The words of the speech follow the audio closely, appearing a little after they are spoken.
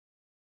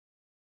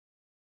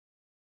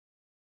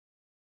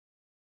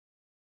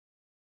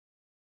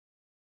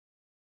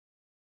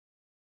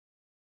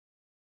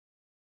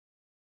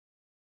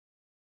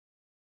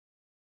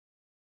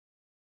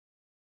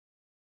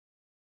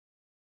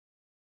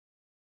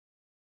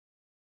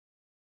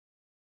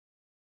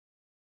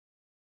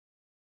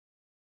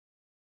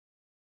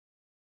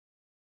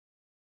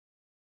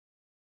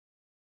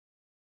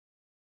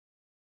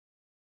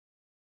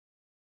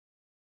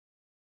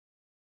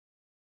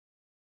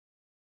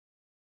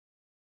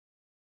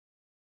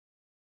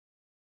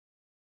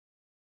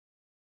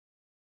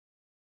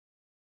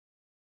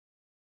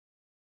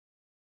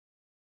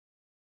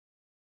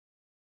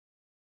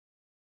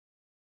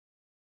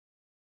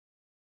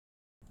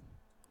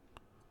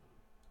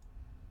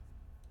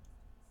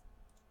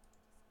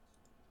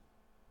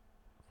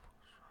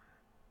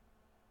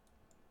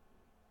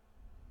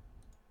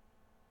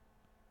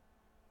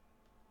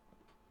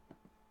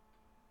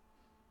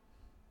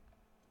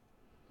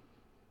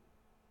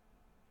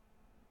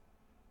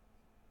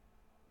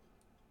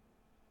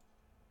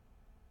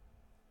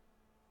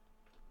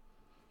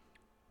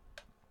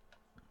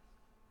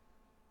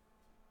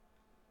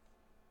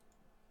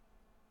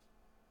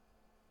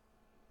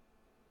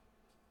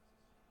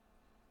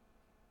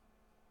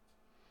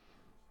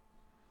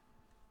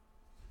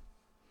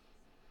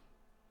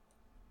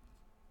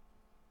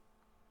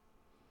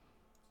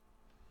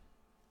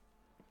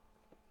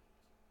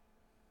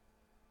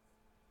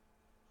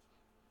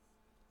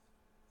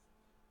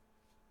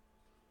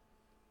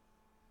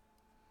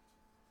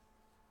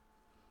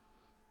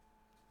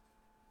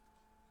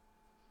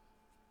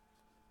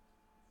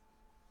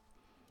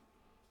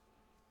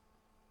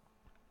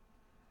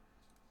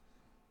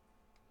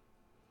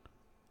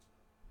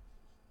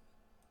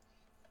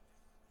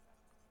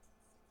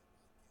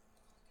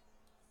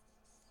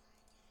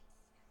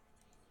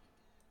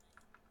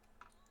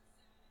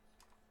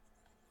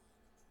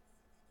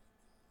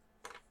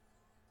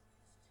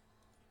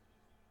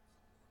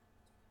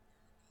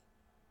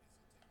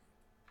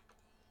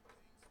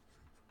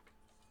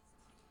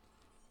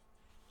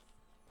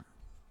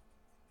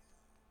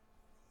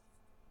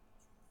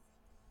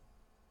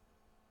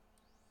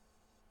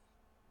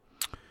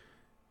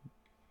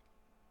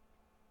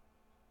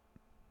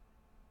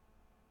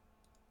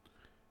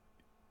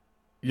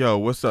Yo,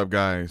 what's up,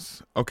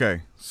 guys?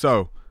 Okay,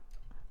 so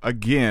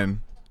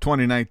again,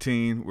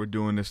 2019, we're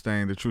doing this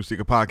thing, the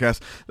TruthSeekah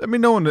podcast. Let me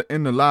know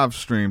in the live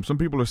stream. Some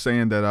people are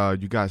saying that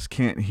you guys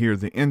can't hear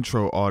the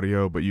intro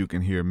audio, but you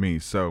can hear me.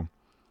 So,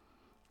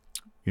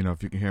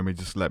 if you can hear me,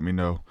 just let me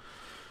know.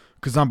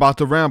 Cause I'm about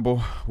to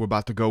ramble. We're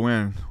about to go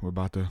in. We're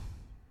about to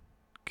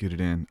get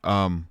it in.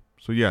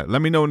 So yeah,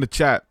 let me know in the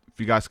chat if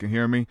you guys can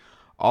hear me.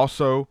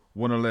 Also,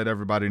 want to let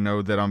everybody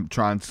know that I'm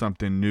trying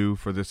something new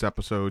for this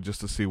episode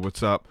just to see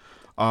what's up.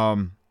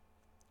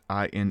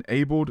 I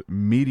enabled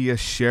media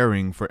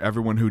sharing for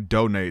everyone who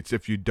donates.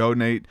 If you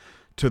donate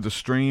to the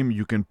stream,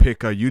 you can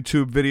pick a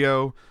YouTube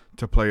video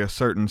to play a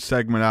certain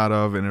segment out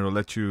of, and it'll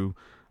let you,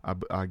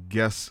 I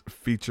guess,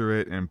 feature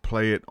it and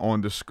play it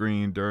on the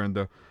screen during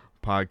the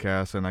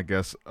podcast, and I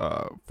guess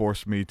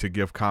force me to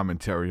give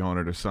commentary on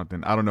it or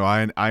something. I don't know.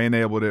 I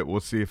enabled it. We'll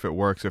see if it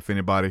works. If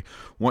anybody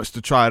wants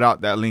to try it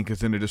out, that link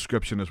is in the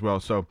description as well.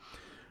 So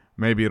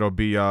maybe it'll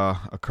be a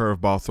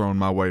curveball thrown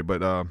my way,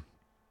 but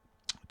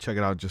check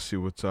it out. Just see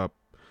what's up.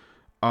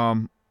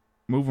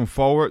 Moving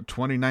forward,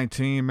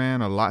 2019,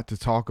 man, a lot to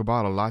talk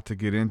about, a lot to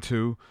get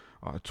into.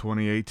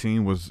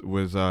 2018 was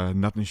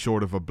nothing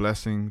short of a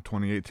blessing.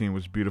 2018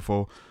 was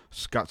beautiful.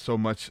 Got so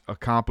much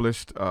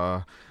accomplished.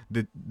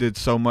 Did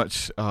so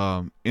much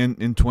in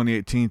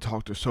 2018.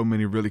 Talked to so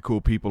many really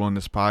cool people on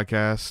this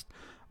podcast.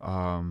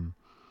 Man,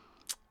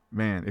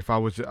 if I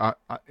was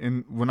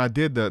when I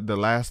did the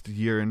last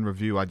year in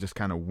review, I just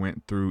kind of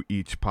went through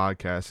each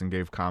podcast and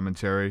gave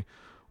commentary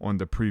on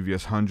the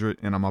previous 100,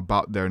 and I'm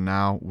about there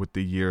now with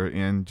the year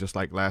in, just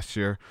like last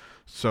year.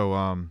 So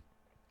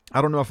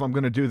I don't know if I'm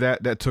going to do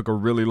that. That took a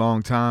really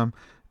long time,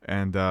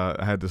 and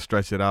I had to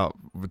stretch it out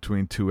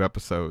between two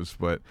episodes.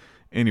 But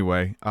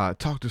anyway,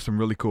 talked to some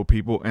really cool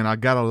people, and I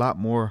got a lot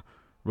more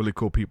really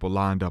cool people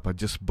lined up. I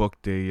just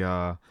booked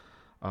a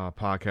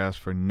podcast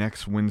for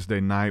next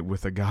Wednesday night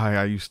with a guy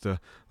I used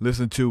to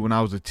listen to when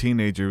I was a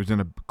teenager. He was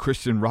in a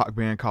Christian rock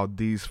band called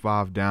These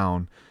Five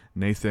Down.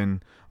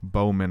 Nathan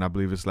Bowman, I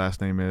believe his last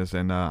name is,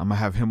 and I'm gonna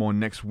have him on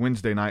next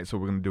Wednesday night. So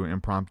we're gonna do an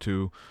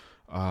impromptu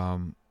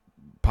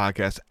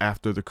podcast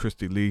after the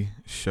Christy Lee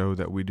show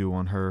that we do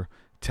on her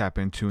Tap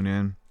In Tune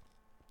In.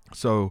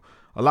 So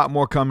a lot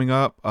more coming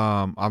up.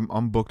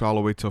 I'm booked all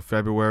the way till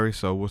February,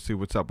 so we'll see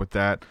what's up with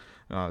that.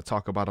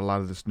 Talk about a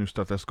lot of this new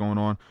stuff that's going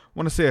on.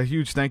 Want to say a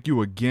huge thank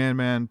you again,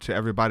 man, to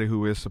everybody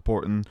who is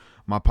supporting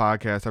my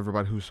podcast,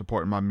 everybody who's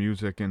supporting my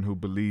music, and who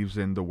believes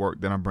in the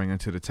work that I'm bringing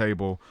to the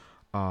table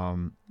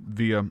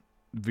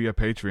via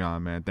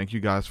Patreon, man. Thank you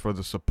guys for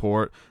the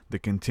support, the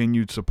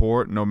continued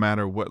support, no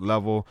matter what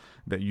level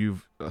that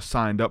you've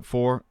signed up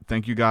for.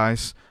 Thank you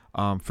guys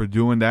for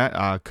doing that.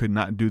 I could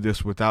not do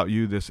this without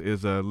you. This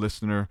is a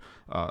listener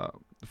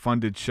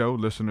funded show,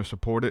 listener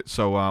supported.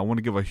 So I want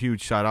to give a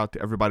huge shout out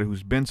to everybody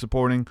who's been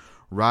supporting,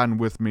 riding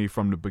with me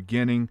from the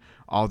beginning,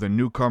 all the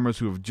newcomers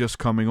who have just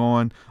coming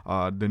on,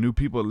 the new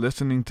people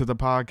listening to the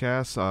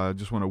podcast.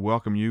 Just want to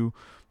welcome you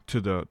to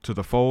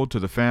the fold, to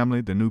the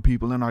family, the new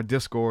people in our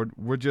Discord.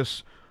 We're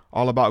just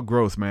all about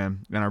growth,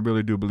 man. And I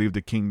really do believe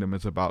the kingdom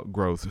is about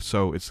growth.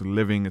 So it's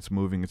living, it's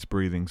moving, it's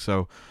breathing.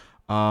 So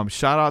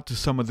shout out to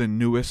some of the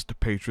newest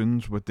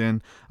patrons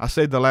within, I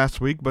say the last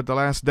week, but the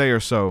last day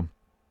or so.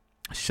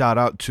 Shout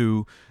out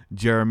to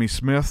Jeremy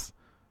Smith.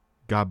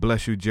 God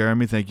bless you,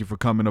 Jeremy. Thank you for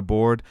coming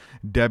aboard.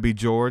 Debbie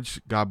George,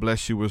 God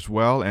bless you as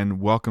well. And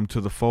welcome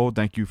to the fold.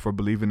 Thank you for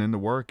believing in the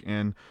work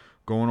and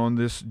going on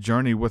this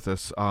journey with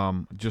us.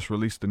 Just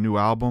released a new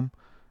album,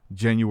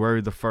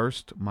 January the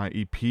 1st, my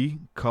EP,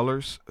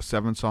 Colors,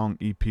 7-song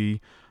EP,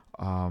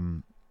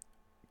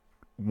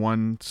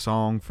 one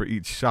song for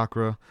each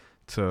chakra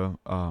to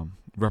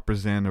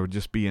represent or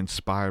just be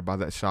inspired by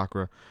that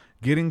chakra.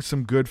 Getting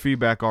some good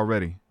feedback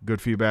already.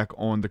 Good feedback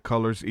on the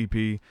Colors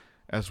EP,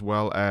 as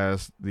well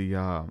as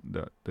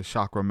the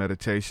chakra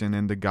meditation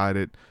and the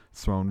guided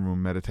throne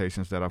room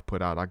meditations that I've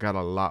put out. I got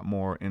a lot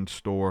more in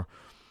store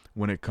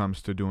when it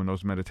comes to doing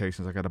those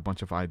meditations. I got a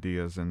bunch of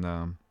ideas, and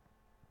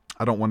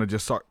I don't want to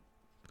just start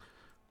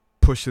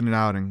pushing it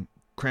out and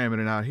cramming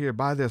it out here.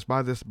 Buy this,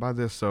 buy this, buy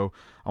this. So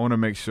I want to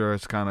make sure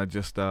it's kind of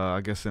just,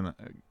 I guess,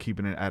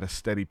 keeping it at a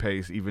steady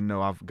pace, even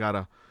though I've got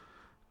to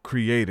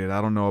create it.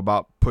 I don't know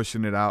about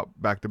pushing it out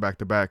back to back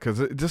to back,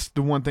 because just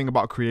the one thing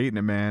about creating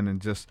it, man, and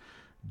just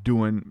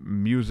doing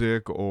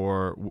music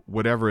or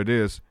whatever it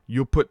is,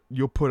 you'll put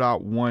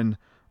out one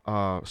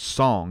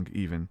song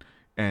even,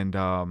 and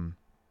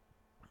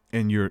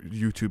your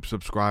YouTube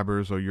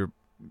subscribers or your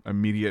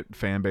immediate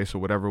fan base or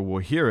whatever will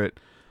hear it,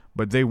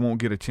 but they won't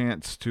get a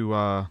chance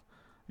to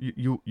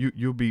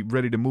you'll be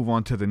ready to move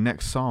on to the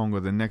next song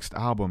or the next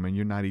album, and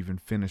you're not even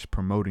finished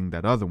promoting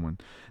that other one.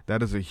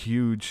 That is a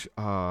huge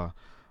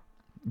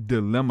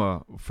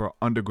dilemma for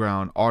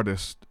underground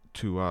artists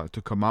to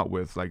come out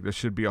with. Like, there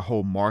should be a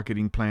whole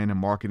marketing plan and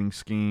marketing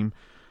scheme.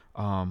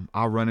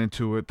 I'll run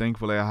into it.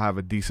 Thankfully, I have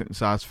a decent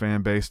sized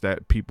fan base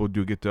that people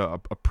do get to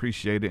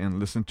appreciate it and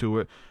listen to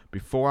it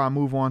before I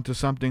move on to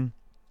something.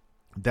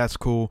 That's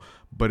cool,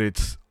 but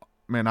it's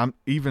man, I'm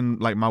even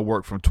like my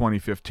work from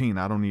 2015.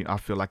 I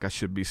feel like I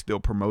should be still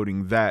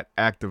promoting that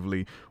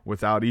actively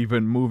without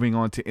even moving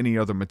on to any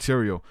other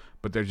material.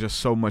 But there's just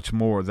so much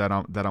more that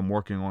I'm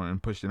working on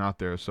and pushing out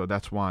there. So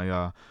that's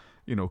why,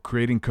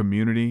 creating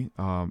community,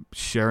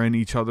 sharing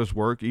each other's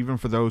work, even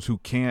for those who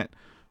can't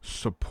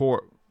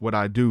support what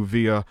I do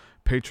via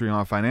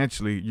Patreon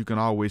financially, you can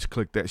always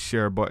click that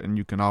share button.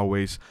 You can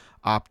always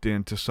opt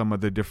into some of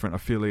the different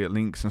affiliate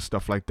links and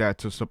stuff like that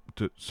to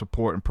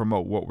support and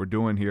promote what we're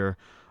doing here.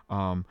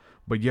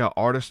 But yeah,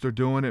 artists are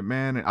doing it,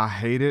 man, and I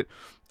hate it.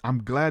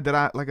 I'm glad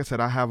that like I said,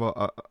 I have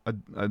a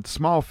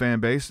small fan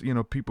base.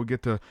 People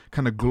get to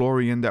kind of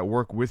glory in that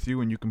work with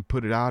you, and you can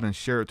put it out and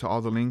share it to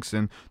all the links,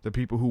 and the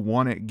people who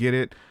want it get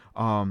it.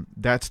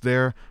 That's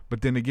there.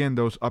 But then again,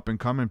 those up and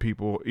coming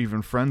people,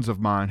 even friends of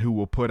mine who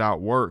will put out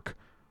work,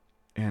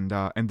 and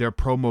their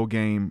promo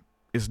game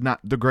is not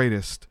the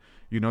greatest.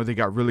 They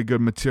got really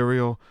good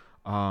material,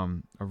 a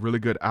really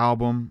good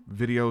album,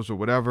 videos or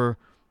whatever.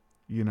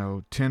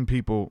 10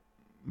 people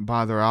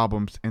buy their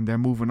albums and they're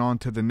moving on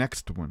to the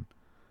next one.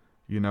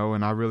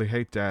 And I really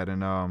hate that.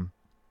 And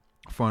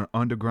for an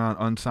underground,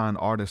 unsigned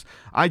artist,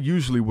 I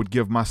usually would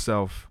give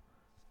myself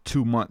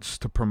 2 months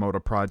to promote a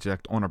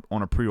project on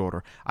a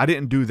pre-order. I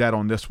didn't do that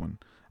on this one.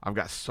 I've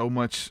got so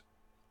much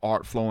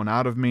art flowing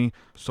out of me,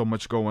 so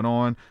much going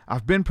on.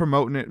 I've been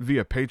promoting it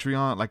via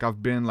Patreon. Like,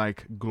 I've been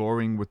like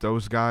glorying with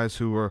those guys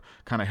who are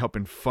kind of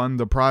helping fund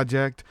the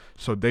project.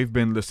 So they've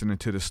been listening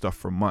to this stuff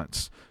for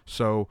months.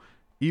 So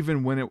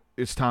even when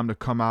it's time to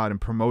come out and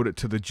promote it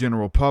to the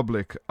general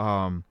public,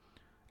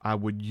 I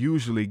would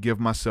usually give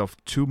myself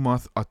a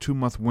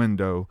 2-month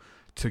window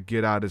to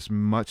get out as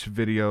much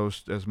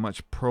videos, as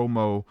much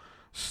promo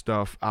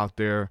stuff out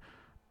there,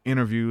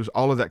 interviews,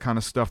 all of that kind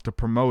of stuff to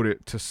promote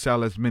it, to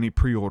sell as many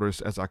pre-orders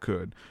as I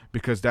could,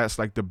 because that's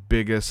like the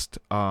biggest,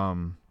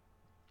 sum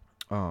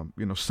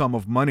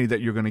of money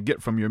that you're going to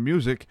get from your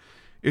music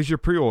is your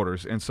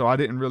pre-orders. And so I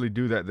didn't really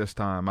do that this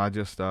time. I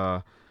just,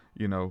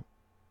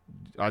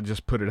 I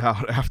just put it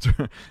out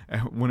after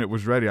when it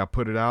was ready. I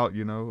put it out,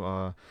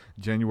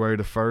 January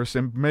the 1st,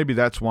 and maybe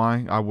that's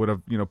why I would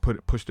have,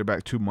 pushed it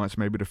back 2 months,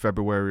 maybe to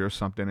February or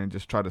something, and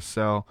just try to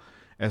sell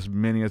as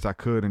many as I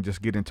could and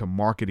just get into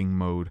marketing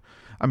mode.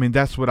 I mean,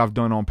 that's what I've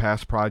done on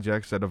past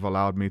projects that have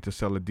allowed me to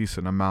sell a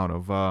decent amount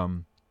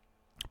of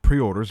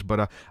pre-orders,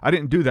 but I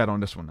didn't do that on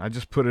this one. I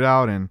just put it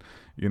out, and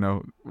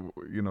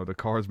the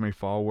cards may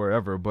fall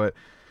wherever, but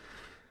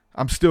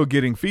I'm still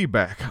getting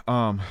feedback.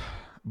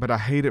 But I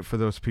hate it for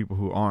those people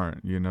who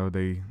aren't.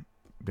 They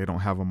don't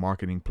have a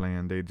marketing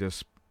plan. They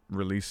just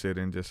release it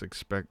and just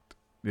expect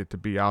it to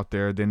be out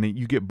there. Then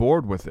you get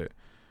bored with it.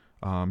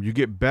 You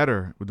get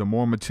better with the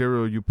more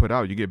material you put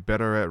out. You get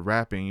better at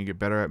rapping. You get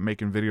better at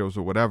making videos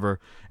or whatever.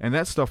 And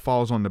that stuff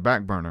falls on the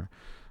back burner,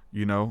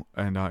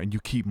 and you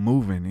keep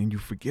moving and you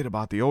forget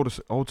about the old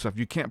stuff.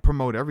 You can't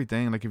promote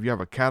everything. Like, if you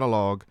have a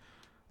catalog,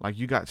 like,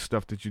 you got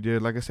stuff that you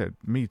did, like I said,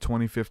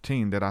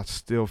 2015, that I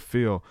still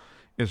feel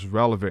is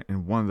relevant,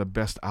 and one of the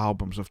best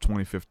albums of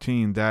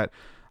 2015 that,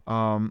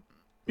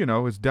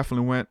 it's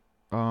definitely went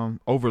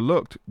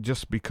overlooked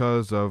just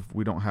because of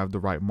we don't have the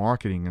right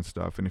marketing and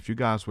stuff. And if you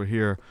guys were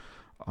here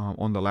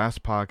on the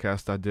last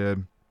podcast I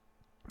did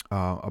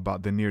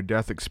about the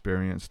near-death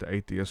experience, the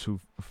atheist who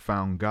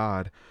found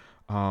God,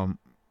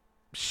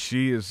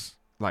 she is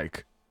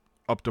like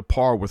up to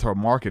par with her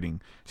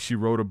marketing. She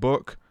wrote a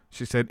book.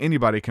 She said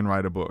anybody can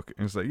write a book.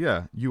 And it's like,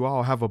 yeah, you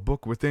all have a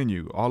book within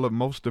you.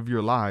 Most of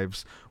your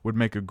lives would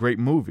make a great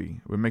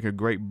movie, would make a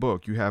great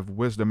book. You have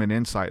wisdom and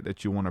insight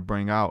that you want to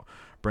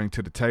bring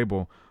to the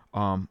table.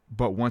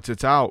 But once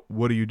it's out,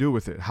 what do you do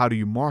with it? How do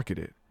you market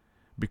it?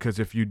 Because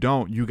if you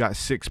don't, you got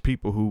 6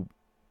 people who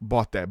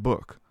bought that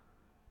book.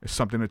 It's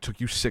something that took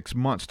you 6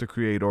 months to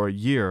create, or a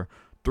year,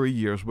 3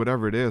 years,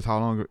 whatever it is, how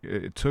long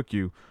it took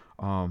you.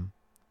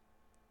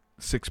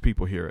 6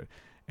 people hear it.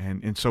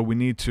 And so we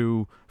need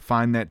to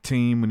find that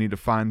team. We need to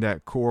find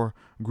that core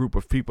group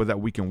of people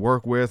that we can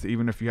work with,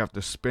 even if you have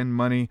to spend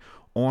money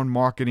on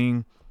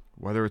marketing,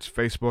 whether it's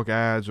Facebook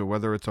ads or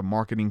whether it's a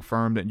marketing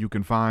firm that you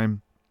can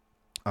find,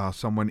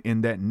 someone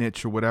in that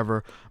niche or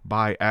whatever,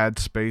 buy ad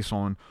space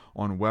on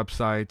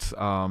websites.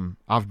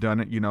 I've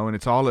done it, and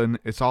it's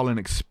all an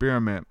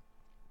experiment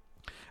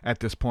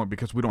at this point,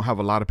 because we don't have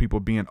a lot of people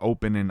being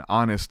open and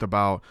honest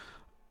about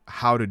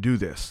how to do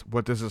this.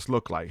 What does this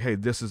look like? Hey,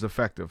 this is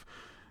effective.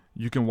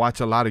 You can watch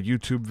a lot of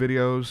YouTube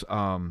videos.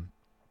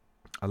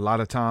 A lot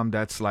of time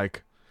that's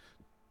like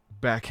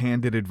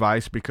backhanded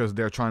advice, because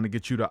they're trying to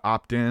get you to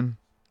opt in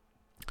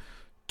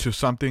to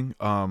something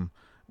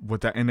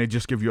with that, and they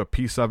just give you a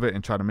piece of it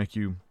and try to make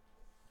you,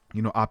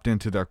 opt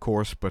into their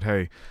course. But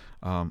hey,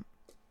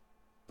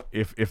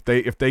 if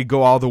they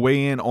go all the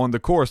way in on the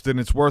course, then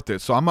it's worth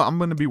it. So I'm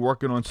going to be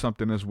working on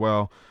something as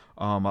well.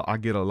 I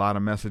get a lot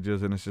of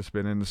messages, and it's just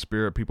been in the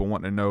spirit. People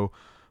wanting to know,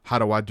 how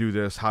do I do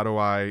this? How do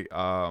I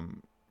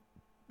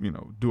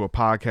do a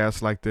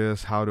podcast like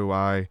this? How do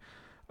I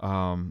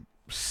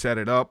set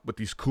it up with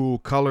these cool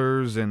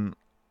colors, and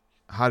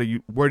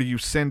where do you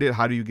send it?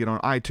 How do you get on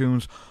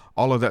iTunes?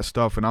 all of that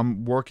stuff. And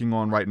I'm working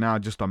on right now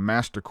just a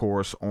master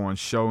course on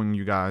showing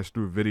you guys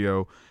through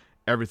video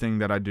everything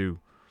that I do.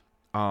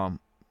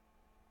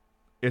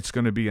 It's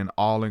going to be an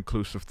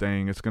all-inclusive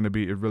thing. It's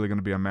really going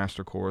to be a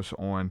master course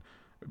on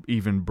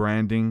even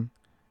branding,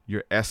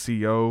 your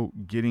SEO,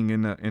 getting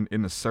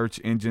in the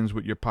search engines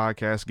with your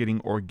podcast,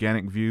 getting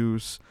organic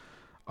views,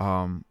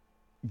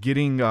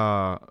 getting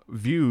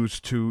views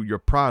to your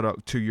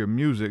product, to your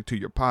music, to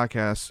your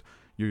podcast,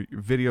 your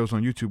videos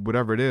on YouTube,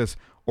 whatever it is,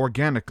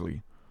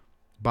 organically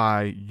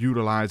by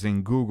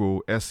utilizing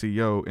Google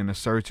SEO in the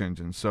search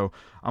engine. So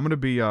I'm going to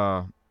be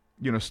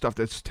stuff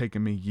that's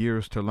taken me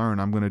years to learn.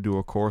 I'm going to do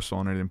a course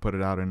on it and put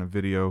it out in a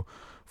video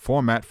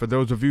format for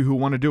those of you who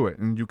want to do it.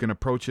 And you can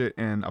approach it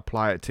and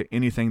apply it to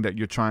anything that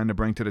you're trying to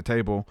bring to the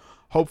table,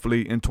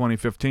 hopefully in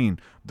 2015.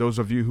 Those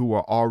of you who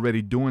are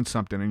already doing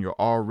something and you're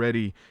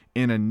already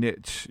in a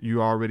niche,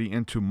 you're already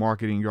into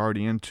marketing, you're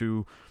already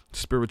into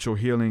spiritual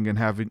healing and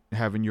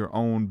having your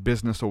own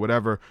business or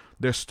whatever,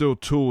 there's still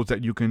tools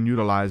that you can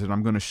utilize. And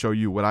I'm going to show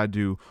you what I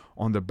do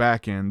on the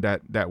back end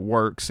that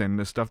works, and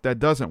the stuff that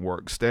doesn't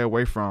work, stay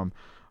away from.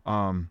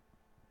 And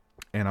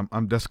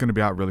I'm just going to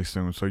be out really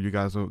soon, so you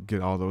guys will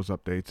get all those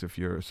updates if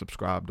you're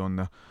subscribed on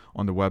the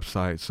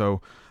website. So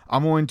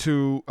I'm going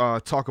to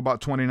talk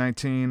about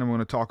 2019. I'm going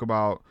to talk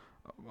about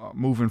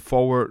moving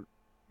forward,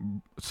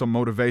 some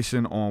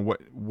motivation on what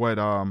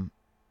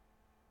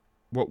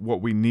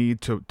we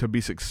need to be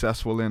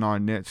successful in our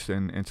niche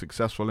and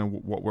successful in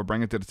what we're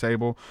bringing to the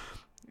table,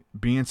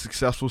 being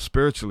successful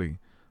spiritually.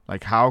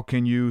 Like, how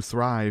can you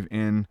thrive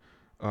in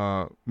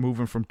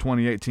moving from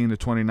 2018 to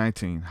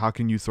 2019? How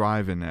can you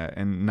thrive in that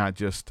and not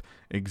just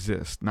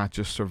exist, not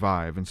just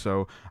survive? And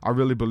so I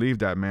really believe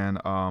that, man.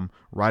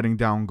 Writing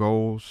down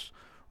goals,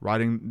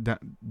 writing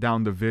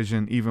down the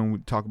vision, even we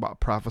talk about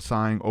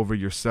prophesying over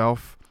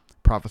yourself,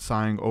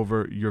 prophesying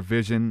over your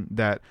vision,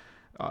 that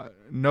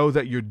know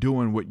that you're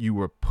doing what you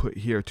were put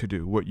here to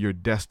do, what you're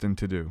destined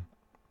to do,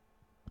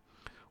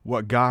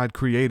 what God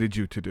created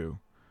you to do,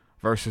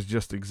 versus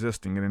just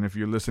existing. And if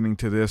you're listening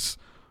to this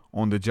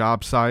on the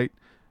job site,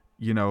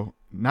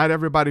 not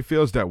everybody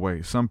feels that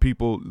way. Some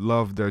people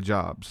love their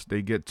jobs.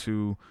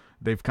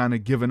 They've kind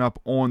of given up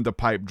on the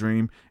pipe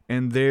dream,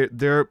 and they've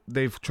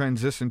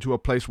transitioned to a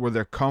place where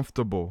they're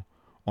comfortable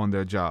on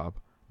their job.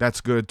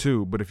 That's good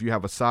too. But if you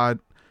have a side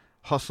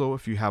hustle,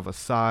 if you have a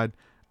side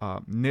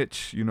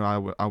niche,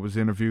 I was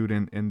interviewed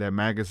in that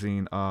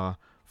magazine,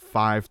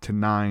 5 to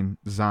 9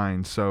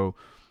 Zine. So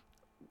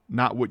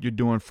not what you're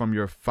doing from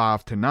your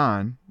 5 to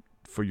 9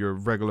 for your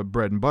regular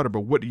bread and butter,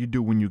 but what do you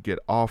do when you get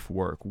off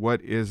work? What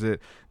is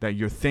it that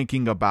you're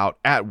thinking about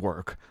at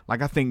work?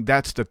 Like, I think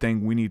that's the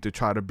thing we need to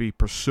try to be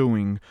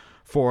pursuing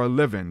for a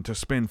living, to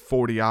spend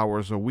 40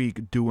 hours a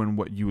week doing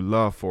what you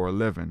love for a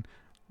living.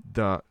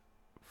 The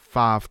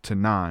 5 to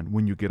 9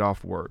 when you get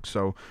off work.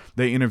 So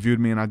they interviewed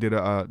me, and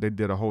they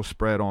did a whole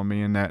spread on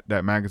me in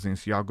that magazine.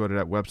 So y'all go to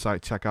that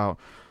website, check out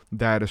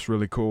that. It's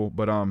really cool.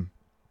 But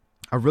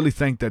I really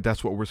think that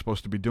that's what we're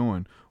supposed to be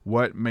doing.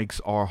 What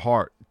makes our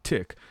heart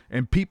tick?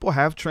 And people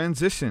have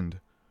transitioned.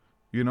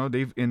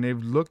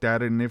 They've looked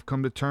at it and they've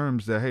come to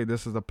terms that, hey,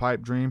 this is a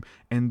pipe dream,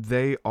 and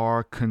they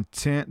are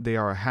content. They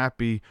are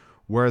happy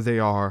where they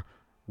are,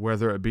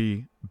 whether it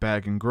be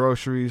bagging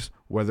groceries,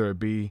 whether it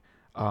be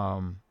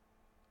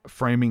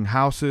framing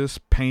houses,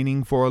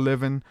 painting for a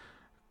living,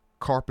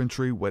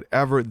 carpentry,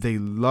 whatever. They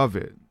love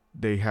it.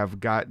 They've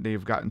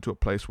gotten to a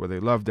place where they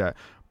love that.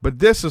 But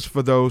this is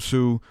for those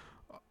who,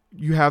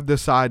 you have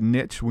this side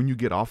niche when you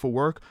get off of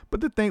work,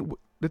 but the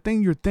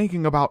thing you're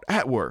thinking about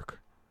at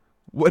work,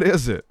 what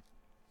is it?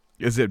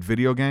 Is it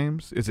video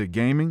games? Is it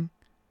gaming?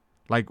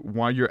 Like,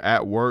 while you're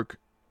at work,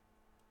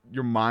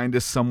 your mind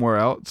is somewhere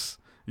else,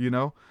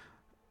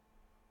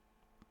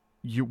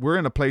 we're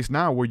in a place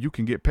now where you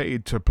can get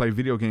paid to play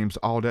video games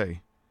all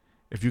day.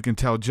 If you can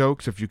tell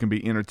jokes, if you can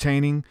be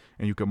entertaining,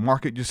 and you can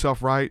market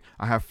yourself right.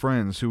 I have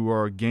friends who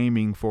are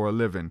gaming for a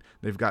living.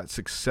 They've got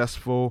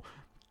successful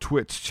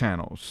Twitch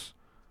channels.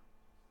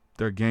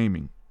 They're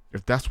gaming.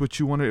 If that's what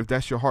you want to, if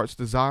that's your heart's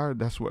desire,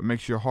 that's what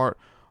makes your heart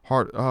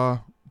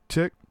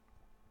tick,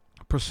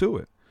 pursue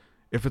it.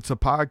 If it's a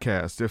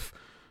podcast,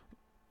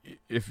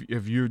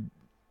 if you're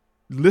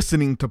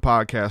listening to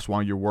podcasts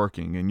while you're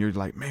working and you're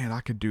like, man, I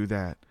could do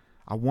that,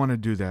 I want to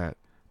do that,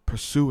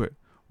 pursue it.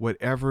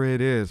 Whatever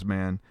it is,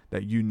 man,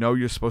 that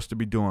you're supposed to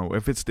be doing.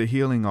 If it's the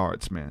healing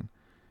arts, man,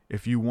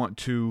 if you want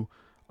to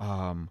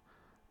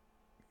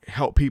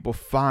help people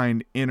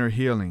find inner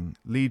healing,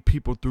 lead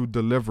people through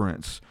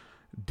deliverance,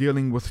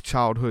 dealing with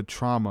childhood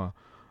trauma,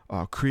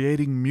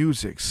 creating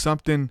music,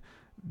 something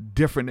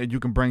different that you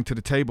can bring to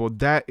the table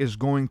that is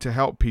going to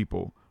help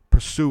people,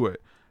 pursue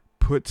it.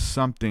 Put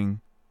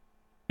something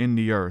in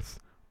the earth.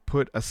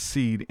 Put a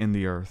seed in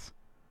the earth.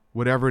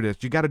 Whatever it is,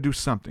 you got to do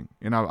something.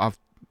 And I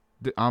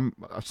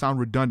sound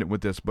redundant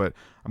with this, but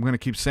I'm going to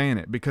keep saying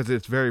it because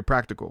it's very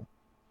practical.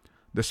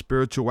 The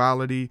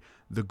spirituality,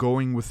 the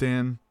going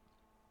within,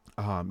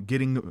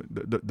 getting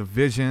the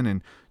vision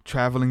and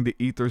traveling the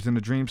ethers in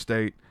the dream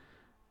state,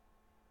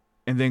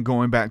 and then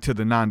going back to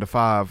the 9 to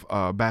 5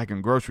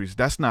 bagging groceries.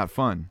 That's not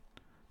fun.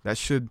 That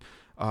should,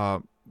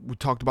 we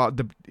talked about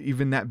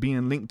even that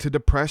being linked to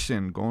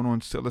depression, going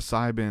on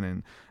psilocybin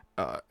and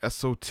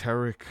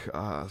esoteric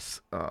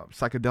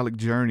psychedelic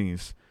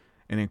journeys,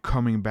 and then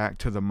coming back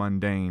to the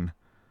mundane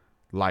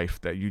life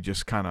that you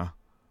just kind of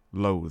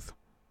loathe.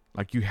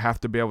 Like, you have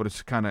to be able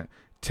to kind of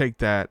take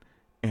that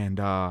and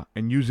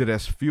use it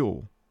as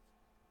fuel,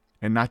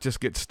 and not just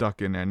get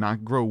stuck in there,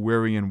 not grow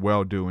weary in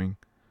well doing,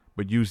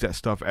 but use that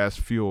stuff as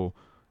fuel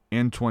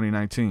in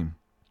 2019.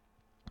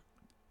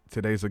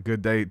 Today's a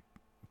good day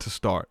to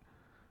start.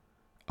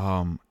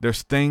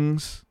 There's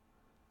things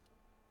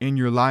in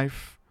your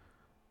life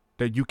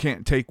that you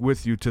can't take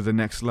with you to the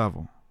next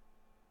level.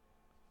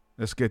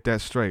 Let's get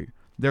that straight.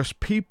 There's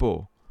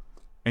people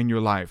in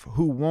your life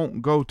who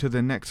won't go to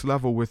the next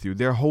level with you.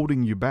 They're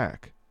holding you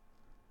back.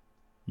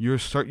 You're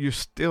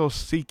still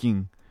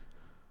seeking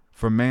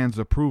for man's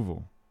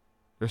approval.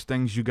 There's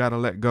things you got to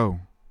let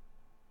go.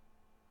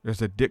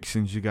 There's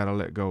addictions you got to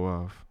let go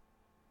of.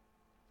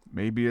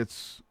 Maybe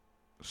it's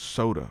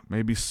soda.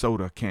 Maybe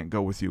soda can't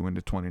go with you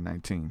into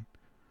 2019.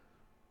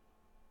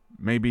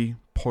 Maybe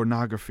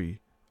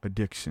pornography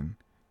addiction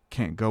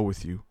can't go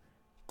with you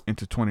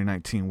into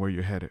 2019 where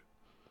you're headed.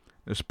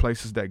 There's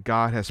places that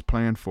God has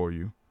planned for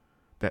you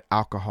that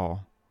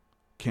alcohol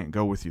can't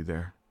go with you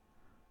there.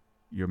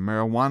 Your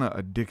marijuana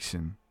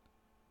addiction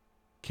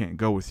can't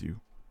go with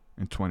you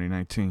in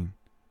 2019.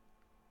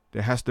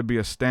 There has to be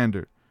a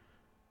standard.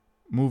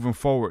 Moving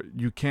forward,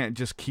 you can't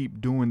just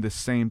keep doing the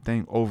same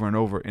thing over and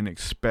over and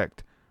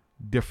expect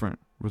different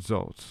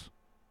results.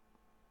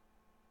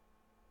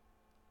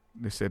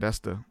 They say that's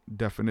the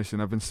definition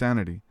of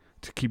insanity,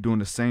 to keep doing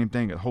the same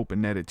thing and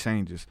hoping that it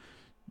changes.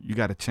 You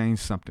got to change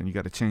something. You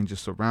got to change your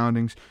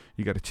surroundings.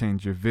 You got to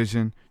change your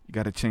vision. You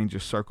got to change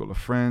your circle of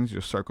friends,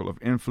 your circle of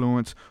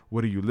influence.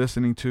 What are you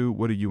listening to?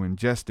 What are you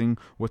ingesting?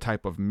 What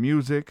type of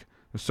music?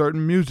 There's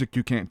certain music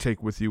you can't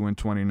take with you in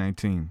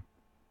 2019.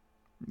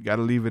 You got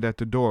to leave it at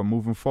the door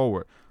moving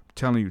forward. I'm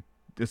telling you,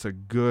 it's a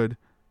good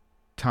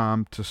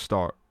time to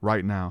start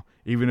right now.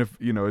 Even if,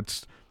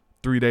 it's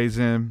 3 days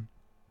in,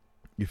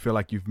 you feel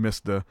like you've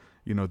missed the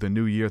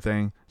new year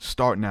thing.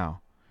 Start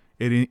now.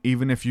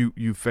 Even if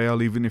you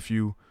fail, even if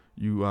you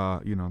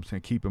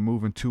keep it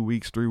moving 2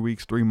 weeks, 3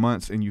 weeks, 3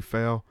 months, and you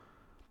fail,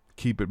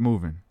 keep it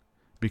moving,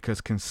 because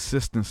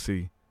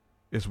consistency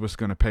is what's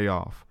going to pay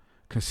off.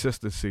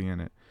 Consistency in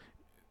it.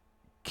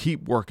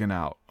 Keep working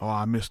out. Oh,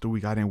 I missed a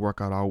week. I didn't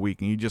work out all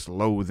week. And you just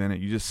loathe in it.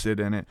 You just sit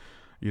in it.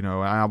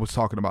 I was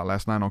talking about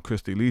last night on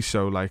Christy Lee's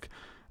show, like,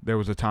 there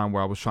was a time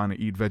where I was trying to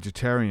eat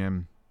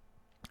vegetarian,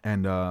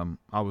 and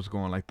I was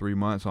going like 3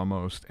 months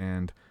almost,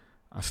 and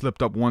I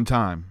slipped up one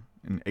time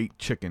and ate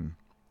chicken.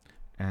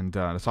 And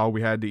that's all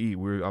we had to eat.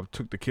 I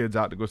took the kids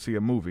out to go see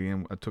a movie,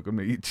 and I took them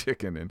to eat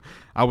chicken, and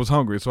I was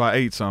hungry, so I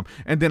ate some.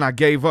 And then I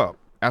gave up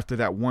after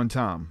that one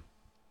time.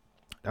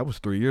 That was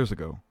 3 years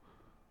ago.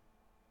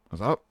 I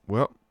was up.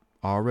 Well,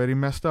 I already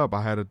messed up.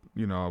 I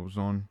was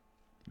on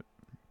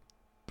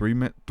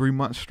 3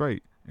 months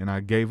straight, and I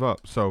gave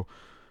up. So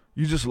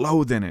you just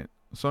loathe in it.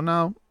 So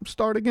now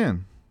start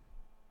again.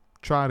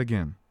 Try it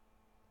again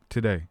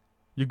today.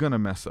 You're going to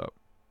mess up.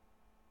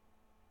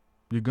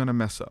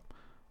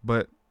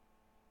 But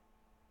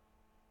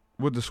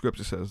what the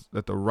scripture says,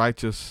 that the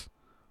righteous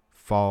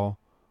fall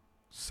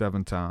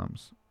 7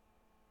 times,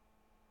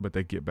 but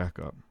they get back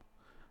up.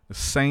 The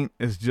saint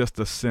is just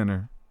a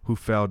sinner who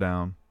fell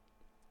down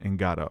and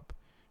got up.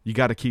 You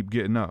got to keep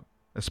getting up.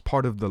 That's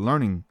part of the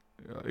learning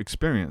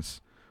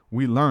experience.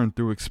 We learn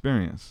through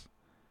experience.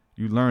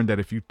 You learn that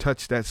if you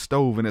touch that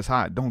stove and it's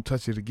hot, don't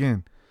touch it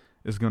again.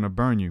 It's going to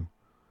burn you.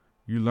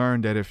 You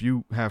learn that if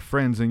you have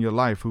friends in your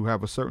life who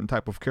have a certain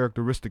type of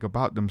characteristic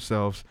about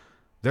themselves,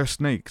 they're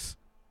snakes.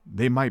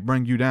 They might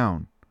bring you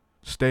down.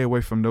 Stay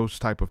away from those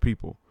type of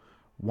people.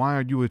 Why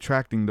are you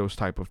attracting those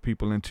type of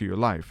people into your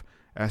life?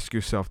 Ask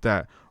yourself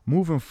that.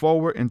 Moving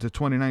forward into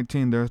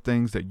 2019, there are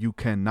things that you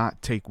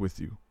cannot take with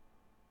you.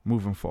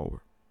 Moving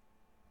forward.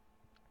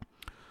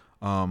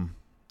 I'm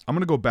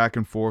going to go back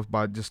and forth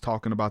by just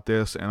talking about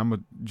this, and I'm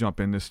going to jump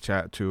in this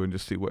chat too and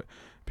just see what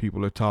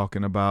people are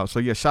talking about. So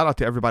yeah, shout out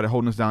to everybody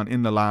holding us down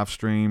in the live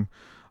stream.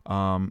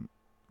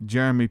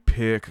 Jeremy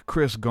Pick,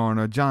 Chris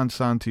Garner, John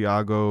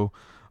Santiago,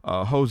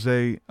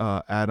 Jose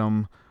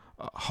Adam,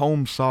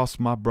 Home Sauce,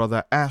 my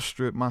brother,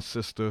 Astrid, my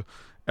sister,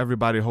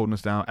 everybody holding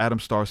us down. Adam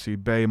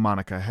Starseed Bay,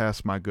 Monica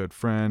Hess, my good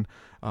friend,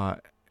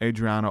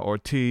 Adriana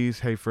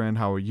Ortiz, hey friend,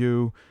 how are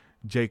you?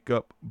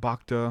 Jacob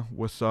Bakta,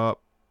 what's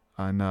up?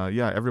 And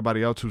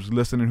everybody else who's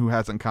listening who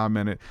hasn't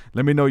commented,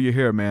 let me know you're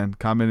here, man.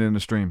 Comment in the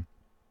stream.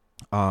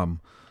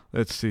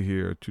 Let's see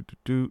here.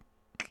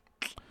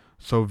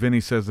 So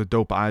Vinny says a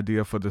dope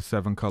idea for the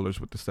 7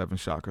 colors with the 7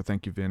 chakra.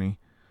 Thank you, Vinny.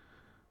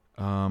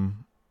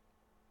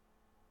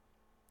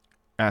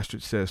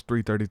 Astrid says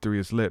 333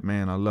 is lit,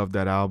 man. I love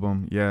that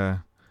album. Yeah.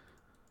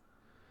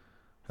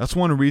 That's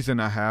one reason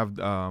I have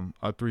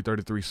a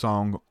 333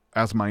 song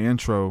as my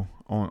intro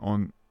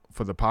on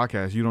for the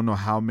podcast. You don't know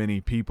how many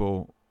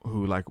people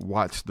who like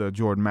watch the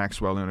Jordan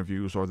Maxwell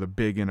interviews or the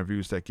big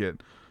interviews that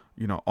get,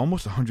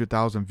 almost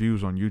 100,000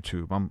 views on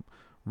YouTube. I'm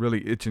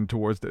really itching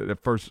towards the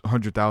first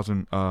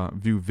 100,000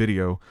 view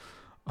video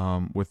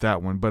with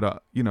that one.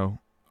 But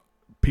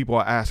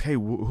people ask, hey,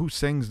 who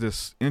sings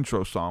this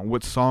intro song?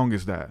 What song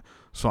is that?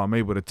 So I'm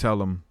able to tell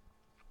them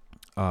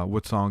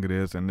what song it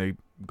is, and they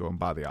go and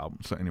buy the album.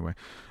 So anyway,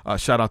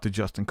 shout out to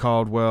Justin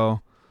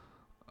Caldwell.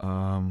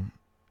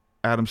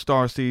 Adam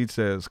Starseed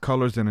says,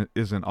 Colors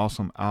is an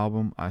awesome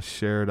album. I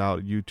shared out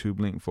a YouTube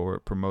link for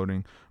it.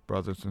 Promoting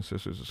brothers and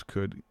sisters is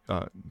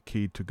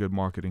key to good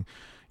marketing.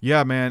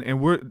 Yeah, man.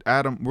 And we're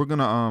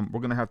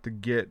gonna have to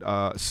get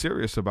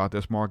serious about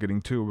this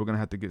marketing too. We're gonna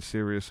have to get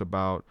serious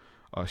about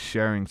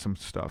sharing some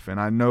stuff. And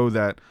I know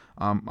that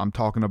I'm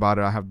talking about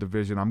it. I have the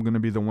vision. I'm gonna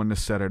be the one to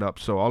set it up.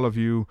 So all of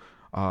you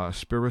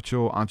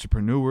spiritual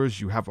entrepreneurs,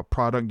 you have a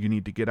product, you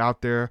need to get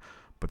out there,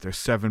 but there's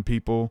 7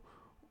 people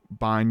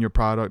buying your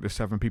product, there's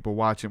 7 people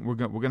watching. We're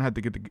gonna have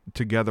to get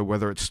together,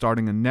 whether it's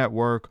starting a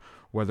network,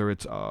 whether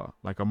it's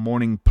like a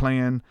morning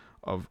plan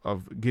of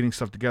getting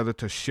stuff together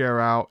to share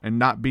out, and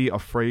not be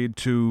afraid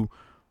to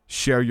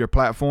share your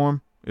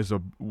platform is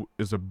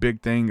a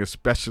big thing,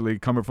 especially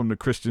coming from the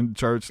Christian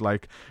church.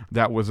 Like,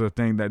 that was a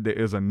thing that there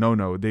is a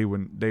no.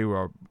 They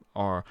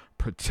are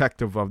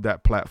protective of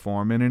that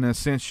platform, and in a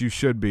sense you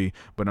should be,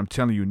 but I'm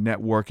telling you,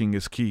 networking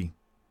is key.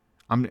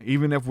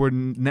 Even if we're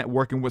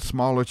networking with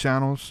smaller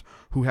channels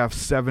who have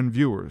 7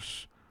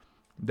 viewers,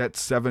 that's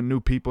 7 new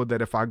people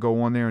that if I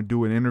go on there and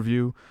do an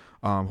interview,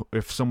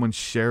 if someone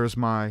shares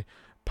my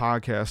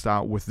podcast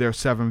out with their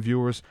 7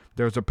 viewers,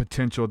 there's a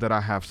potential that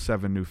I have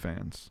 7 new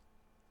fans.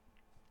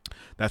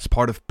 That's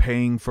part of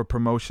paying for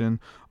promotion,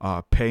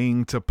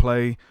 paying to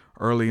play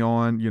early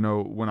on.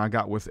 When I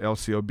got with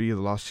LCOB, the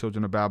Lost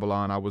Children of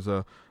Babylon, I was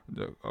a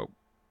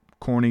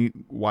corny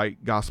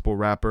white gospel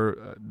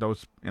rapper.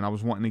 And I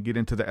was wanting to get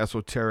into the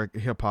esoteric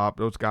hip hop.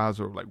 Those guys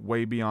are like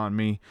way beyond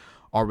me,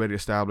 already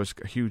established,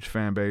 a huge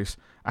fan base.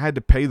 I had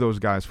to pay those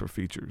guys for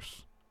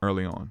features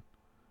early on.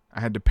 I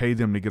had to pay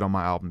them to get on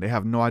my album. They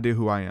have no idea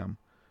who I am.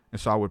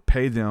 And so I would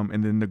pay them,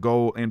 and then the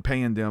goal in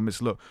paying them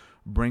is, look,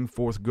 bring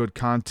forth good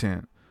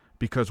content.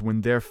 Because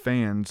when their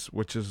fans,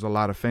 which is a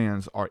lot of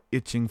fans, are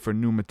itching for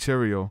new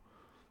material,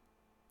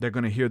 they're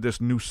going to hear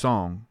this new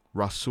song,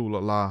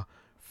 Rasulullah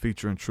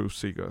featuring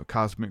TruthSeekah,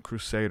 Cosmic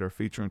Crusader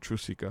featuring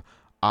TruthSeekah,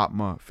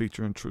 Atma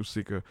featuring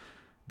TruthSeekah.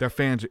 Their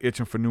fans are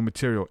itching for new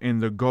material,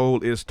 and the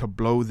goal is to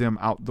blow them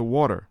out the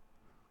water.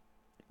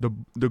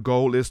 The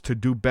goal is to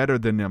do better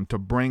than them, to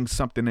bring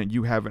something that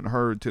you haven't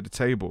heard to the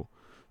table,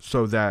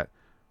 so that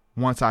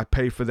once I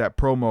pay for that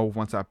promo,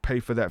 once I pay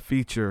for that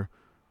feature,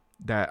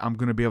 that I'm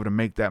going to be able to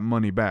make that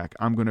money back.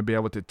 I'm going to be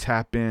able to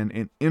tap in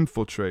and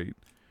infiltrate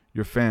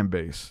your fan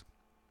base.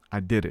 I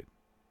did it.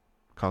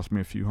 Cost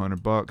me a few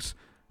 $100.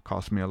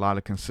 Cost me a lot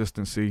of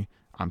consistency.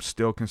 I'm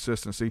still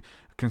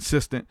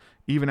consistent,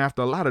 even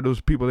after a lot of those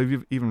people,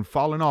 they've even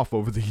fallen off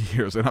over the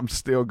years, and I'm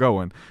still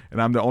going.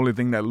 And I'm the only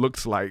thing that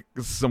looks like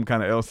some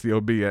kind of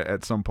LCOB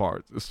at some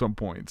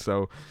point.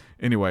 So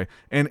anyway,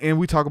 and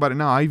we talk about it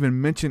now. I even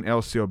mentioned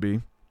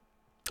LCOB.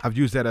 I've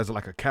used that as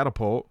like a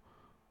catapult,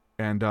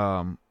 and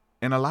a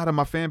lot of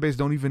my fan base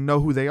don't even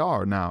know who they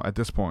are now at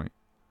this point.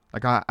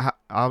 Like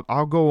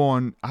I'll go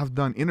on. I've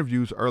done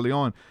interviews early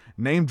on,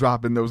 name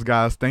dropping those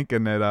guys,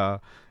 thinking that I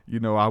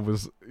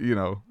was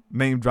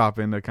name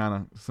dropping the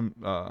kind of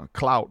some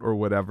clout or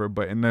whatever.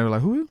 And they're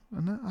like, who?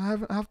 And I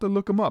have to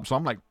look them up. So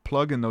I'm like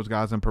plugging those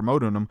guys and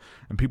promoting them,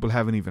 and people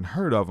haven't even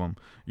heard of them.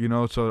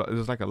 So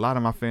there's like a lot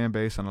of my fan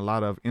base and a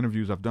lot of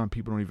interviews I've done,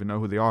 people don't even know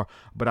who they are.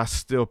 But I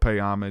still pay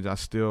homage. I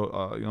still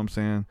what I'm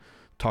saying,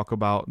 talk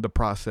about the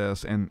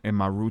process and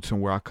my roots and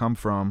where I come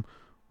from.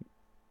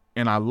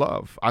 And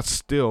I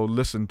still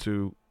listen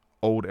to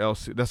old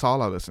LC. That's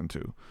all I listen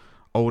to.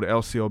 Old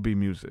LCOB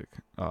music,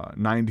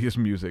 90s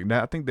music.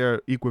 I think their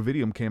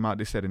Equividium came out,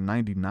 they said in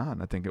 99,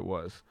 I think it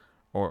was,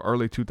 or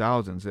early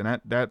 2000s.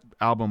 And that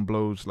album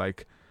blows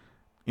like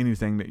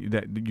anything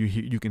that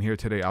you can hear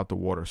today out the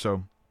water.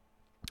 So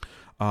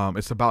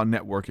it's about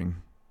networking.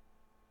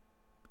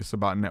 It's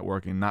about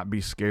networking. Not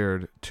be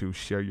scared to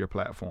share your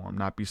platform.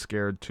 Not be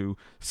scared to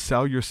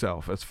sell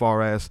yourself as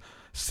far as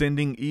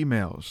sending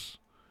emails,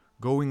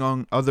 going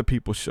on other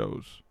people's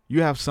shows.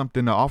 You have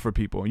something to offer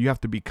people, and you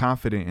have to be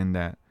confident in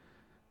that.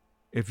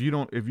 If you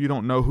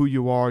don't know who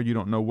you are, you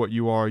don't know what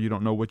you are, you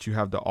don't know what you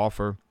have to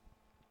offer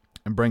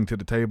and bring to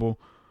the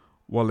table,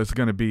 well, it's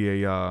gonna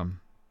be a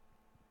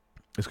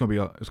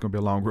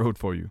long road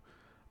for you.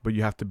 But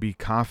you have to be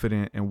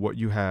confident in what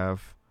you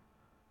have,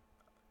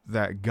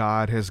 that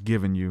God has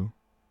given you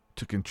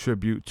to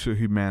contribute to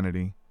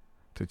humanity,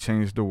 to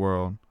change the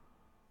world.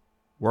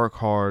 Work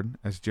hard,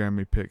 as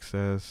Jeremy Pick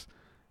says,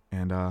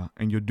 and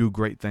you'll do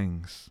great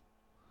things.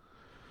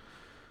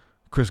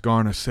 Chris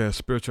Garner says,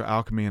 spiritual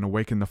alchemy and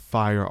awaken the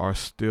fire are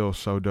still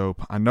so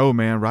dope. I know,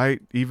 man,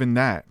 right? Even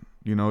that,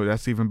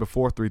 that's even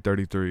before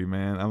 333,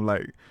 man. I'm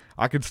like,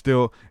 I could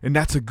still, and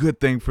that's a good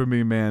thing for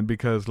me, man,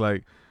 because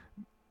like,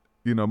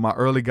 my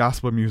early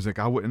gospel music,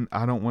 I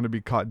don't want to be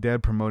caught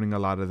dead promoting a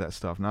lot of that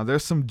stuff. Now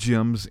there's some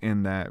gems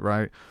in that,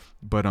 right?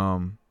 But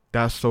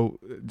that's so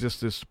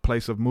just this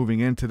place of moving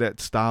into that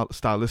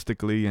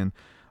stylistically and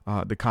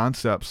the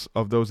concepts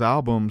of those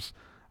albums,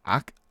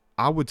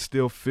 I would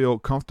still feel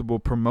comfortable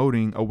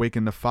promoting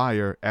Awaken the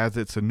Fire as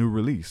it's a new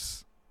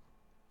release.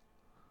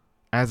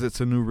 As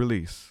it's a new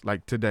release,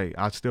 like today,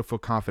 I still feel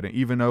confident,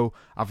 even though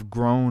I've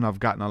grown, I've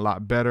gotten a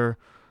lot better.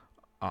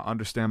 I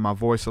understand my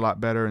voice a lot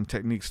better and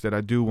techniques that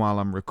I do while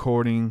I'm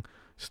recording.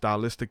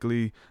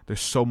 Stylistically, there's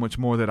so much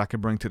more that I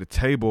can bring to the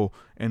table,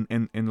 and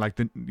like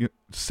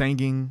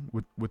singing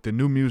with the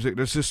new music,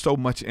 there's just so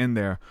much in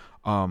there.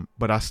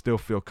 But I still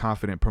feel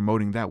confident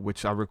promoting that,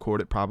 which I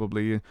recorded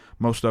probably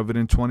most of it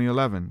in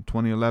 2011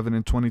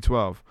 and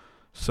 2012.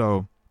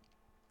 So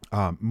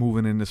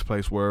moving in this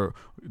place where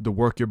the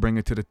work you're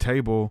bringing to the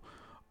table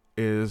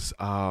is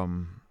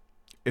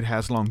it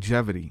has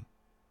longevity.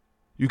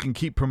 You can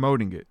keep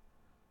promoting it.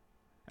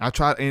 I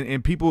try,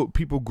 and people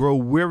grow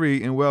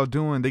weary in well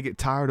doing. They get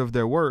tired of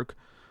their work.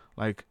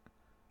 Like,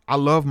 I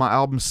love my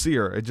album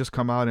Seer. It just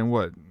come out in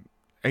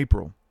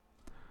April.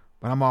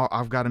 But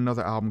I've got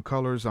another album,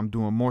 Colors. I'm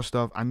doing more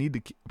stuff. I need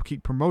to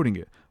keep promoting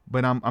it,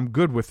 but I'm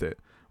good with it.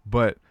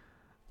 But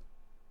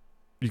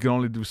you can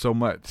only do so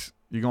much.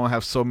 You're gonna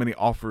have so many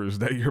offers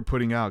that you're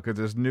putting out because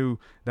there's new.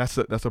 That's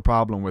a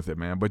problem with it,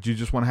 man. But you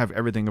just want to have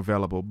everything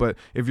available. But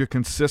if you're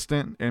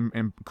consistent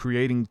and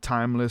creating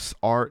timeless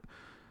art,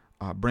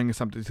 bringing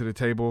something to the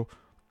table,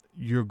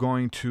 you're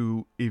going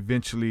to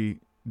eventually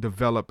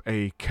develop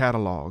a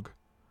catalog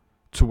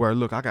to where,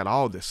 look, I got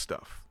all this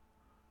stuff.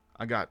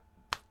 I got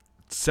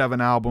 7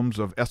 albums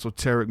of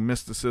esoteric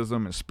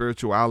mysticism and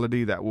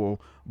spirituality that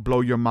will blow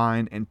your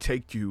mind and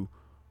take you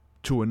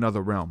to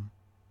another realm.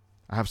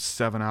 I have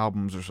 7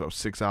 albums or so,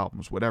 6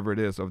 albums, whatever it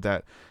is of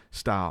that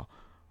style.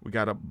 We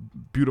got a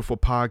beautiful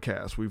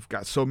podcast. We've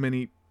got so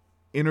many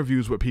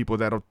interviews with people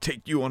that'll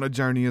take you on a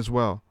journey as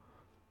well,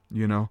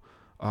 you know.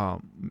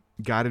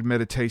 Guided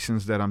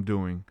meditations that I'm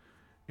doing,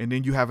 and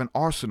then you have an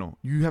arsenal.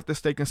 You have to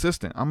stay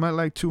consistent. I'm at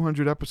like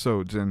 200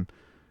 episodes, and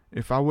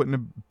if I wouldn't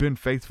have been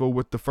faithful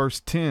with the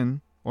first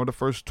 10 or the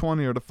first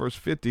 20 or the first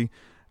 50, if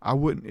I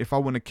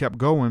wouldn't have kept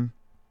going,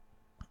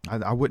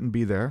 I wouldn't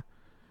be there.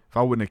 If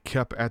I wouldn't have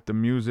kept at the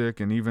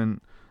music and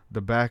even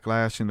the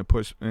backlash and the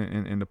push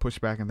and the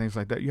pushback and things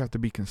like that, you have to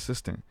be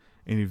consistent,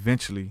 and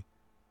eventually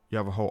you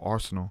have a whole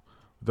arsenal.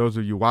 Those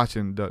of you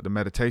watching the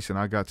meditation,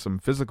 I got some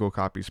physical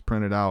copies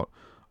printed out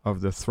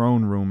of the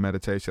throne room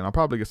meditation. I'll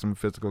probably get some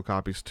physical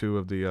copies too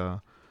of the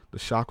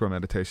chakra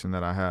meditation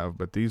that I have.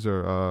 But these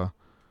are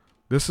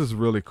this is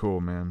really cool,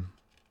 man.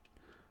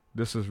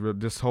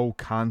 This whole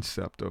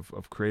concept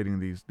of creating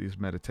these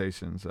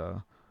meditations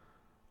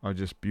are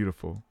just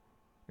beautiful.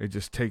 It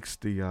just takes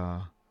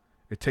the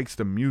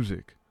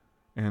music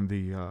and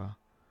the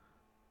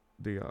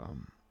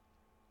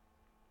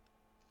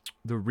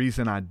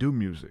reason I do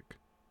music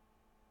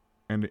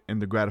and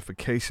the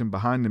gratification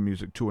behind the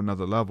music to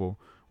another level,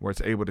 where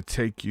it's able to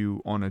take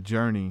you on a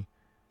journey,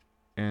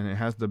 and it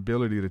has the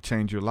ability to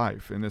change your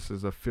life. And this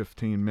is a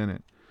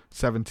 17-minute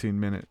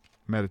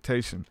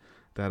meditation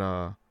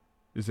that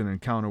is an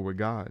encounter with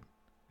God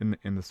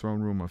in the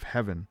throne room of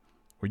heaven,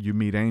 where you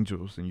meet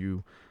angels and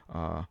you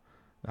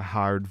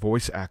hired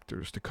voice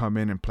actors to come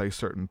in and play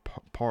certain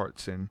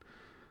parts, and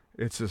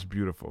it's just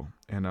beautiful.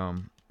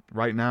 And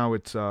right now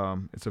it's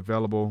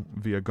available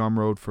via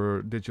Gumroad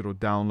for digital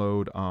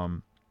download.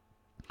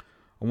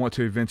 I want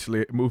to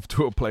eventually move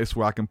to a place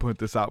where I can put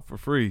this out for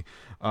free,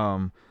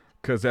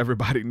 because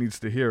everybody needs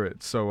to hear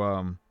it.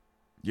 So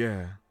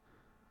yeah,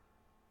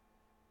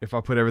 if I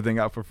put everything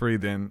out for free,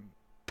 then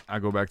I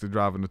go back to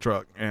driving the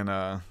truck, and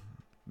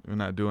we're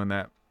not doing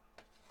that.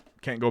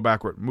 Can't go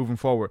backward, moving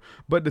forward.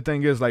 But the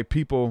thing is, like,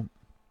 people,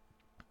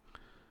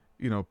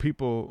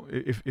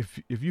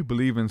 if you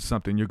believe in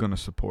something, you're gonna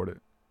support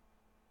it.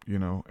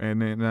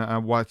 And then I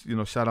watched,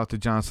 shout out to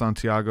John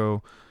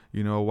Santiago,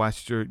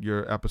 watched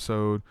your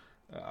episode.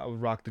 I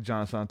rocked the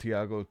John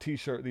Santiago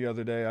t-shirt the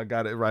other day. I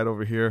got it right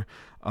over here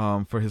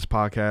for his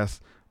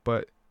podcast.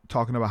 But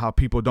talking about how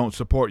people don't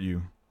support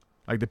you,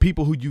 like the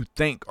people who you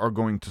think are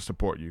going to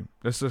support you.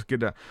 Let's just get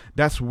that.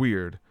 That's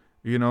weird.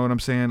 You know what I'm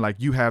saying? Like,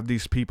 you have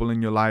these people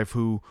in your life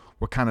who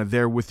were kind of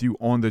there with you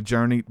on the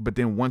journey, but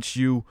then once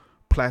you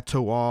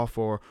plateau off,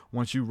 or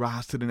once you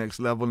rise to the next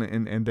level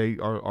and they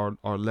are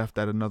left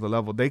at another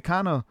level, they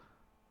kind of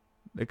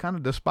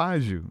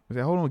despise you. They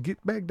say, hold on,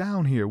 get back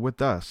down here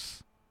with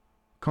us.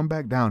 Come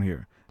back down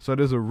here. So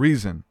there's a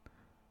reason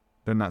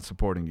they're not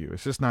supporting you.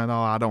 It's just not, oh,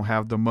 I don't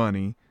have the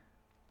money.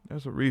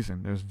 There's a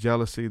reason. There's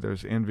jealousy.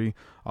 There's envy.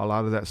 A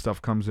lot of that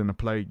stuff comes into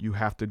play. You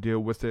have to deal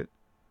with it.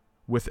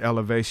 With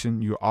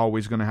elevation, you're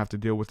always going to have to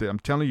deal with it. I'm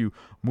telling you,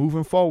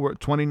 moving forward,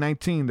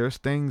 2019, there's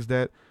things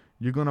that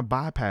you're going to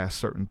bypass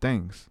certain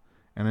things.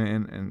 And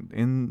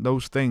in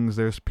those things,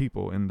 there's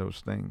people in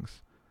those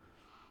things.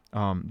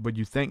 But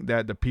you think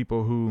that the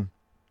people who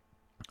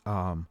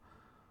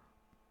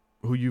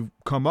you've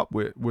come up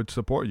with would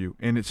support you.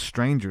 And it's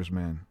strangers,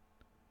 man.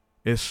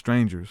 It's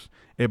strangers.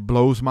 It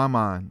blows my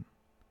mind.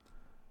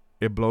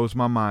 It blows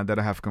my mind that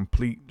I have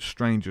complete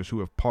strangers who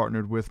have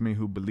partnered with me,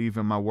 who believe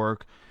in my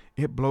work.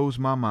 It blows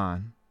my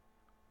mind.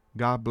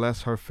 God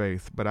bless her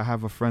faith. But I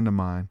have a friend of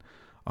mine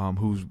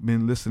who's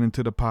been listening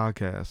to the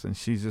podcast, and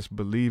she's just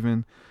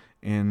believing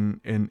in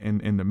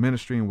the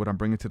ministry and what I'm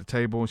bringing to the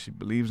table. She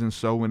believes in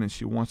sowing, and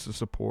she wants to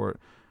support.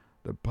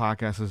 The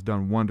podcast has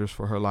done wonders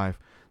for her life.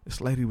 This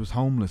lady was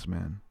homeless,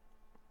 man.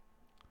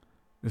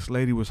 This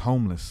lady was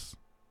homeless.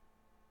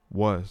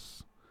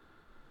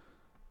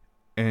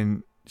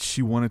 And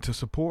she wanted to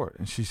support,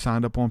 and she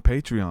signed up on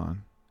Patreon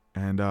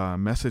and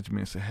messaged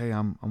me and said, "Hey,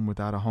 I'm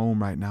without a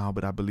home right now,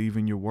 but I believe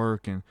in your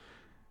work."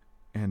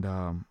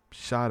 And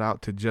shout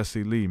out to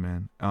Jesse Lee,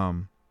 man.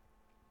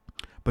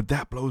 But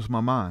that blows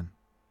my mind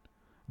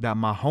that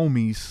my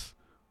homies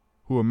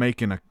who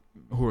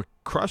are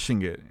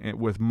crushing it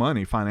with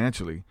money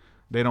financially,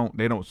 they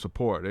don't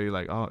support. They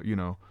like,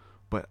 oh,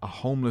 but a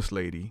homeless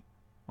lady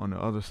on the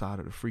other side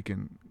of the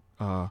freaking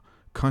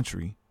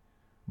country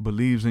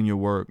believes in your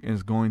work and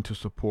is going to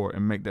support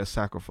and make that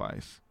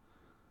sacrifice.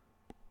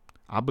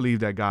 I believe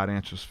that God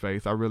answers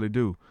faith. I really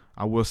do.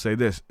 I will say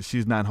this: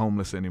 she's not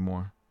homeless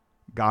anymore.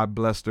 God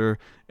blessed her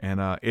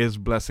and is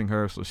blessing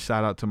her. So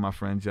shout out to my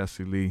friend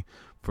Jesse Lee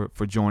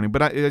for joining.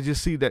 But I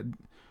just see that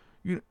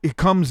it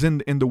comes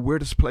in the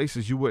weirdest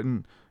places you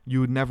would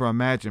never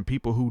imagine.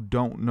 People who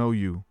don't know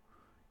you,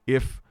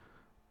 if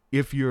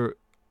you're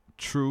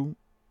true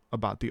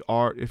about the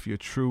art, if you're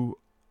true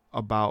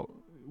about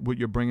what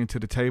you're bringing to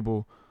the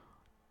table,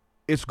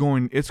 it's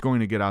going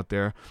to get out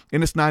there.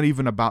 And it's not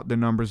even about the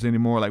numbers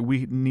anymore. Like,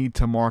 we need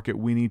to market.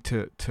 We need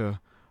to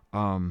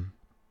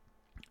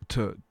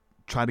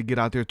try to get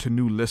out there to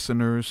new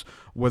listeners,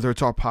 whether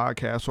it's our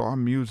podcast or our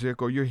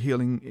music or your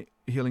healing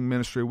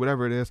ministry,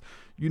 whatever it is.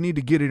 You need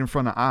to get it in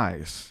front of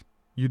eyes.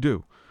 You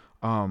do.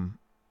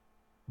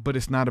 But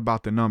it's not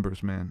about the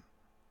numbers, man.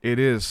 It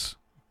is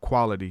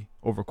quality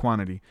over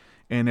quantity.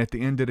 And at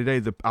the end of the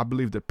day, I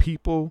believe the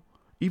people,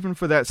 even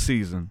for that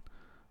season,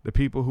 the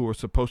people who are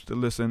supposed to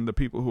listen, the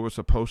people who are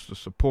supposed to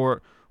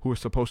support, who are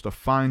supposed to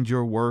find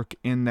your work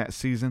in that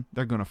season,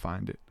 they're going to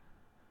find it.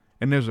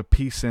 And there's a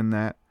peace in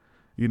that,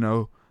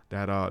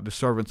 that the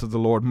servants of the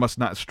Lord must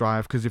not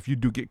strive, because if you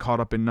do get caught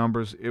up in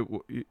numbers,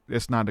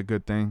 it's not a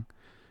good thing.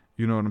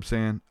 You know what I'm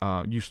saying?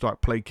 You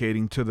start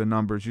placating to the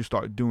numbers. You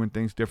start doing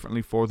things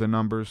differently for the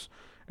numbers,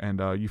 and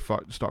you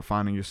start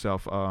finding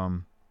yourself,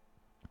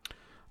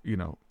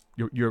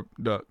 your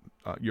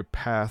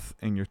path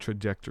and your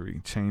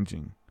trajectory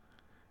changing.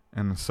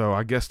 And so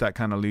I guess that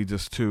kind of leads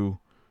us to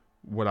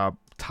what I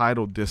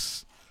titled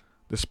this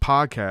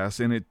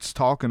podcast, and it's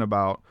talking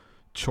about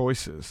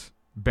choices.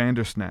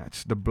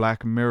 Bandersnatch, the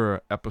Black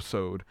Mirror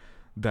episode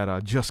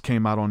that just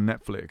came out on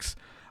Netflix.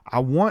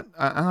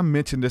 I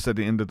mentioned this at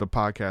the end of the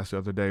podcast the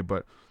other day,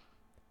 but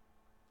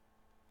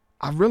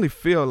I really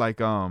feel like,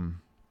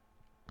 and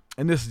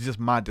this is just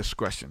my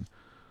discretion,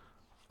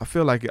 I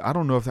feel like, I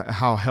don't know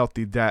how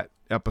healthy that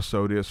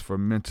episode is for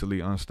mentally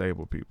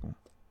unstable people.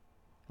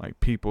 Like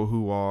people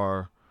who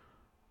are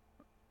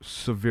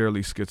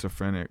severely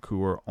schizophrenic,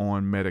 who are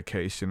on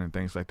medication and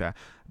things like that.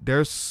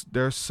 There's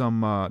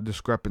some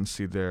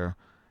discrepancy there.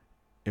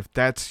 If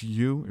that's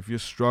you, if you're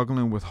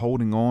struggling with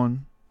holding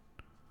on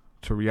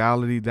to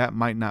reality, that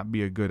might not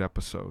be a good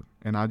episode.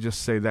 And I'll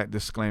just say that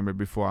disclaimer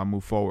before I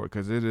move forward,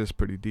 because it is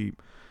pretty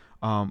deep.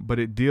 But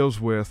it deals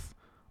with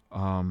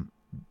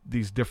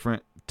these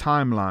different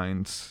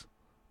timelines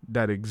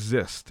that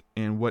exist,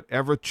 and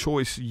whatever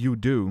choice you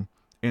do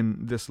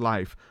in this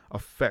life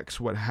affects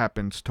what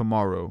happens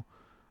tomorrow.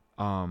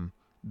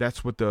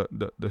 That's what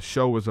the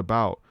show is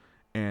about.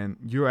 And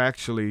you're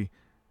actually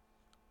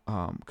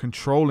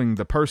controlling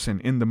the person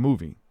in the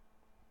movie.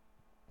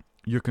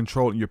 You're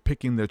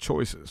picking their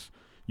choices.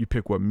 You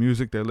pick what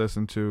music they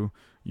listen to.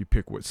 You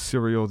pick what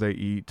cereal they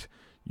eat.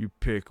 You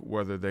pick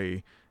whether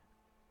they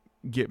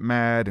get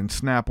mad and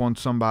snap on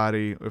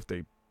somebody, if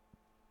they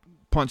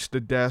punch the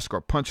desk or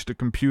punch the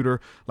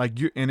computer,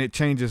 and it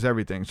changes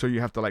everything. So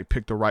you have to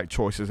pick the right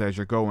choices as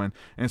you're going.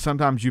 And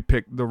sometimes you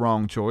pick the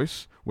wrong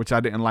choice, which I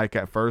didn't like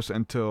at first,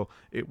 until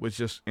it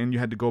was and you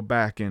had to go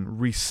back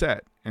and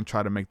reset and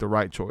try to make the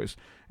right choice.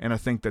 And I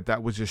think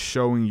that was just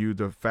showing you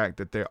the fact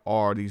that there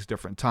are these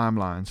different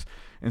timelines.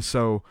 And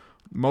so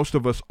most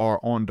of us are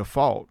on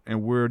default,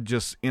 and we're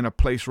just in a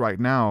place right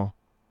now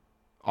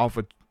off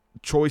of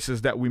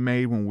choices that we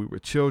made when we were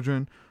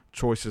children,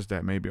 choices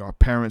that maybe our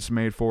parents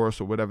made for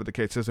us, or whatever the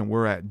case is. And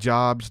we're at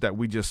jobs that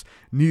we just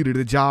needed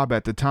a job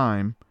at the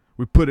time.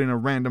 We put in a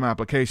random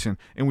application,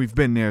 and we've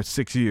been there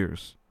 6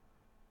 years,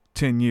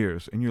 10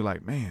 years. And you're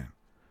like, man,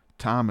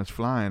 time is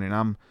flying and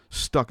I'm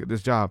stuck at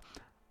this job.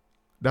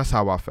 That's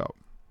how I felt.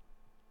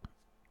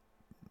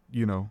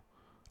 And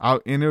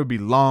it would be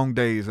long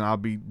days, and I'll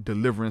be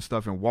delivering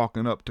stuff and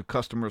walking up to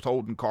customers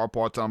holding car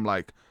parts. I'm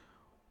like,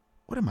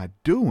 what am I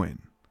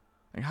doing?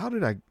 How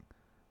did I,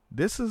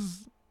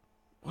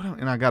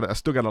 and I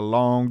still got a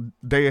long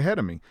day ahead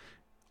of me,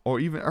 or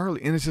even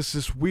early. And it's just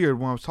this weird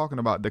when I was talking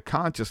about the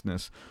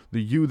consciousness,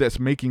 the you that's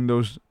making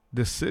those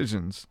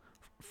decisions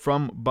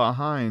from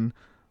behind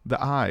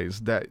the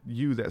eyes, that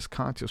you that's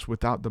conscious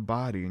without the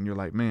body. And you're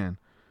like, man,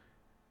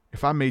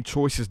 if I made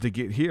choices to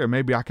get here,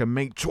 maybe I can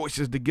make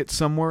choices to get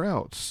somewhere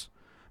else.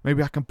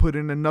 Maybe I can put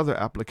in another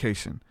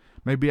application.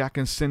 Maybe I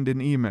can send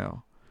an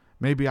email.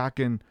 Maybe I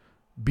can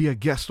be a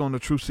guest on the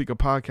TruthSeekah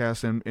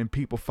podcast and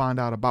people find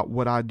out about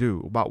what I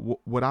do,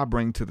 about what I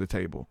bring to the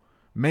table.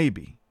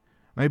 Maybe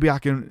I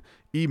can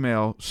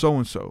email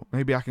so-and-so.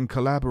 Maybe I can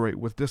collaborate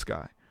with this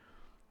guy.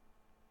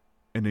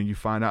 And then you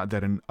find out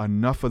that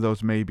enough of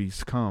those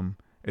maybes come,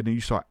 and then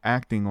you start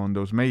acting on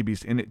those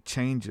maybes, and it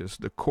changes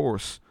the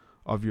course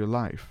of your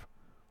life.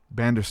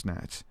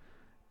 Bandersnatch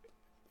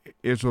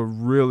is a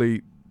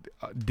really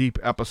deep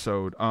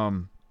episode,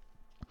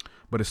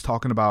 but it's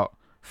talking about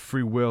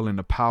free will and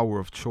the power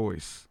of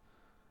choice.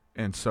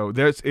 And so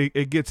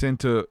it gets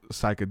into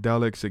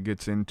psychedelics, it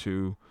gets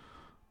into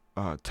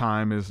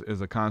time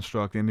is a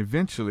construct, and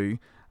eventually,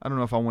 I don't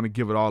know if I want to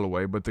give it all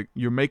away, but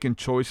you're making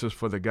choices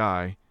for the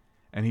guy,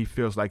 and he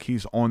feels like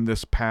he's on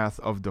this path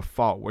of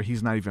default where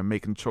he's not even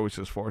making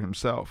choices for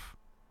himself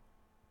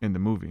in the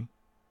movie.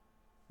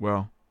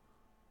 Well,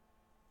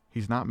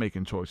 he's not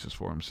making choices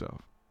for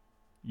himself.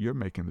 You're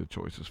making the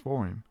choices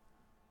for him.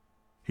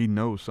 He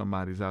knows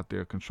somebody's out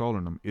there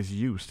controlling him. It's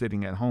you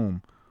sitting at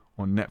home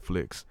on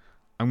Netflix.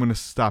 I'm going to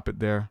stop it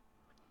there.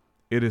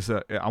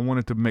 I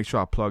wanted to make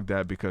sure I plug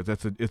that because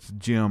it's a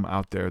gem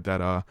out there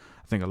that I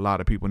think a lot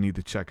of people need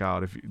to check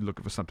out if you're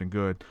looking for something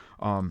good.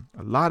 A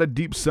lot of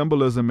deep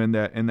symbolism in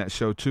that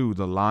show too.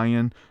 The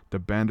lion, the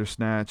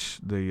Bandersnatch,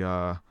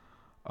 the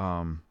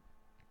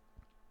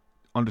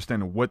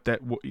understanding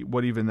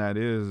what even that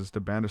is.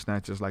 The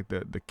Bandersnatch is like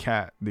the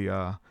cat,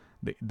 the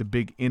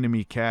big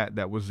enemy cat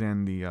that was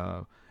in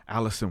the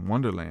Alice in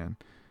Wonderland,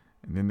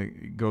 and then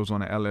it goes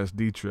on an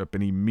LSD trip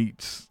and he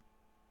meets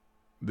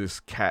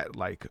this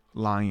cat-like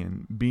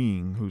lion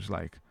being who's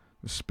like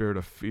the spirit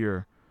of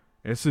fear.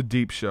 It's a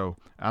deep show.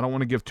 I don't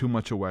want to give too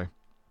much away.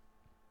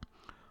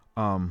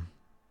 Moving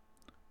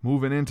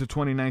into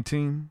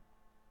 2019,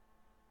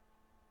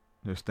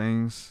 there's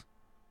things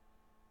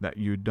that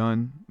you're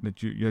doing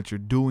that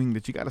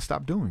you got to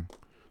stop doing.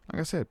 Like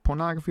I said,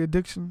 pornography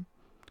addiction,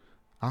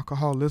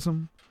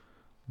 alcoholism,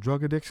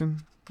 drug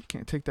addiction, you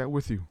can't take that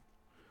with you.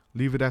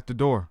 Leave it at the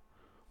door.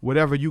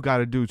 Whatever you got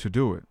to do to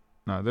do it.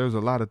 Now, there's a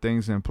lot of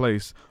things in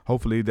place,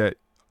 hopefully that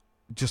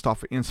just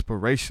off of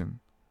inspiration,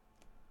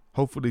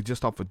 hopefully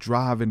just off of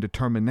drive and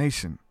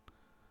determination,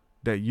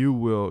 that you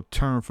will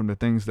turn from the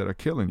things that are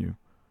killing you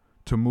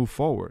to move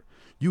forward.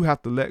 You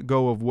have to let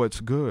go of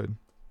what's good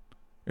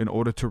in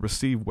order to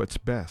receive what's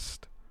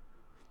best.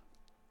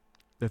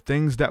 The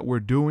things that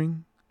we're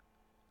doing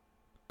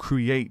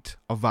create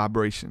a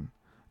vibration.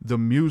 The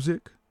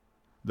music,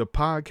 the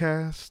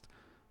podcast,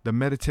 the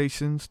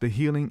meditations, the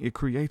healing, it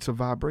creates a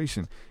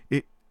vibration.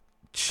 It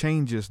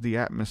changes the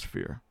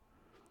atmosphere.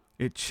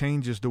 It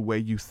changes the way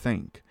you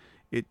think.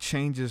 It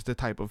changes the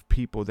type of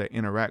people that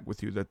interact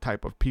with you, the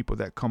type of people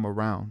that come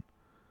around.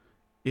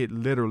 It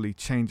literally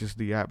changes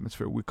the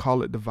atmosphere. We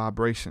call it the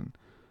vibration.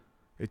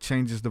 It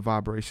changes the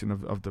vibration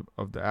of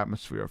the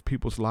atmosphere of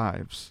people's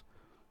lives.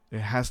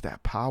 It has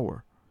that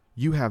power.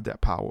 You have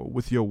that power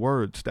with your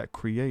words that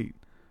create.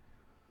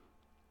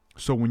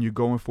 So when you're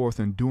going forth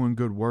and doing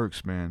good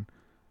works, man,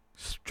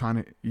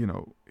 trying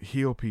to,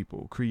 heal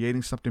people,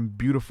 creating something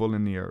beautiful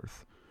in the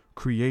earth,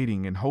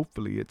 creating, and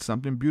hopefully it's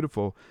something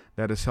beautiful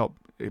that is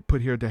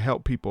put here to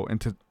help people and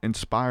to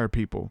inspire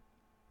people,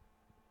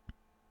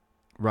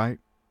 right?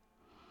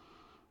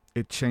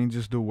 It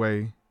changes the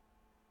way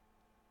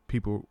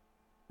people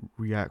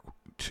react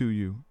to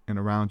you and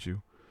around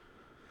you.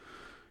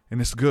 And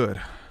it's good.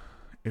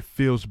 It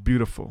feels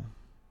beautiful.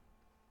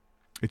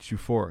 It's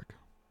euphoric.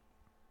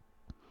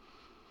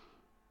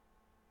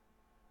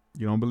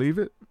 You don't believe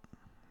it?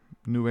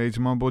 New age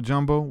mumbo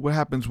jumbo. What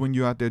happens when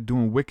you're out there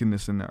doing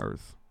wickedness in the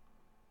earth?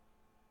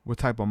 What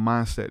type of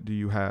mindset do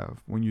you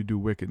have when you do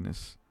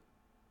wickedness?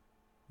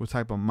 What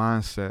type of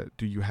mindset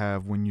do you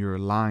have when you're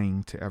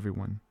lying to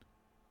everyone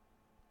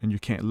and you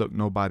can't look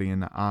nobody in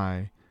the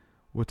eye?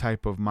 What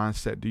type of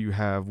mindset do you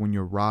have when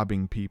you're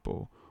robbing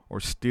people or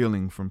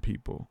stealing from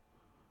people?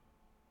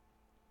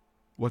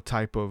 What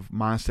type of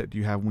mindset do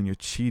you have when you're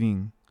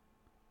cheating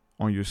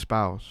on your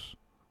spouse?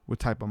 What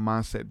type of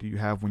mindset do you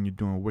have when you're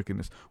doing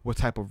wickedness? What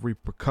type of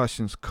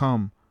repercussions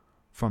come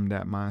from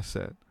that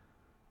mindset?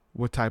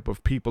 What type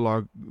of people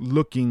are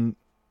looking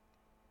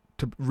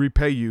to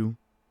repay you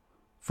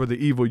for the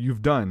evil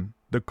you've done?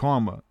 The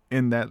karma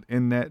in that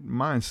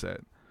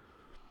mindset.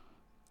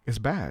 It's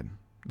bad.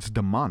 It's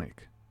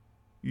demonic.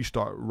 You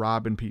start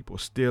robbing people,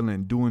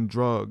 stealing, doing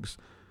drugs,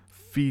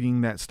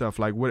 feeding that stuff.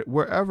 Like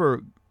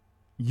wherever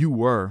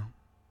you are,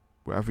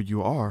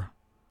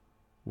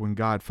 when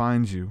God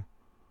finds you,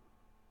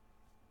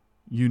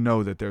 you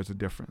know that there's a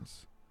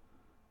difference.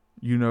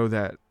 You know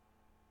that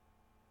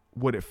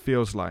what it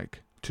feels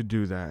like to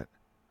do that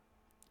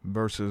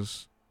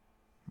versus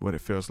what it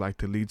feels like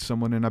to lead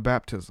someone in a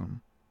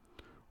baptism,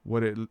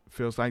 what it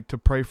feels like to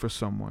pray for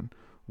someone,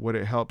 what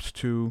it helps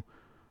to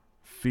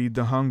feed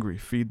the hungry,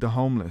 feed the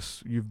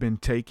homeless. You've been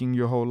taking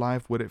your whole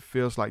life, what it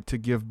feels like to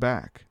give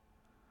back.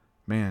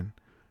 Man,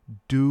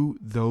 do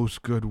those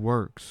good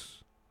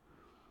works.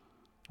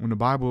 When the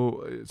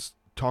Bible is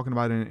talking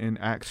about in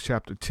Acts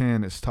chapter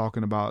 10, it's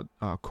talking about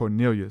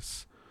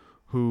Cornelius,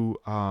 who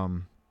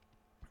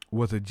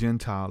was a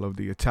Gentile of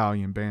the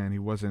Italian band. He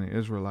wasn't an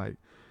Israelite.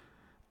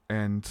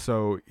 And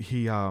so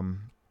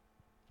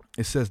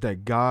it says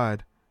that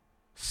God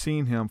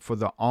seen him for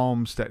the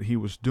alms that he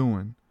was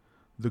doing,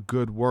 the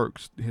good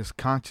works, his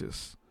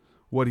conscience,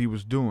 what he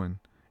was doing.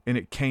 And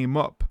it came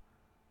up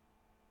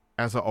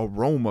as an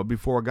aroma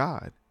before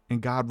God.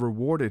 And God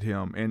rewarded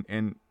him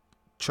and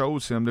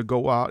chose him to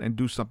go out and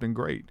do something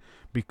great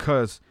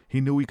because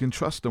he knew he can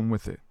trust him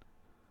with it.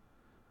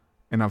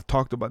 And I've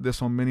talked about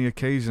this on many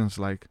occasions,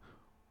 like,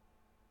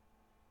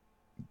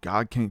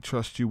 God can't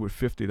trust you with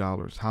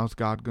 $50. How's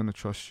God going to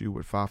trust you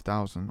with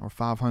 5,000 or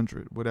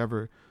 500,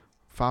 whatever,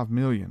 5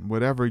 million,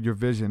 whatever your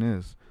vision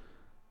is?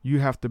 You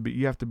have to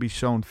be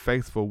shown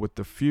faithful with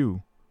the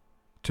few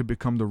to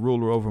become the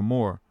ruler over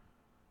more.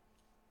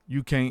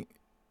 You can't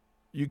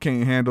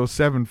handle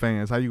 7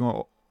 fans. How you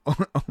going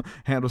to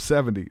handle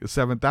 70 or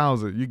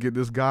 7,000? You get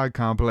this God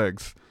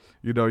complex.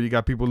 You know, you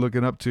got people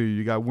looking up to you.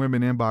 You got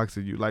women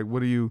inboxing you. Like,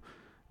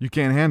 you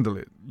can't handle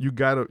it. You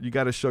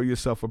gotta show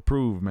yourself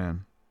approved,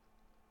 man.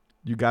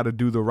 You got to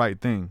do the right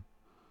thing.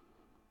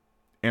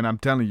 And I'm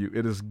telling you,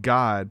 it is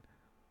God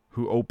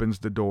who opens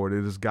the door.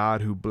 It is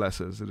God who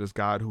blesses. It is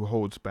God who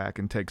holds back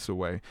and takes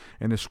away.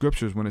 And the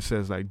scriptures, when it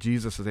says like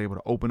Jesus is able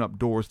to open up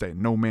doors that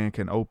no man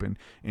can open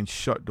and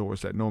shut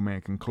doors that no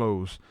man can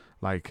close,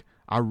 like,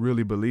 I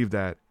really believe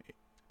that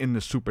in the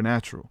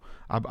supernatural.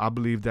 I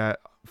believe that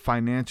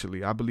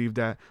financially. I believe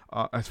that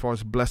as far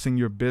as blessing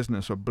your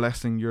business or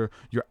blessing your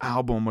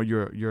album or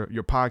your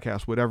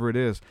podcast, whatever it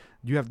is,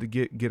 you have to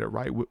get it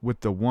right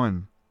with the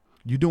one.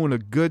 You're doing a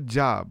good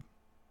job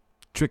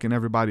tricking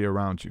everybody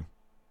around you.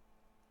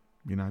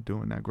 You're not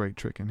doing that great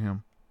tricking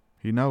him.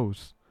 He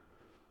knows.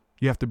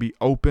 You have to be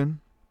open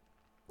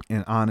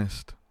and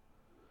honest.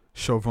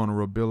 Show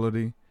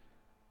vulnerability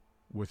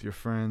with your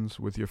friends,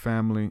 with your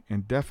family,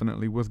 and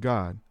definitely with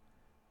God.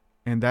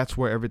 And that's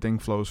where everything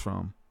flows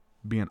from,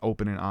 being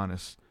open and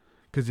honest.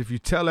 Because if you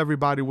tell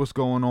everybody what's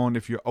going on,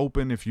 if you're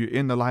open, if you're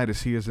in the light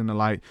as he is in the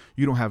light,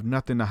 you don't have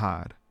nothing to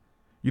hide.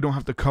 You don't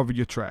have to cover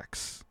your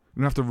tracks.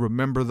 You don't have to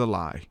remember the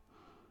lie.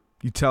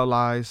 You tell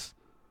lies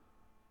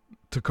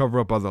to cover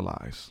up other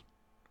lies.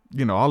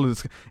 You know, all of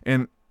this.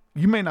 And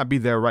you may not be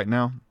there right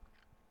now.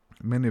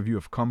 Many of you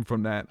have come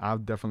from that.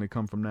 I've definitely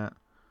come from that.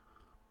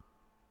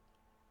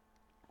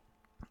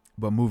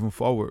 But moving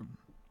forward,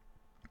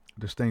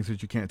 there's things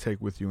that you can't take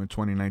with you in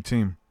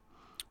 2019.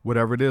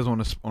 Whatever it is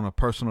on a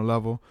personal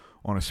level,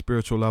 on a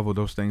spiritual level,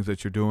 those things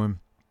that you're doing,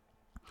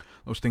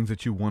 those things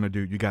that you want to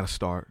do, you got to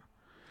start.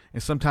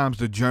 And sometimes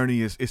the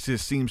journey it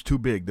just seems too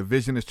big. The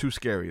vision is too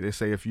scary. They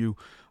say if your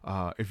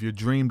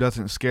dream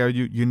doesn't scare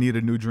you, you need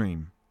a new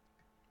dream.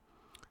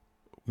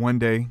 One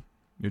day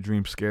your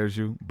dream scares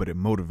you, but it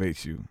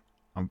motivates you.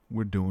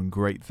 We're doing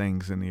great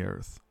things in the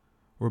earth.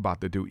 We're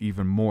about to do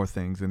even more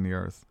things in the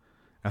earth.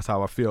 That's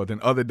how I feel. Then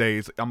other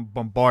days I'm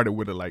bombarded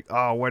with it, like,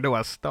 oh, where do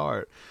I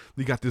start?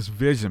 You got this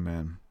vision,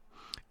 man.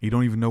 You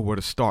don't even know where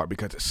to start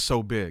because it's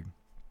so big.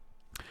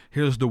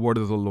 Here's the word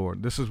of the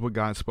Lord. This is what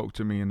God spoke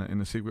to me in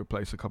the secret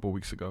place a couple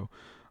weeks ago.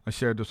 I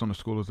shared this on the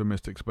School of the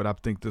Mystics, but I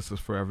think this is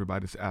for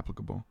everybody. It's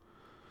applicable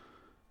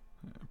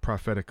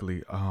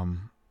prophetically.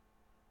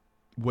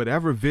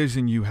 Whatever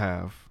vision you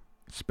have,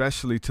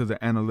 especially to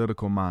the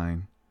analytical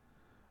mind,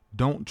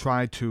 don't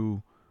try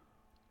to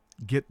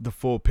get the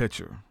full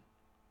picture.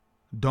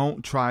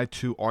 Don't try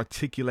to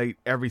articulate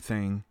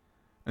everything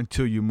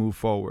until you move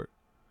forward.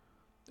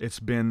 It's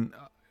been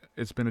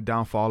a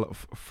downfall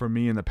for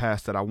me in the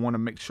past that I want to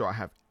make sure I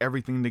have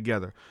everything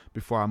together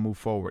before I move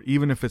forward.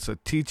 Even if it's a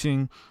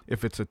teaching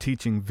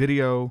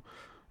video,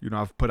 you know,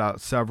 I've put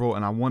out several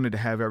and I wanted to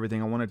have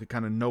everything. I wanted to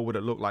kind of know what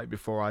it looked like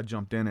before I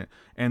jumped in it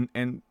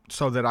and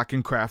so that I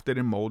can craft it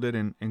and mold it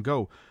and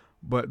go.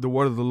 But the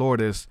word of the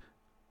Lord is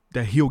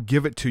that he'll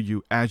give it to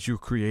you as you're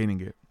creating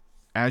it.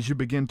 As you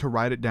begin to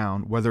write it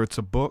down, whether it's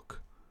a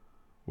book,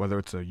 whether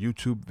it's a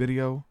YouTube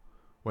video,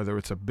 whether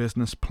it's a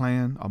business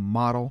plan, a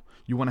model,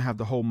 you want to have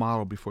the whole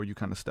model before you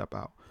kind of step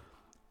out.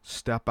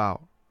 Step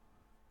out.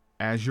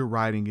 As you're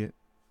writing it,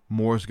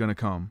 more is going to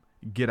come.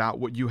 Get out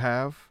what you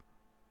have,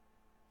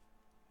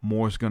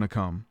 more is going to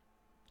come.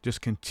 Just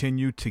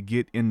continue to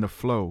get in the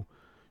flow.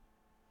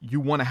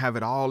 You want to have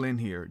it all in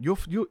here.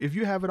 If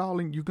you have it all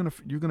in, you're going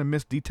to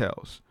miss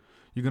details.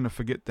 You're going to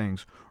forget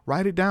things.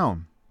 Write it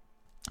down.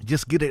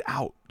 Just get it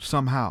out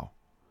somehow,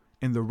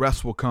 and the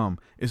rest will come.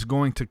 It's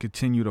going to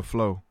continue to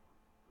flow.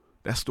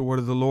 That's the word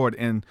of the Lord,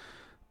 and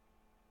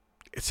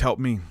it's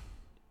helped me.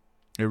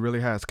 It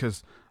really has,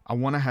 because I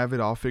want to have it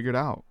all figured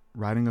out.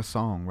 Writing a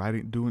song,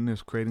 doing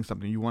this, creating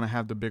something. You want to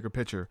have the bigger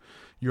picture.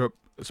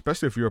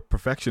 Especially if you're a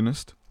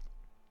perfectionist,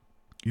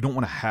 you don't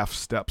want to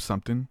half-step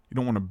something. You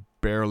don't want to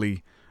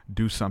barely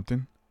do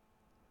something.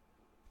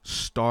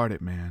 Start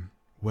it, man.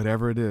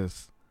 Whatever it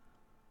is,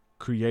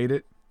 create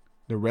it.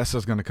 The rest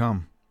is going to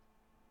come.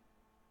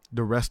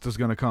 The rest is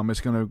going to come.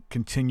 It's going to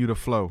continue to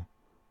flow.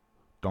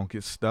 Don't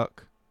get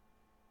stuck.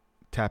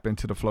 Tap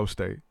into the flow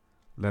state.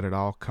 Let it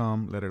all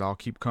come. Let it all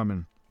keep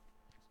coming.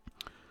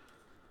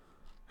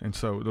 And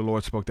so the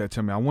Lord spoke that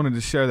to me. I wanted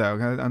to share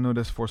that. I know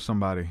that's for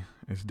somebody.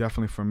 It's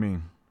definitely for me.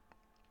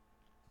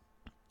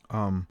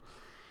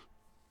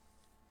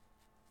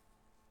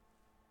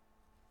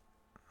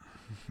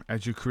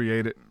 As you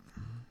create it,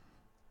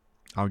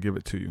 I'll give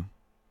it to you.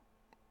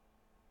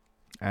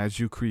 As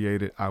you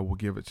create it, I will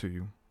give it to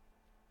you.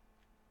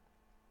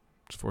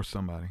 It's for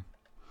somebody.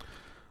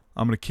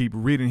 I'm going to keep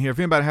reading here. If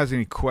anybody has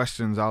any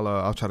questions,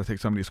 I'll try to take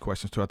some of these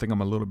questions too. I think I'm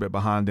a little bit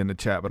behind in the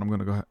chat, but I'm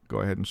going to go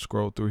ahead and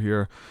scroll through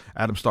here.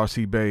 Adam Star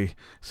C. Bay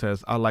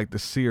says, I like the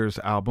Sears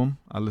album.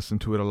 I listen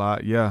to it a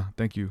lot. Yeah,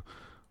 thank you.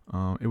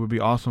 It would be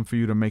awesome for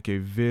you to make a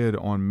vid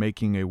on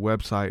making a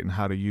website and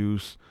how to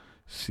use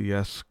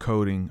CS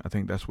coding. I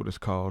think that's what it's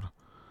called.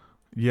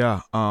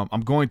 Yeah,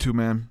 I'm going to,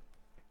 man.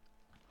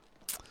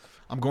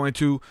 I'm going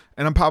to,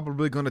 and I'm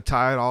probably going to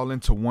tie it all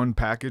into one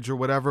package or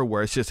whatever,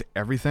 where it's just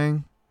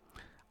everything.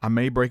 I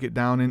may break it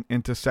down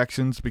into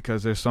sections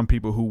because there's some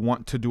people who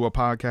want to do a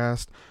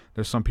podcast.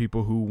 There's some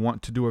people who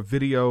want to do a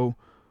video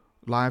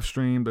live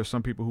stream. There's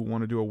some people who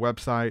want to do a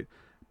website.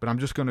 But I'm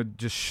just going to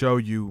just show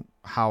you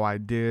how I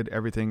did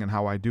everything and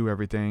how I do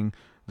everything.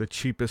 The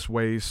cheapest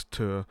ways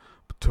to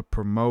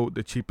promote,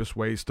 the cheapest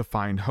ways to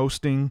find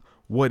hosting.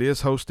 What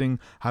is hosting?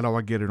 How do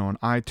I get it on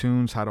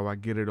iTunes? How do I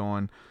get it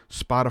on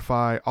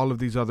Spotify? All of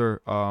these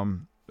other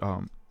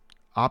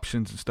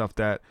options and stuff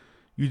that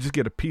you just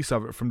get a piece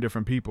of it from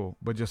different people.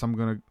 But just I'm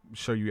going to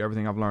show you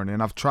everything I've learned.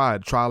 And I've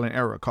tried trial and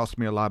error. It cost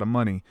me a lot of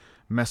money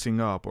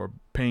messing up or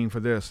paying for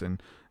this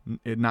and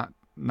it not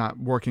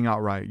working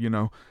out right, you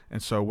know.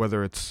 And so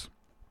whether it's,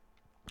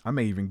 I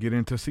may even get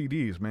into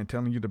CDs, man,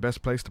 telling you the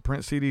best place to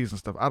print CDs and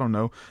stuff. I don't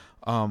know.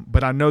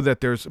 But I know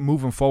that there's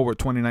moving forward.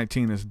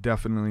 2019 is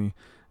definitely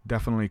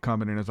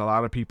coming. And there's a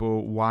lot of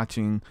people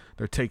watching.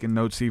 They're taking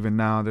notes even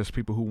now. There's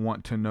people who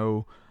want to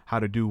know how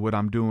to do what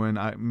I'm doing.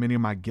 Many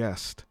of my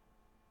guests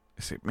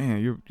say,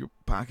 man, your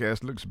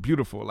podcast looks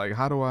beautiful. Like,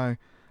 how do I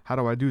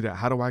do that?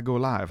 How do I go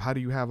live? How do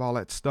you have all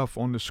that stuff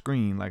on the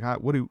screen? Like,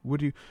 what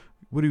do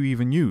you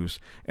even use?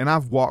 And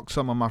I've walked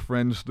some of my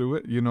friends through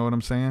it. You know what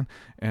I'm saying?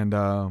 And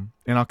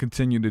I'll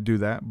continue to do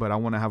that. But I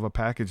want to have a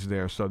package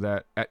there so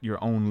that at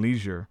your own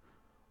leisure,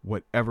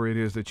 whatever it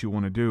is that you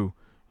want to do,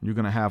 you're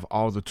going to have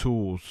all the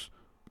tools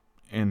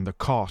and the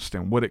cost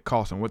and what it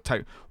costs and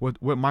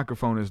what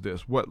microphone is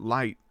this? What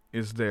light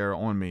is there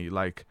on me?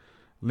 Like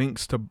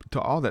links to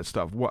all that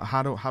stuff.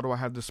 How do I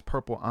have this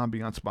purple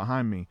ambiance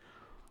behind me?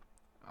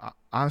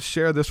 I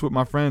share this with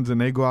my friends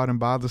and they go out and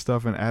buy the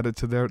stuff and add it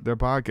to their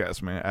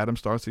podcast, man. Adam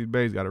Starseed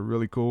Bay's got a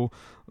really cool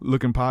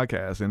looking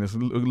podcast and it's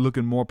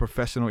looking more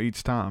professional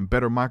each time.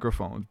 Better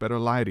microphones, better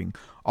lighting,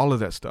 all of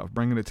that stuff,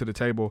 bringing it to the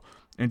table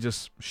and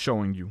just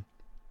showing you.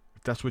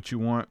 If that's what you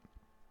want,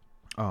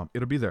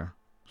 it'll be there.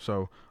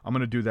 So I'm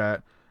going to do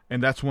that.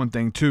 And that's one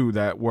thing too,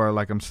 that where,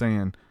 like I'm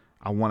saying,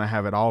 I want to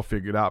have it all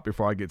figured out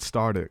before I get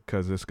started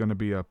because it's going to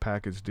be a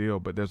package deal,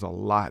 but there's a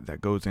lot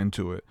that goes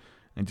into it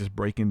and just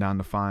breaking down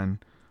the fine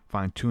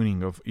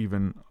tuning of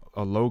even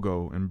a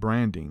logo and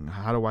branding.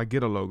 How do I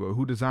get a logo?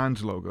 Who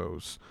designs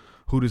logos?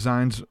 Who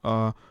designs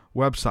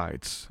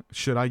websites?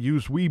 Should I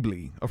use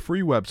Weebly, a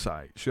free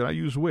website? Should I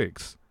use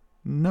Wix?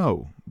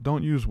 No,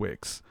 don't use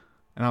Wix.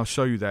 And I'll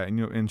show you that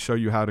and show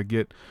you how to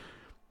get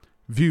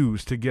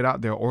views to get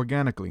out there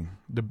organically.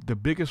 The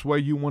biggest way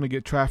you want to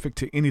get traffic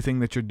to anything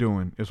that you're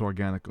doing is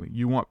organically.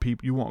 You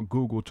want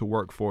Google to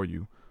work for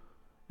you.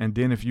 And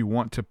then if you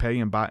want to pay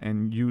and buy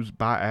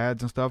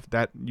ads and stuff,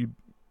 that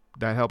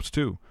helps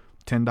too.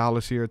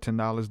 $10 here,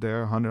 $10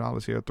 there,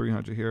 $100 here,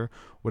 $300 here,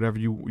 whatever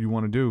you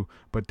want to do,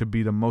 but to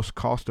be the most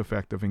cost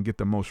effective and get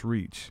the most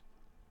reach.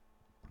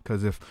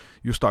 Because if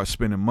you start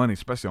spending money,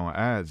 especially on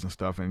ads and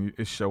stuff, and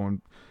you're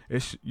showing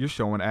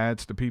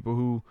ads to people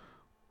who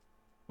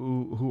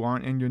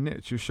aren't in your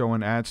niche. You're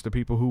showing ads to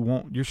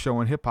people you're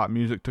showing hip hop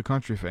music to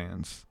country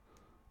fans.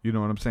 You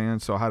know what I'm saying?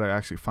 So how to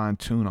actually fine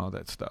tune all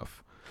that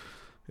stuff.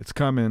 It's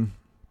coming.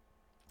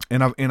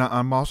 And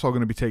I'm also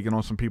going to be taking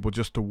on some people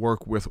just to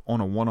work with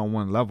on a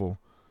one-on-one level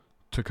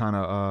to kind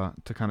of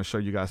show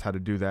you guys how to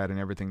do that and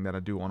everything that I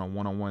do on a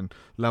one-on-one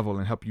level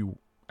and help you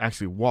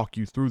actually walk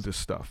you through this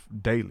stuff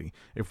daily.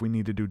 If we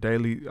need to do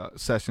daily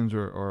sessions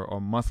or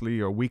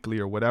monthly or weekly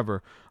or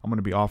whatever, I'm going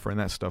to be offering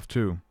that stuff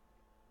too.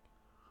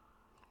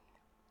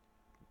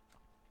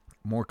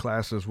 More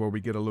classes where we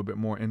get a little bit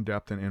more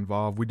in-depth and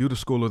involved. We do the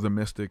School of the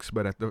Mystics,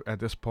 but at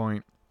this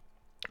point,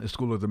 the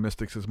School of the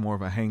Mystics is more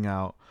of a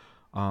hangout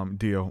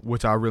deal,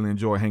 which I really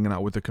enjoy, hanging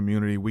out with the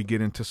community. We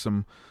get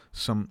into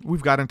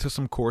we've got into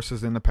some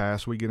courses in the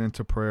past. We get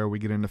into prayer, we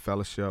get into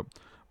fellowship,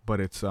 but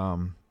it's we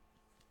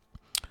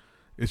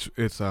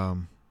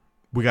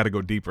got to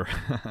go deeper.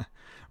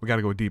 We got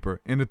to go deeper.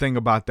 And the thing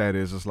about that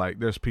is, it's like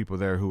there's people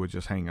there who are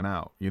just hanging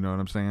out. You know what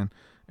I'm saying?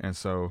 And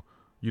so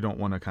you don't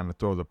want to kind of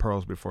throw the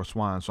pearls before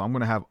swine. So I'm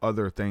going to have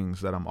other things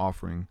that I'm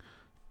offering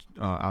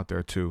out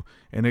there too.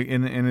 And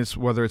it's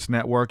whether it's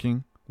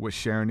networking with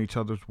sharing each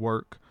other's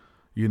work,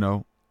 you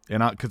know,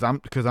 and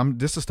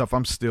this is stuff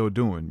I'm still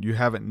doing. You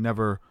haven't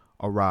never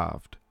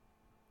arrived.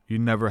 You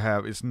never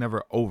have. It's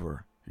never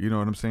over. You know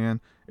what I'm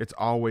saying? It's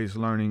always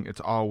learning.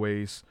 It's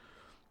always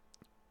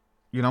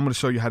I'm going to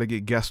show you how to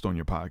get guests on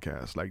your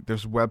podcast. Like,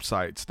 there's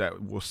websites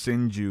that will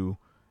send you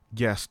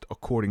guests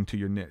according to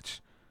your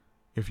niche.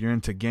 If you're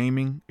into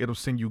gaming, it'll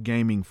send you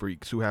gaming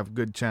freaks who have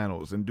good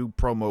channels and do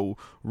promo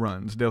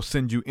runs. They'll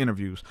send you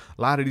interviews.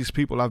 A lot of these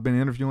people I've been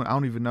interviewing, I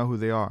don't even know who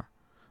they are.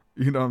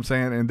 You know what I'm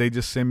saying? And they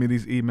just send me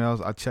these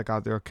emails. I check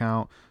out their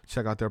account,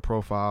 check out their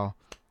profile.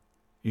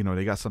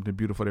 They got something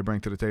beautiful they bring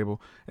to the table.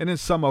 And then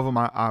some of them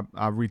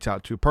I reach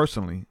out to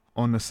personally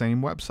on the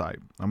same website.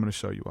 I'm going to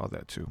show you all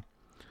that too.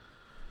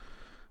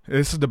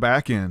 This is the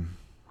back end.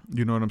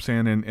 You know what I'm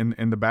saying?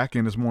 And the back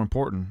end is more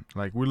important.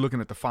 Like, we're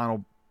looking at the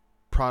final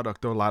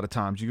product. A lot of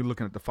times you're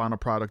looking at the final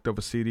product of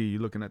a CD.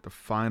 You're looking at the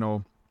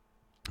final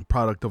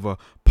product of a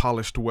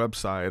polished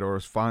website, or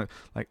it's fine.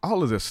 Like,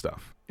 all of this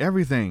stuff,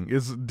 everything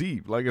is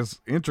deep. Like, it's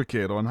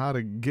intricate on how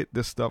to get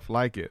this stuff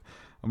like it.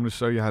 I'm going to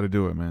show you how to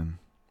do it, man.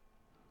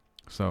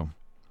 So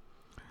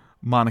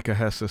Monica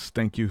Hesses,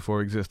 thank you for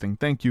existing.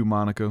 Thank you,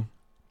 Monica.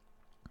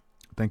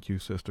 Thank you,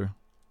 sister.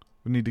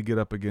 We need to get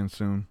up again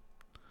soon.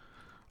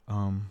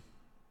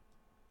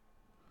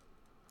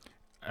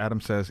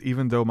 Adam says,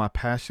 even though my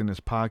passion is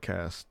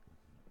podcast,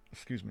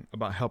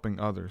 about helping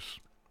others.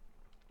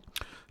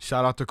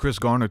 Shout out to Chris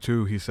Garner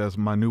too. He says,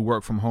 my new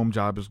work from home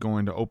job is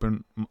going to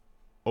open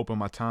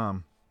my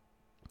time.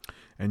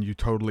 And you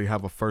totally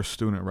have a first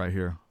student right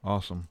here.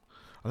 Awesome.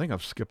 I think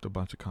I've skipped a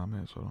bunch of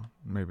comments, so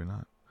maybe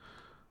not.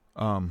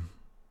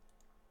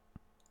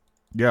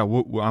 Yeah,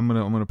 I'm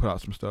gonna put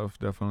out some stuff,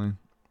 definitely.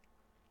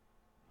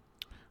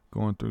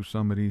 Going through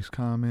some of these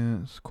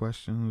comments,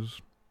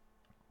 questions.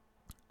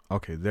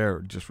 Okay,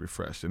 they're just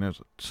refreshed, and there's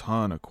a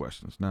ton of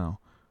questions now.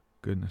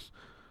 Goodness.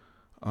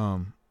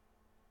 I'm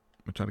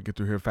trying to get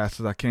through here as fast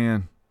as I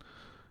can.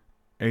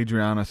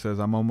 Adriana says,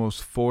 I'm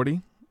almost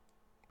 40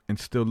 and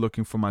still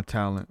looking for my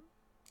talent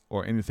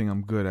or anything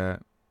I'm good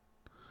at.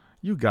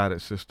 You got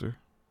it, sister.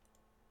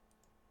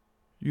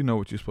 You know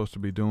what you're supposed to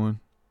be doing.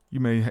 You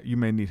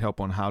may need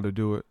help on how to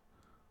do it,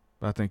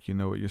 but I think you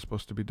know what you're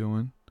supposed to be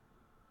doing.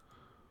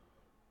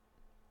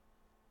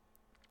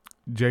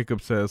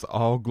 Jacob says,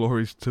 all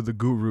glories to the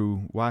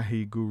guru.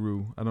 Wahi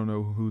guru. I don't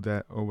know who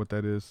that or what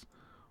that is.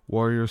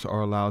 Warriors are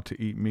allowed to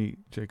eat meat,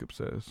 Jacob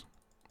says.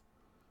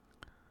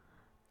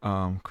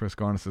 Chris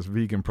Garner says,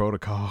 vegan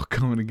protocol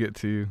coming to get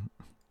to you.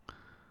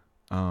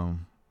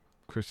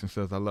 Christian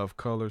says, I love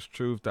colors.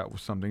 Truth, that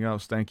was something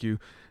else. Thank you.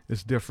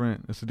 It's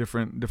different. It's a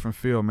different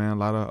feel, man. A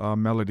lot of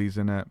melodies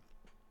in that.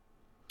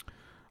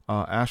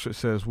 Astrid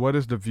says, what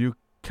is the view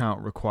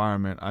count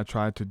requirement? I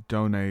tried to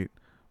donate,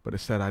 but it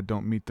said I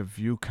don't meet the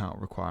view count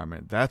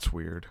requirement. That's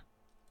weird.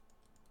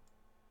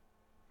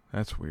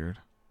 That's weird.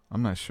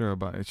 I'm not sure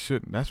about it.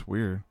 Shouldn't. That's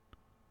weird.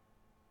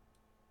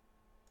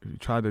 If you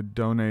try to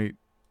donate.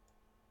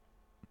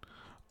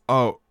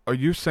 Oh, are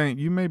you saying,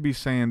 you may be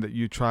saying that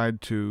you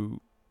tried to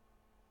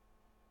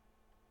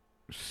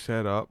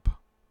set up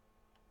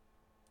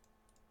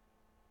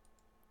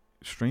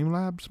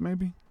Streamlabs,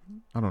 maybe?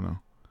 I don't know.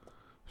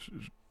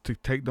 To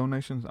take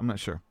donations? I'm not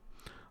sure.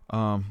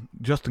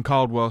 Justin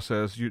Caldwell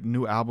says, your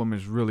new album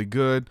is really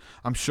good.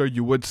 I'm sure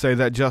you would say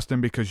that,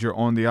 Justin, because you're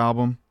on the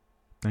album.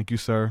 Thank you,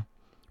 sir.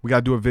 We got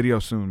to do a video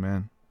soon,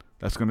 man.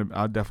 I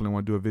definitely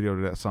want to do a video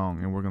to that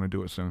song, and we're going to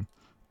do it soon.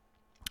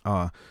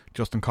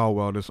 Justin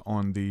Caldwell is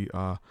on the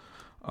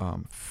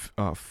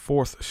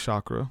fourth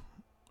chakra,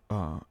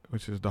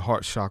 which is the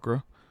heart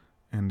chakra,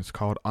 and it's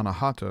called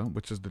Anahata,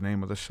 which is the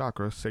name of the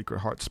chakra, Sacred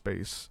Heart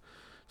Space,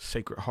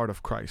 Sacred Heart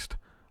of Christ.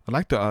 I'd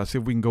like to see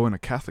if we can go in a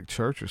Catholic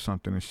church or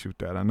something and shoot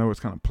that. I know it's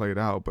kind of played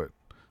out, but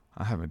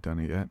I haven't done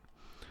it yet.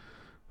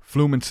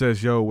 Fluman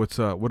says, yo, what's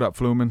up? What up,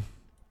 Fluman?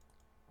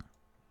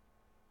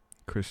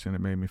 Christian,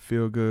 it made me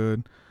feel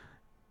good.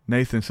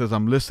 Nathan says,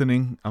 I'm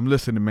listening,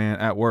 man,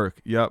 at work.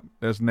 Yep,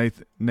 that's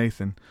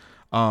Nathan.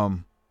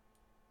 So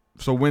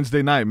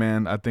Wednesday night,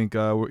 man, I think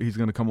he's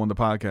going to come on the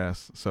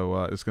podcast.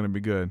 So it's going to be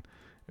good.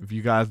 If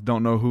you guys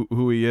don't know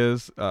who he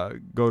is,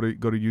 go to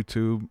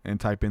YouTube and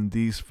type in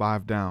These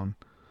 5 Down.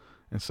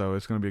 And so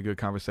it's going to be a good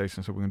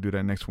conversation. So we're going to do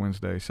that next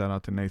Wednesday. Shout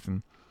out to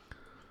Nathan.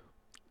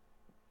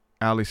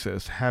 Allie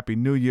says, Happy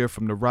New Year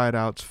from the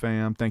Rideouts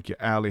fam. Thank you,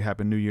 Allie.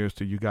 Happy New Year's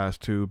to you guys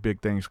too.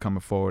 Big things coming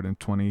forward in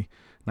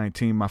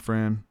 2019, my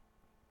friend.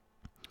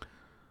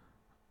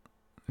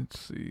 Let's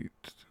see.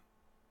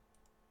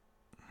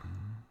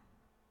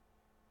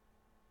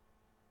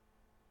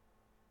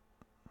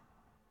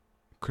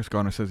 Chris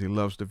Garner says he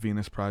loves the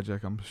Venus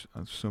Project. I'm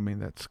assuming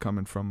that's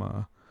coming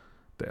from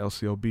the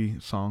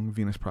LCOB song,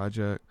 Venus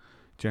Project.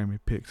 Jeremy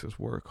Pick says,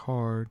 work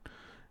hard.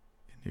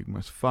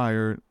 Enigma's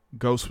fired.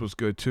 Ghost was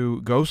good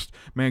too. Ghost,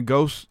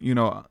 you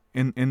know,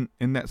 in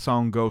that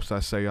song Ghost,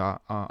 I say,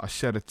 I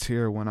shed a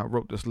tear when I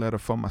wrote this letter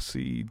for my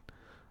seed.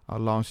 I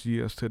lost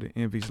years to the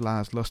envy's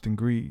lies, lust, and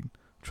greed.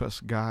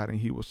 Trust God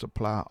and he will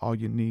supply all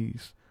your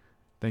needs.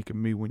 Think of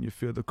me when you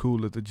feel the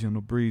cool of the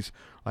gentle breeze.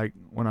 Like,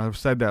 when I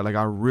said that, like,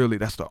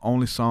 that's the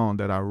only song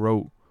that I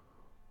wrote,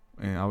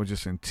 and I was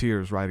just in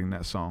tears writing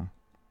that song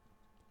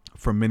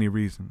for many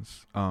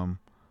reasons.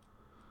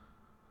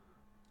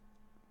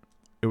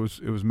 It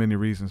was many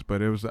reasons,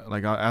 but it was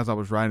like, as I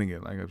was writing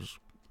it, like, it was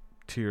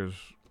tears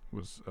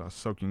was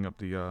soaking up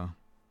the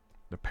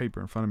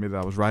paper in front of me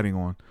that I was writing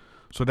on.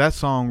 So that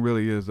song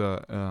really is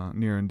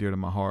near and dear to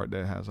my heart.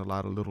 That has a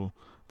lot of little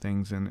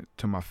things in it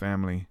to my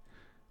family,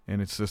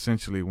 and it's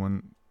essentially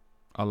when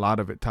a lot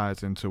of it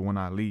ties into when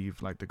I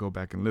leave, like to go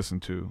back and listen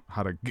to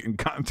how to get in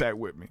contact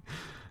with me.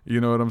 You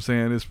know what I'm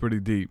saying? It's pretty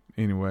deep.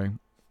 Anyway,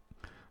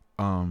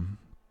 John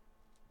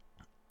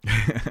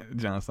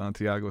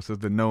Santiago says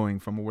the knowing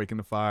from Awaken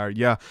the Fire.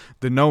 Yeah,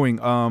 the knowing.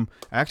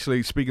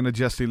 Actually, speaking of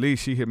Jessie Lee,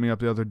 she hit me up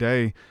the other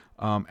day,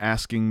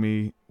 asking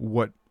me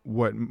what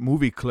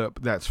movie clip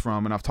that's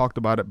from, and I've talked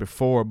about it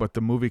before. But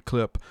the movie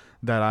clip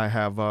that I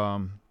have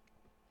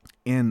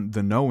in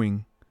the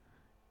knowing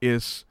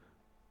is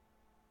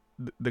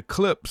the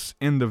clips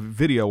in the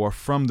video are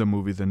from the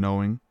movie The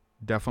Knowing.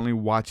 Definitely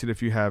watch it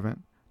if you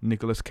haven't.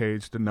 Nicolas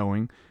Cage, The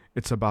Knowing.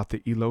 It's about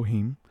the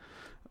Elohim,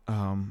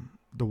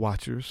 the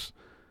Watchers.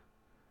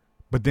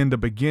 But then the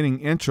beginning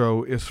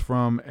intro is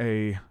from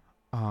a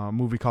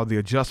movie called The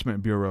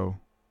Adjustment Bureau,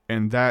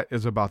 and that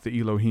is about the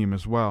Elohim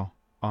as well.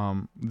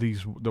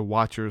 The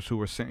Watchers who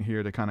were sent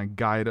here to kind of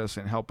guide us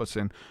and help us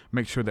and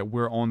make sure that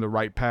we're on the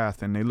right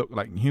path. And they look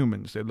like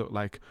humans. They look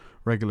like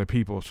regular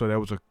people.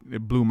 So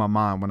it blew my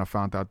mind when I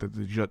found out that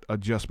the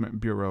Adjustment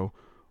Bureau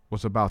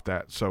was about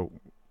that. So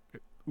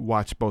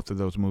watch both of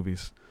those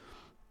movies.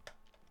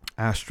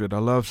 Astrid, I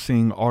love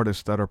seeing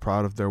artists that are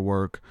proud of their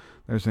work.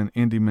 There's an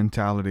indie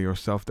mentality or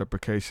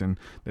self-deprecation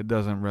that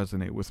doesn't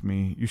resonate with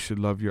me. You should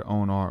love your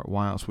own art.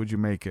 Why else would you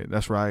make it?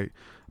 That's right.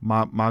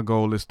 My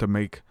goal is to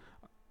make,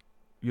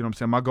 you know what I'm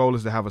saying? My goal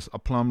is to have a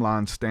plumb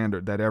line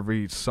standard that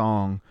every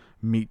song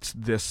meets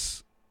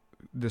this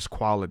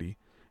quality.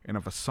 And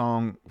if a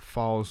song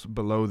falls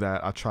below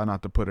that, I try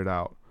not to put it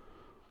out.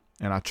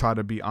 And I try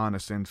to be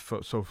honest. And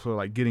so for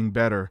like getting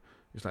better,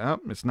 it's like, oh,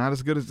 it's not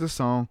as good as this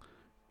song.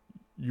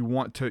 You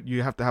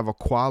have to have a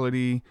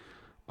quality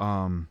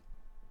plumb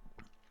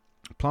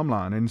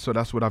line. And so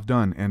that's what I've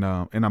done. And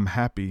I'm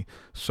happy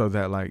so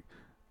that like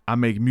I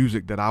make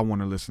music that I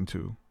want to listen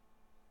to.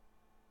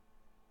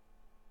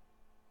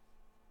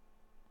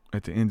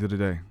 At the end of the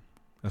day,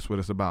 that's what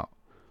it's about.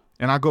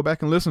 And I go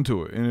back and listen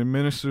to it, and it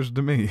ministers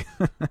to me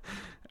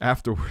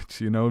afterwards.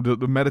 You know,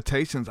 the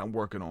meditations I'm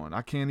working on.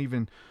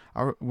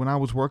 When I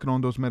was working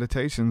on those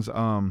meditations,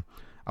 I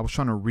was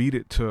trying to read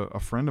it to a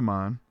friend of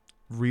mine,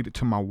 read it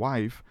to my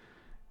wife,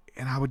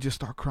 and I would just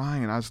start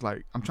crying. I was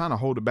like, I'm trying to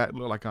hold it back,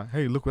 look like,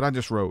 hey, look what I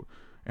just wrote.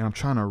 And I'm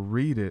trying to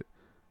read it,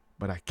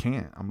 but I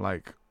can't. I'm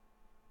like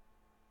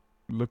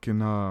looking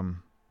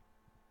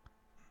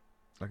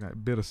like a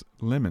bit of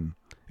lemon.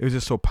 It was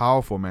just so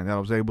powerful, man, that I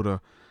was able to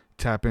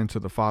tap into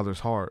the Father's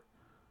heart.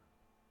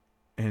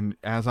 And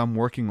as I'm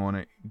working on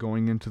it,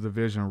 going into the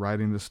vision,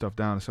 writing this stuff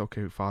down, it's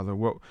okay, Father,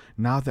 well,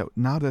 now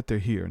that they're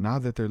here, now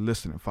that they're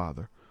listening,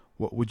 Father,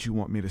 what would you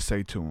want me to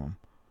say to them?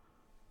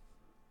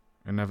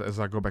 And as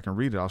I go back and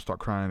read it, I'll start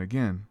crying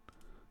again.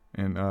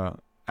 And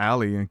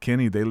Allie and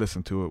Kenny, they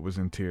listened to it, was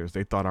in tears.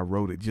 They thought I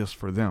wrote it just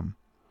for them.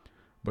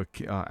 But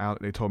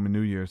they told me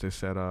New Year's, they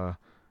said,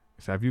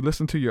 have you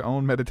listened to your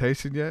own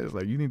meditation yet? It's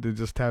like, you need to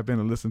just tap in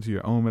and listen to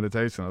your own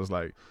meditation. I was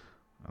like,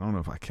 I don't know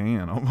if I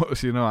can.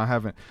 Almost, I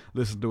haven't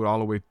listened to it all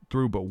the way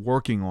through, but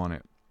working on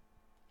it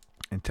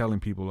and telling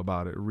people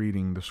about it,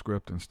 reading the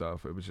script and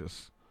stuff. It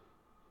was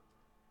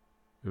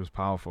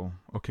powerful.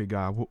 Okay,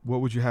 God,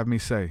 what would you have me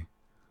say?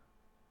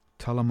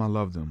 Tell them I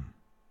love them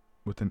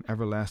with an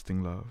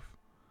everlasting love.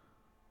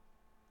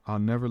 I'll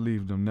never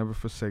leave them, never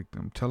forsake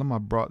them. Tell them I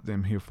brought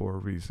them here for a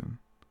reason.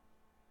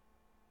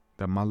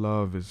 That my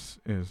love is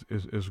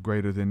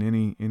greater than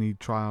any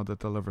trial that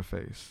they'll ever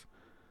face.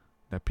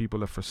 That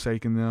people have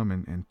forsaken them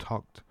and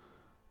talked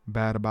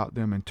bad about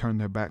them and turned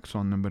their backs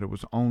on them, but it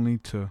was only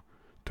to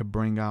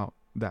bring out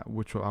that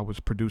which I was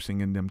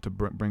producing in them, to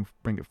bring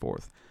it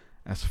forth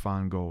as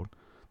fine gold.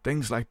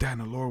 Things like that,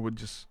 and the Lord would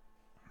just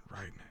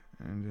write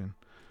it. And then,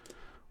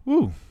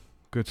 woo,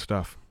 good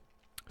stuff.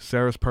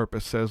 Sarah's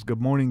Purpose says,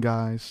 good morning,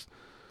 guys.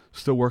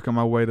 Still working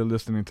my way to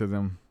listening to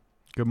them.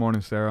 Good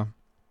morning, Sarah.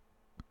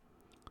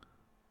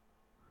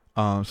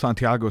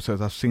 Santiago says,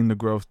 I've seen the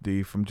growth,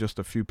 D, from just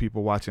a few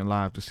people watching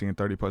live to seeing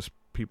 30 plus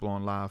people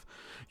on live.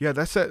 Yeah,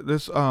 that's it.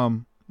 This, you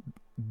know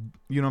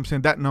what I'm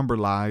saying? That number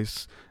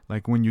lies.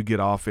 Like when you get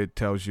off, it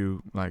tells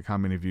you like how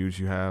many views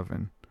you have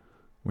and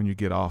when you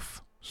get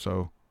off.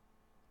 So,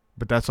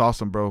 but that's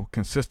awesome, bro.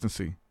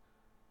 Consistency.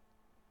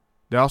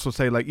 They also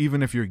say like,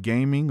 even if you're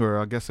gaming, or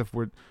I guess if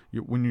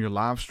when you're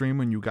live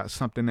streaming, you got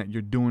something that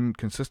you're doing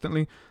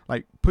consistently,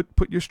 like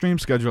put your stream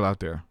schedule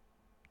out there.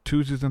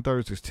 Tuesdays and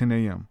Thursdays, 10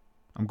 a.m.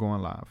 I'm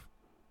going live,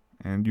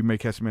 and you may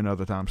catch me in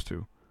other times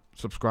too.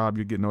 Subscribe,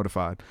 you get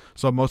notified.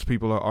 So most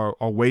people are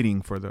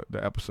waiting for the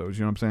episodes.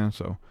 You know what I'm saying?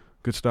 So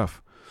good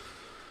stuff.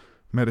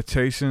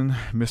 Meditation,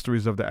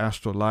 Mysteries of the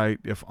Astral Light,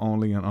 If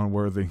Only and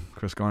Unworthy.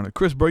 Chris Garnett.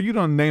 Chris, bro, you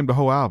done named the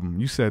whole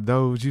album. You said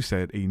those. You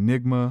said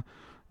Enigma.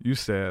 You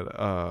said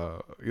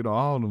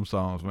all them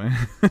songs, man.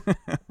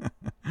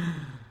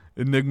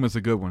 Enigma's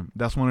a good one.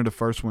 That's one of the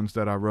first ones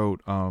that I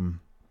wrote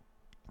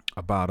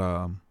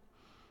about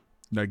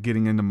like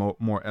getting into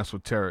more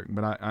esoteric,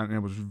 but it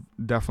was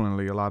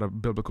definitely a lot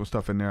of biblical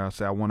stuff in there. I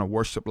said I want to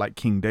worship like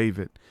King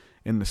David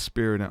in the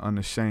spirit and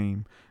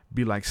unashamed.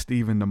 Be like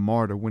Stephen the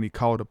martyr when he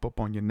called up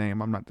on your name.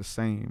 I'm not the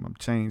same. I'm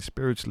changed,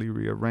 spiritually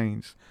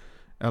rearranged,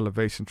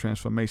 elevation,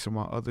 transformation,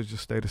 while others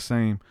just stay the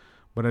same.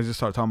 But I just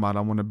started talking about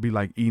I want to be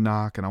like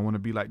Enoch, and I want to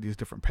be like these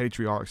different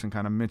patriarchs, and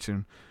kind of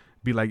mention,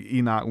 be like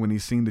Enoch when he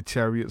seen the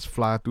chariots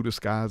fly through the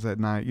skies at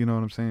night. You know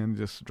what I'm saying?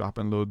 Just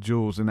dropping little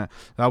jewels, and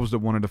that was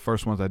one of the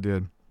first ones I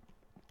did.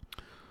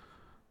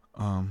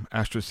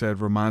 Astrid said,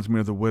 reminds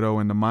me of the widow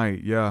and the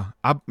mite. Yeah,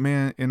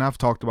 and I've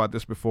talked about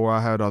this before.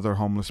 I had other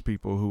homeless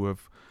people who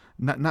have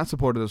not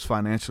supported us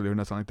financially or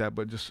nothing like that,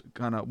 but just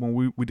kind of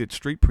when we did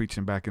street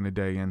preaching back in the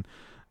day, and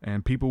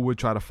people would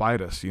try to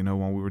fight us,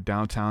 when we were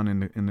downtown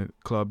in the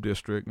club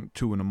district at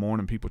 2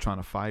 a.m, people trying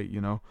to fight,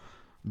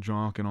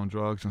 drunk and on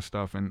drugs and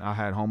stuff. And I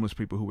had homeless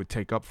people who would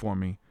take up for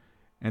me,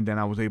 and then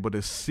I was able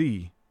to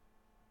see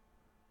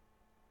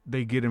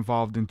they get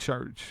involved in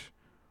church,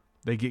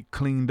 they get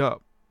cleaned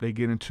up. They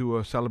get into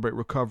a Celebrate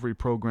Recovery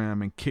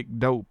program and kick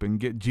dope and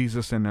get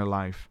Jesus in their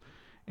life.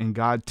 And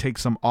God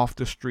takes them off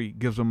the street,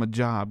 gives them a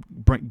job,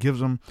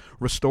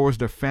 restores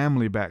their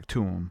family back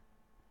to them.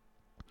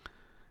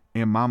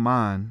 In my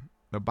mind,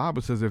 the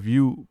Bible says if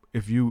you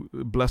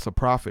bless a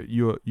prophet,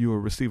 you'll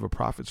receive a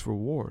prophet's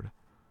reward.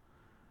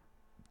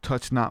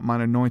 Touch not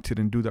mine anointed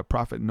and do that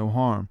prophet no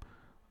harm.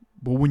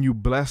 But when you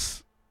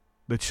bless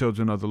the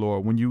children of the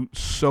Lord, when you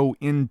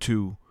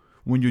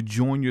when you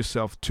join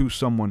yourself to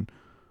someone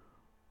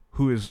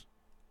who is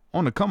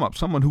on the come up,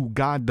 someone who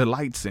God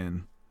delights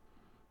in,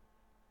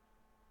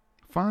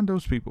 find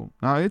those people.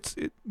 Now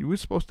we're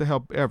supposed to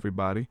help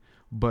everybody,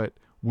 but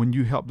when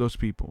you help those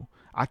people,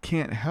 I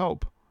can't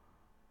help.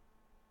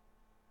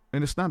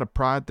 And it's not a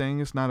pride thing.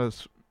 It's not a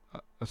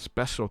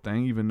special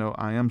thing, even though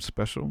I am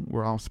special.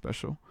 We're all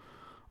special.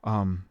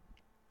 I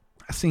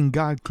seen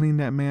God clean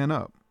that man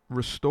up,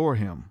 restore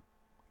him,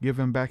 give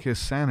him back his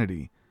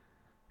sanity.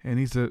 And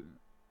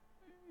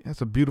has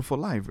a beautiful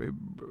life. It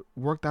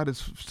worked out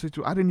his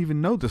situation. I didn't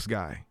even know this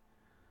guy.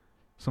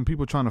 Some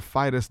people trying to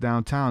fight us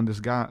downtown.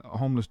 This guy, a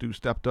homeless dude,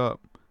 stepped up.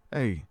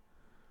 Hey,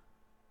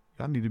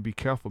 y'all need to be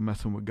careful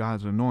messing with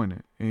God's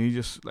anointed. And he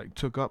just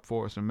took up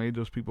for us and made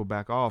those people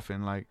back off.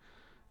 And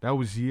that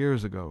was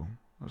years ago.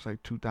 It was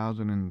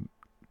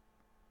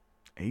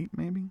 2008,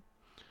 maybe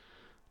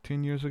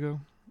 10 years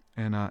ago.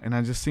 And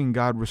I just seen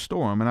God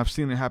restore him. And I've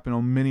seen it happen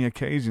on many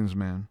occasions,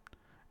 man.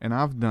 And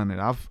I've done it.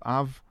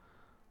 I've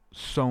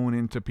sown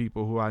into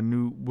people who I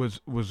knew was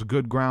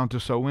good ground to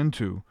sow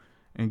into,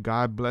 and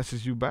God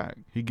blesses you back.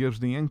 He gives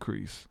the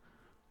increase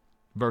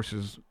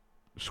versus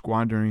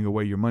squandering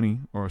away your money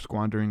or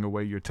squandering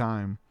away your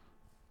time,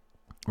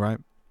 right?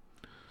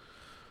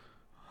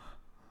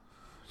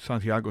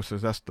 Santiago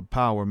says that's the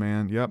power,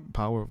 man. Yep,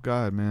 power of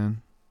God,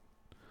 man.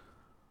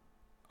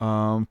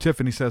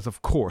 Tiffany says,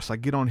 of course, I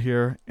get on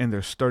here and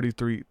there's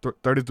 33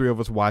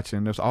 of us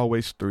watching. There's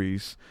always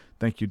threes.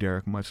 Thank you,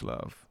 Derek. Much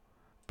love.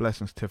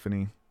 Blessings,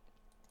 Tiffany.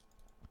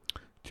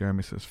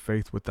 Jeremy says,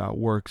 faith without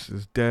works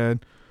is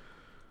dead.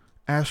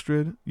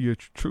 Astrid, your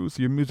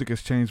music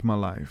has changed my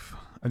life.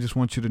 I just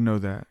want you to know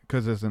that,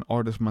 because as an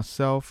artist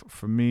myself,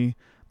 for me,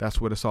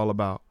 that's what it's all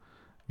about.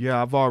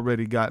 Yeah, I've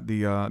already got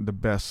the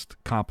best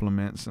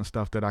compliments and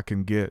stuff that I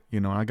can get,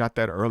 and I got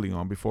that early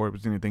on before it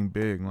was anything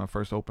big. When I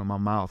first opened my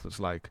mouth, it's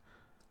like,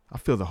 I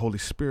feel the Holy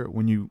Spirit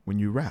when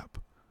you rap.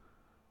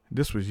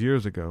 This was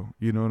years ago,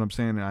 you know what I'm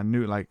saying? And I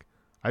knew,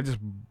 I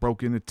just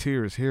broke into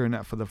tears hearing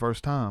that for the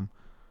first time.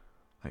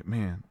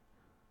 Man,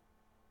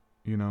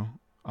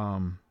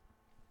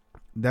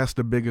 that's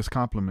the biggest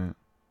compliment,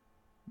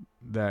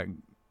 that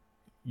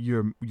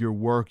your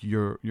work,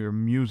 your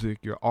music,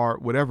 your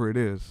art, whatever it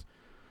is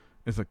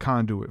a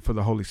conduit for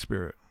the Holy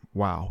Spirit.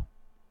 Wow.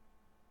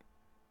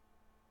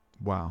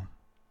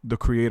 The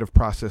creative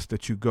process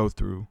that you go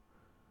through,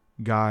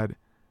 God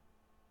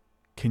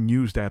can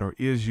use that, or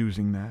is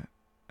using that,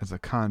 as a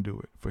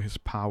conduit for his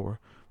power,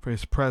 for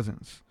his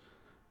presence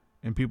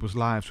in people's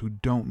lives who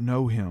don't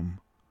know him,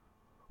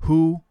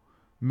 who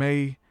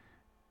may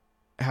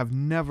have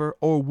never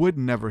or would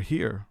never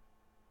hear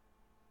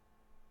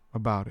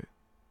about it.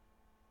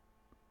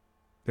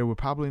 They would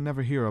probably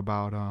never hear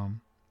about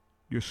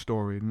your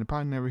story, and they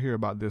probably never hear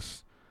about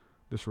this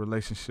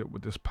relationship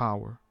with this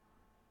power,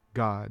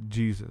 God,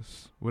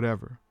 Jesus,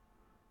 whatever.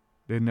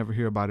 They'd never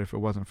hear about it if it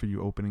wasn't for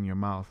you opening your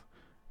mouth.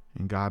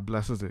 And God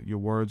blesses it. Your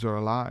words are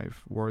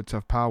alive. Words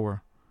have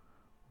power.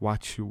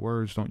 Watch your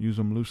words. Don't use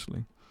them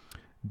loosely.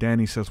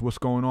 Danny says, what's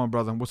going on,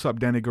 brother? What's up,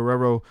 Danny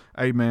Guerrero?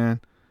 Hey,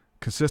 man.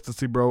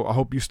 Consistency, bro. I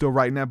hope you're still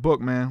writing that book,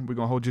 man. We're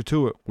going to hold you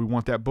to it. We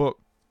want that book.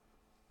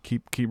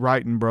 Keep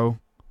writing, bro.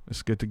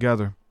 Let's get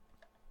together.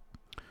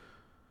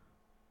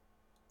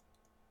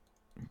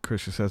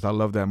 Christian says, I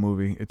love that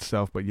movie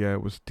itself, but yeah,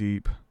 it was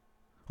deep.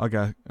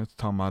 Okay, it's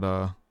talking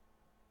about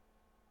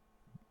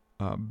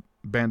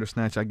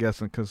Bandersnatch, I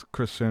guess, because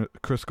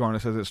Chris Garner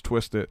says it's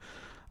twisted.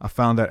 I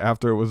found that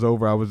after it was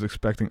over, I was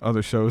expecting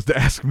other shows to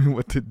ask me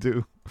what to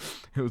do.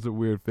 It was a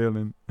weird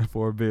feeling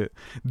for a bit.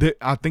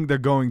 I think they're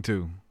going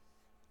to.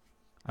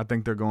 I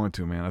think they're going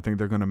to, man. I think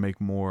they're going to make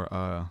more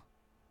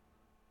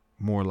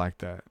like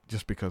that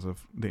just because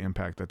of the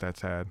impact that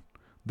that's had.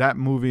 That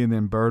movie and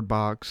then Bird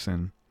Box,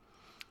 and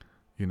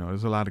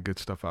there's a lot of good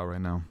stuff out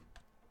right now.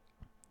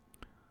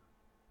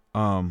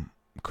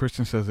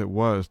 Christian says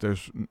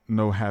there's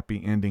no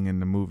happy ending in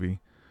the movie.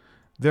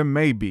 There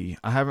may be.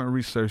 I haven't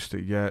researched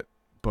it yet,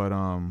 but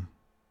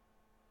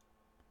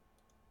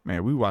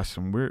man, we watched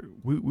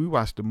we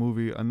watched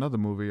another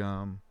movie,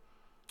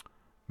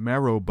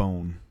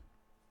 Marrowbone.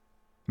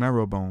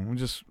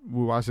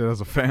 We watched it as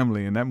a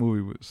family, and that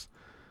movie was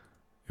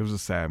a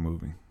sad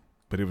movie,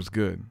 but it was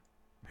good.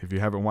 If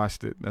you haven't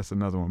watched it, that's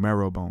another one,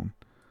 Marrowbone.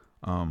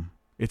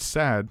 It's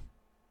sad.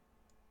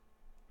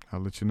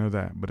 I'll let you know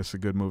that, but it's a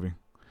good movie.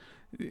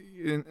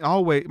 And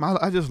always,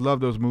 I just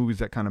love those movies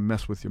that kind of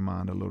mess with your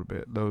mind a little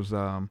bit. Those,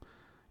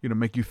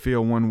 make you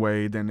feel one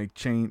way, then they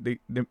change.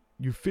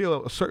 You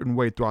feel a certain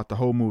way throughout the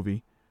whole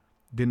movie.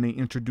 Then they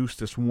introduce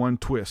this one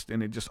twist,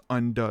 and it just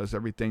undoes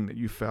everything that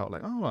you felt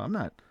like. Oh, I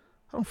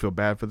don't feel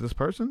bad for this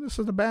person. This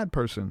is a bad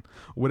person.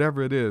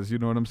 Whatever it is, you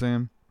know what I'm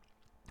saying?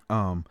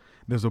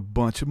 There's a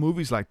bunch of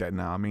movies like that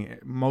now. I mean,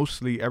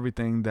 mostly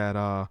everything that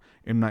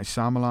M. Night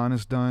Shyamalan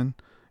has done.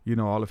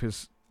 All of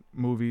his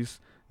movies.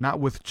 Not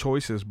with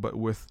choices, but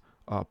with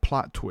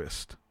plot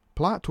twist.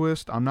 Plot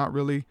twist, I'm not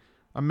really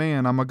a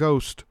man, I'm a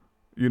ghost.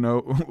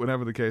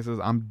 Whatever the case is,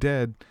 I'm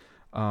dead.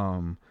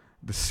 The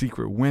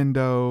Secret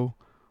Window,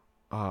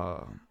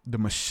 The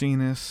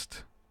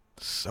Machinist.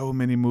 So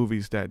many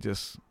movies that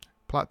just,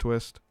 plot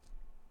twist,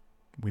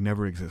 we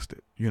never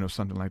existed.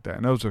 Something like that.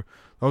 And those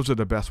are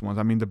the best ones.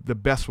 I mean, the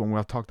best one,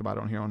 I've talked about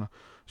it on here on a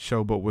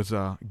show, but was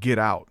Get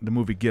Out. The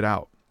movie Get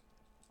Out.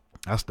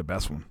 That's the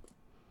best one.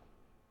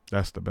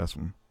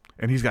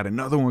 And he's got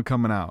another one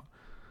coming out.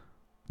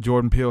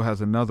 Jordan Peele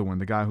has another one.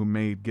 The guy who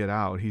made Get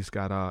Out, he's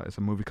got it's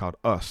a movie called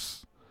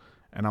Us.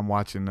 And I'm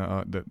watching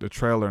the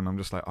trailer, and I'm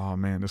just like, oh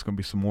man, there's gonna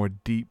be some more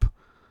deep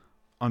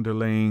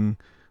underlaying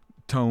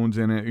tones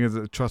in it.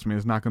 Because, trust me,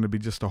 it's not gonna be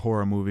just a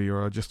horror movie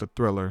or just a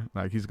thriller.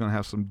 Like, he's gonna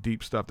have some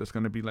deep stuff that's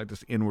gonna be like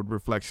this inward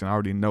reflection. I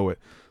already know it.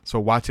 So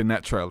watching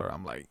that trailer,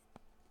 I'm like,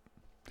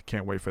 I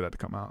can't wait for that to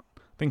come out.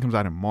 I think it comes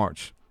out in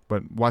March.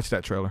 But watch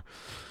that trailer.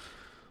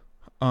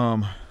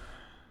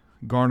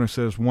 Garner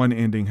says one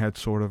ending had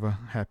sort of a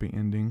happy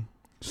ending.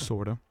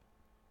 Sorta.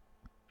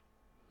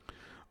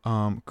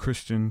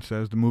 Christian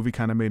says the movie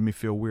kind of made me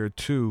feel weird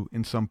too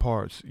in some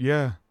parts.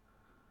 Yeah,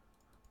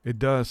 it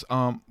does.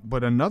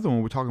 But another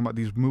one, we're talking about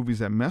these movies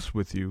that mess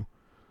with you.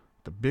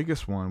 The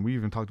biggest one, we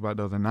even talked about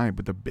the other night,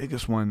 but the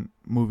biggest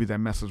movie that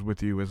messes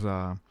with you is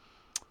The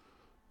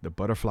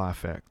Butterfly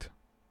Effect.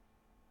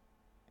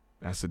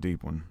 That's a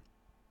deep one.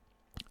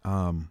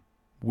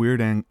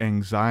 Weird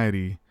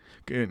anxiety.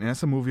 And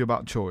that's a movie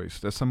about choice.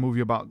 That's a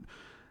movie about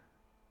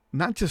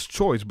not just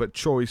choice, but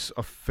choice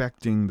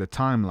affecting the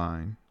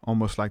timeline.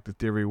 Almost like the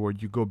theory where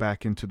you go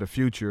back into the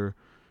future,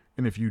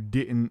 and if you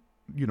didn't,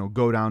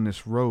 go down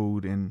this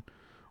road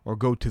or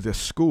go to this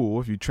school,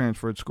 if you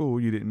transferred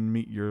school, you didn't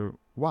meet your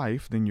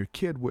wife, then your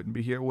kid wouldn't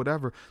be here,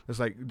 whatever. There's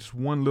like just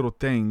one little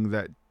thing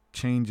that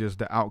changes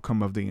the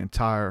outcome of the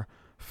entire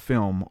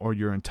film or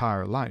your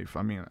entire life.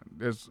 I mean,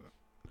 I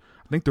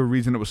think the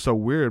reason it was so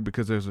weird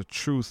because there's a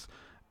truth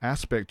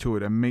aspect to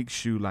it that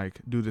makes you like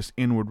do this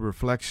inward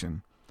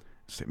reflection.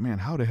 Say, man,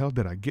 how the hell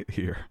did I get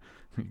here?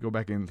 You go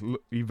back and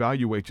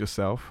evaluate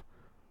yourself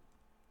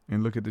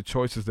and look at the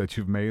choices that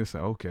you've made and say,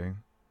 okay,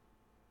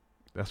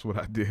 that's what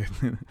I did.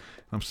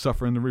 I'm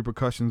suffering the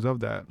repercussions of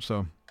that.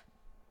 So,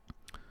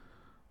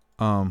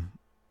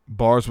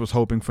 Bars was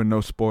hoping for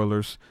no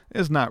spoilers.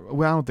 It's not,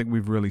 well, I don't think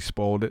we've really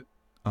spoiled it.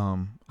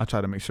 I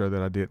try to make sure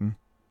that I didn't.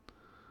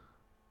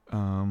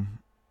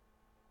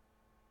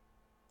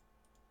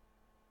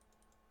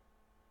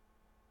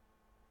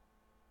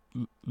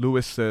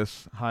 Lewis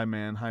says, hi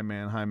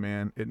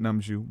man, it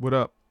numbs you. What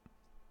up?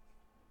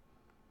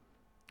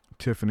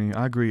 Tiffany,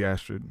 I agree,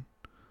 Astrid.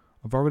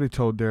 I've already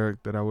told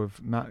Derek that I would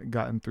have not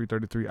gotten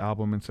 333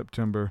 album in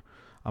September.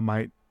 I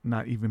might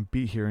not even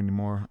be here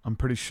anymore. I'm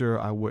pretty sure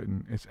I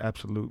wouldn't. It's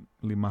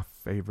absolutely my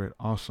favorite.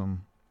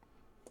 Awesome.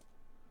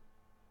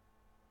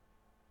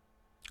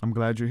 I'm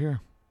glad you're here.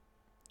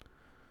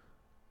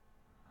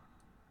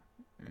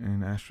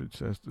 And Astrid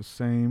says the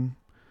same.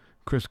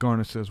 Chris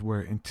Garner says, where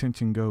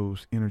intention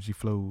goes, energy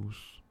flows.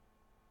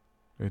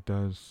 It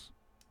does.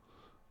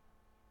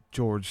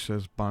 George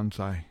says,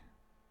 bonsai.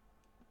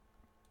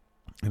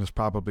 And it's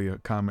probably a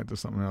comment to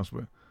something else,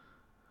 but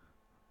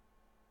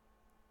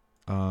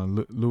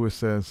Lewis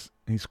says,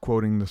 he's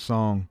quoting the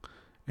song,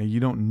 and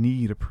you don't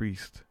need a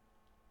priest.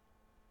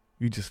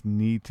 You just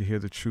need to hear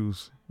the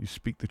truth. You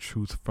speak the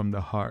truth from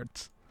the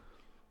heart.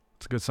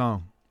 It's a good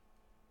song.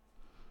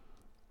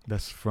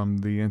 That's from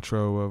the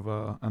intro of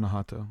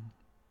Anahata.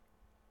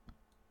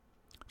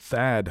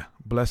 Thad,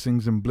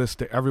 blessings and bliss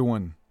to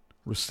everyone.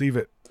 Receive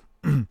it.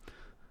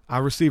 I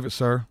receive it,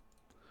 sir.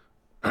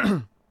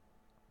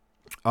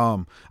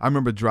 I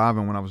remember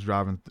driving when I was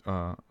driving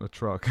a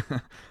truck. I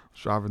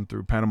was driving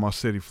through Panama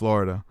City,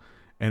 Florida,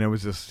 and it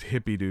was this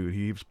hippie dude.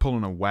 He was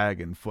pulling a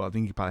wagon full. I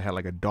think he probably had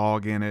like a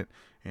dog in it,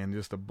 and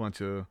just a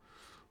bunch of,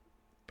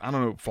 I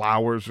don't know,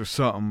 flowers or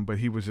something, but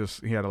he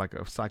had like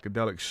a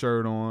psychedelic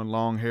shirt on,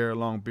 long hair,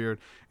 long beard,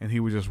 and he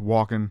was just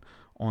walking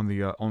on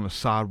the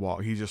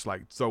sidewalk. He just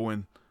like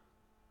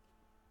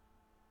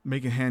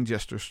making hand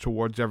gestures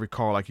towards every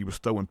car like he was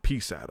throwing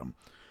peace at them.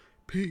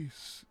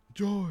 Peace,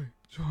 joy,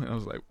 joy. I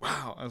was like,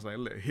 wow. I was like,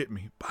 hit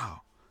me,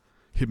 wow.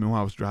 Hit me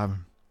while I was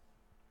driving.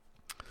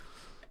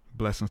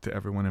 Blessings to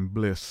everyone in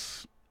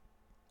bliss.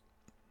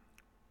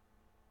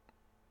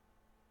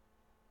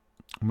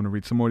 I'm going to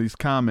read some more of these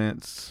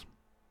comments.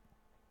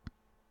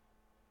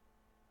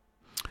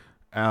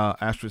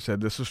 Astrid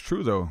said, this is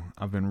true though.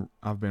 I've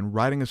been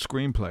writing a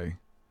screenplay,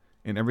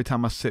 and every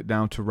time I sit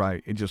down to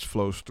write, it just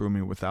flows through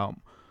me without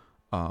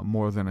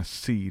more than a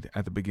seed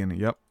at the beginning.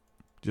 Yep.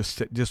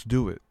 Just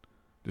do it.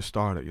 Just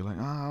start it. You're like,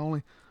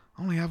 I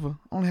only have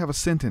a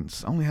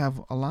sentence. I only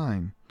have a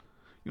line.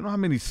 You know how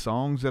many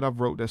songs that I've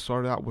wrote that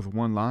started out with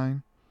one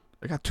line?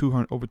 I got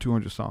over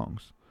 200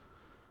 songs.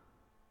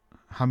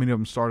 How many of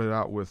them started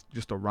out with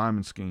just a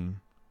rhyming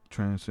scheme?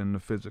 Transcend the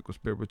physical,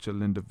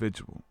 spiritual,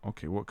 individual.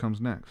 Okay, what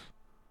comes next?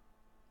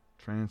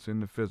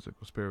 Transcend the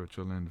physical,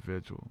 spiritual,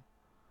 individual.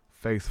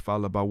 Faith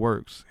followed by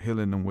works,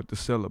 healing them with the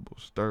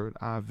syllables. Third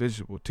eye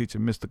visual,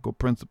 teaching mystical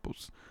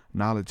principles.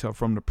 Knowledge up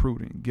from the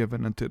prudent,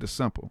 given unto the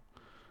simple.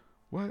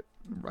 What?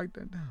 Write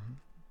that down.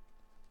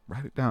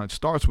 Write it down. It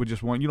starts with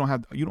just one. You don't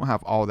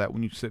have all that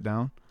when you sit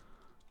down.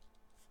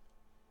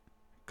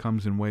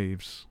 Comes in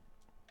waves.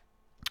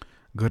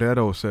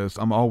 Guerrero says,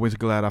 I'm always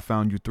glad I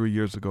found you 3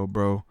 years ago,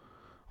 bro.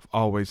 I've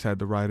always have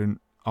the right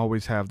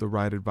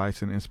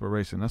advice and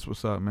inspiration. That's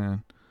what's up,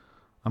 man.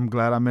 I'm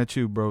glad I met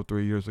you, bro,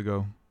 3 years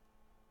ago.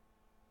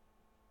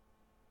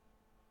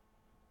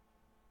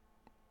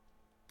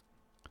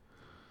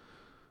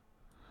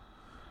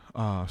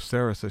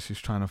 Sarah says she's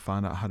trying to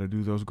find out how to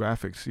do those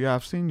graphics. Yeah,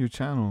 I've seen your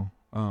channel.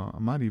 I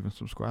might even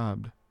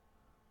subscribed.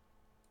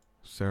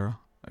 Sarah.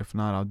 If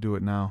not, I'll do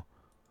it now.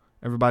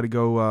 Everybody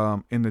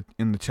go in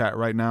the chat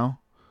right now.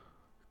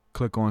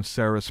 Click on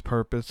Sarah's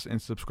Purpose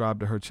and subscribe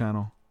to her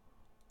channel.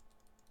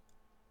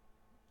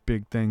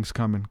 Big things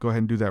coming. Go ahead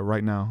and do that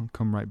right now.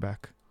 Come right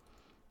back.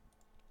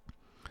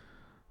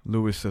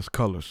 Louis says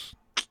colors.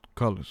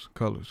 Colors,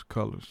 colors,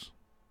 colors.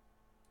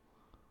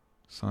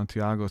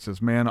 Santiago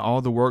says, man,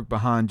 all the work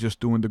behind just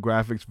doing the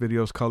graphics,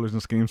 videos, colors,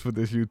 and schemes for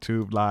this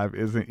YouTube live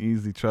isn't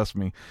easy. Trust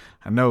me.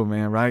 I know,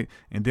 man, right?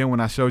 And then when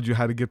I showed you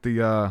how to get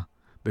the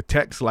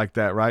text like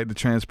that, right? The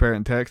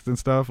transparent text and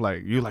stuff,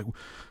 like, you're like,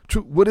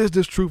 what is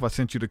this truth? I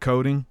sent you the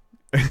coding.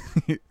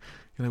 You're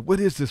like, what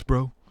is this,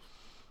 bro?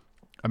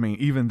 I mean,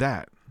 even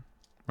that,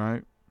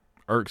 right?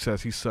 Irk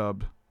says he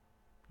subbed.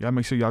 Y'all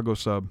make sure y'all go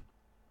sub.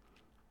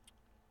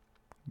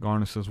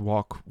 Garner says,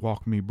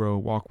 walk me, bro.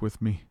 Walk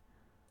with me.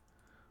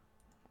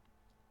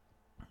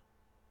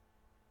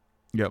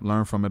 Yep,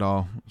 learn from it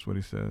all. That's what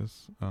he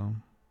says.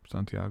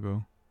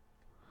 Santiago.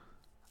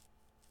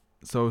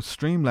 So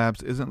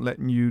Streamlabs isn't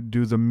letting you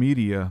do the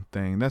media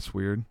thing. That's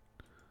weird.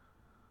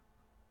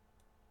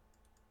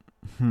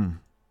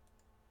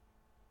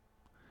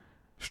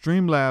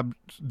 Streamlabs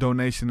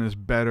donation is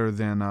better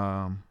than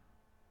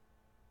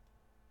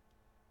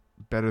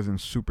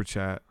Super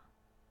Chat.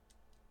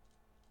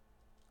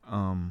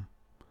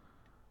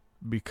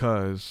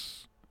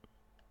 Because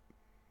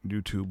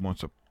YouTube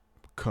wants a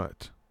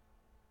cut.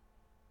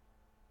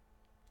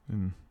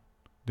 And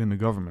then the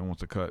government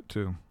wants a cut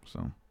too.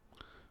 So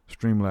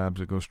Streamlabs,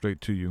 it goes straight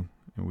to you,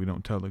 and we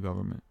don't tell the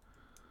government.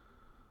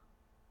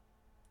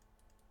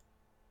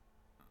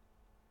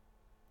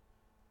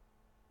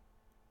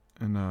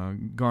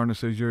 And Garner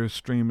says your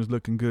stream is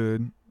looking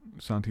good,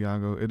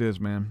 Santiago. It is,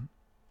 man.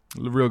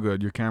 Real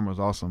good. Your camera's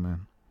awesome,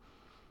 man.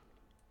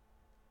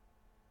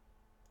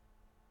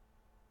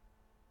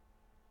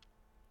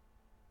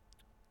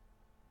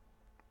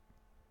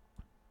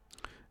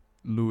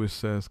 Lewis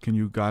says, can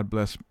you God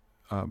bless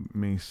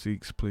me,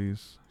 Seeks,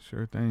 please?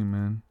 Sure thing,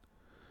 man.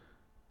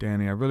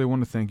 Danny, I really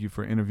want to thank you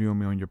for interviewing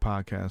me on your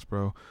podcast,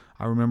 bro.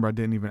 I remember I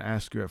didn't even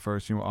ask you at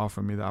first. You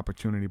offered me the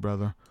opportunity,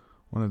 brother.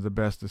 One of the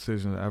best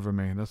decisions I ever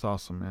made. That's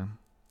awesome, man.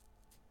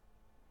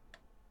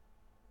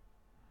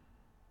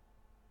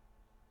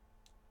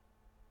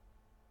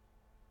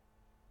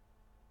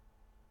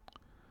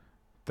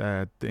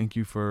 Dad, thank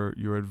you for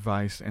your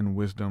advice and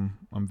wisdom.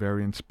 I'm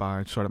very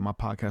inspired. Started my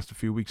podcast a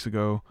few weeks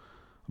ago.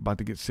 About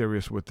to get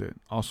serious with it.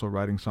 Also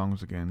writing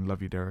songs again.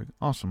 Love you, Derek.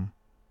 Awesome.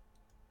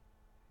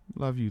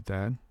 Love you,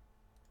 Dad.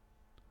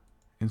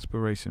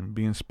 Inspiration.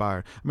 Be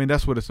inspired. I mean,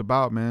 that's what it's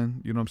about,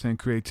 man. You know what I'm saying?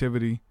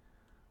 Creativity.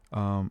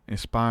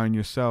 Inspiring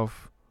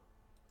yourself.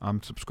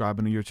 I'm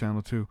subscribing to your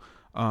channel too.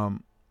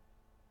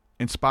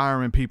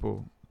 Inspiring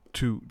people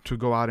to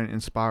go out and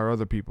inspire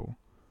other people.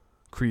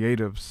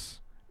 Creatives.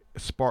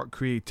 Spark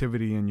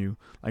creativity in you.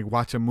 Like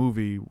watch a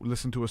movie.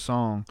 Listen to a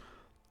song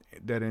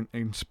that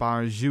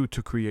inspires you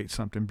to create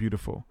something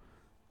beautiful.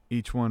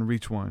 Each one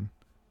reach one,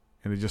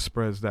 and it just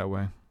spreads that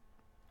way.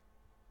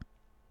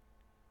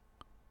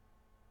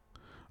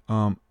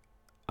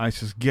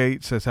 Isis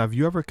Gate says, have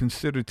you ever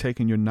considered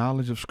taking your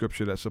knowledge of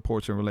scripture that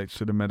supports and relates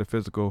to the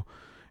metaphysical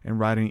and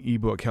writing an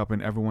ebook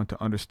helping everyone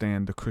to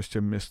understand the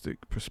Christian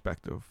mystic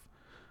perspective.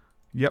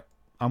 Yep,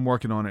 I'm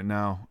working on it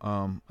now.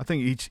 I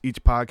think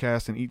each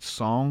podcast and each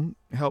song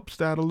helps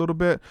that a little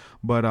bit,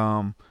 but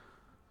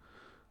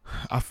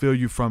I feel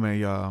you from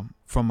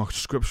a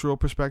scriptural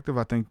perspective.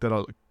 I think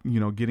that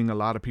getting a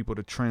lot of people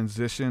to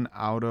transition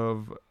out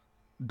of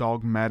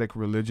dogmatic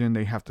religion,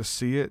 they have to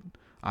see it.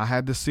 I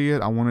had to see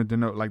it. I wanted to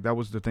know, like, that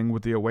was the thing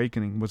with the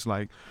awakening, was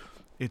like,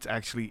 it's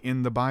actually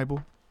in the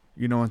Bible,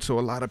 and so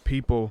a lot of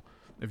people,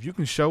 if you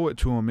can show it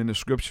to them in the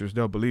scriptures,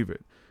 they'll believe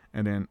it.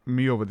 And then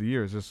me over the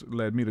years, it's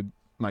led me to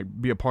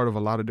like be a part of a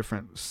lot of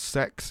different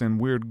sects and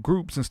weird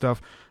groups and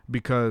stuff,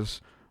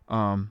 because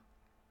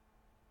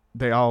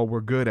they all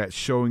were good at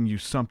showing you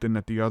something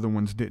that the other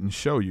ones didn't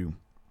show you,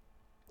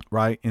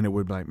 right? And it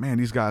would be like, man,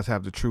 these guys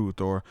have the truth,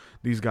 or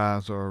these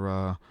guys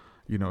are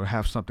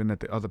have something that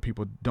the other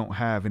people don't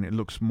have, and it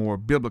looks more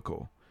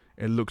biblical.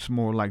 It looks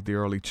more like the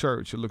early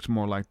church. It looks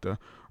more like the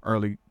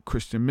early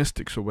Christian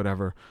mystics or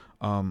whatever.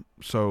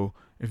 So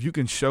if you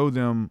can show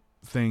them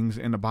things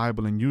in the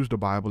Bible and use the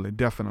Bible, it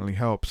definitely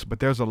helps. But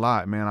there's a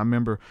lot, man. I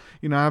remember,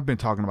 I've been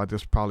talking about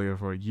this probably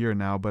for a year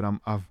now, but I'm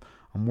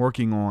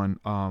working on,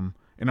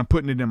 and I'm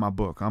putting it in my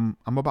book. I'm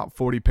about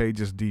 40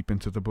 pages deep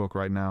into the book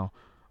right now.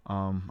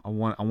 I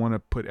want to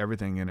put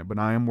everything in it, but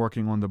I am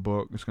working on the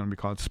book. It's going to be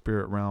called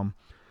Spirit Realm.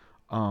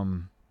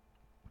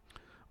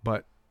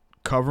 But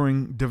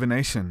covering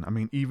divination, I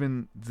mean,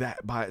 even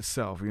that by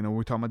itself,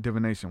 we're talking about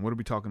divination. What are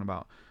we talking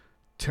about?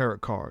 Tarot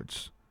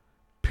cards,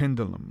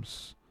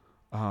 pendulums,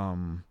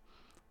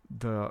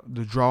 the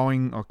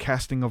drawing or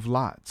casting of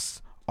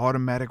lots,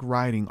 automatic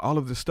writing, all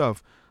of this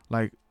stuff.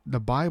 Like,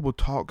 the Bible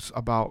talks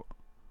about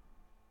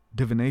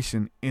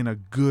divination in a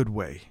good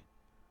way.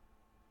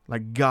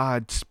 Like,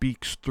 God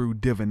speaks through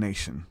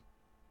divination.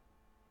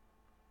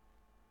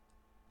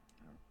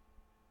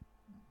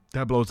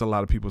 That blows a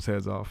lot of people's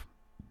heads off.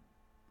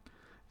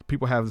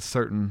 People have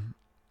certain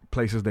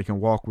places they can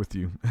walk with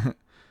you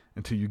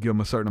until you give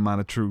them a certain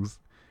amount of truth.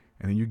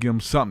 And then you give them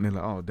something,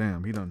 they're like, oh,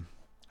 damn,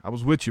 I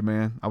was with you,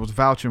 man. I was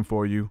vouching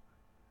for you.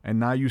 And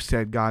now you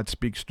said God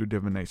speaks through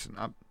divination.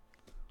 I'm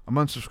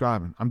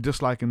unsubscribing. I'm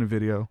disliking the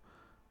video.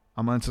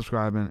 I'm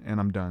unsubscribing, and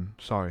I'm done.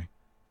 Sorry.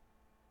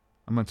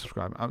 I'm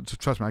unsubscribing.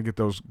 Trust me, I get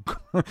those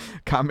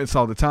comments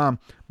all the time.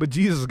 But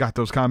Jesus got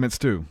those comments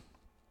too.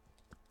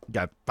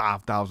 Got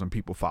 5,000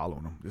 people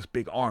following him. This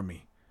big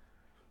army.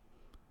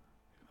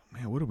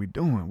 Man, what are we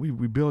doing?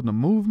 We building a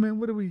movement?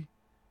 What are we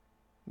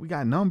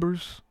got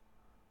numbers.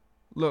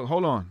 Look,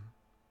 hold on.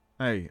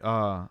 Hey,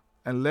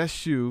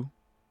 unless you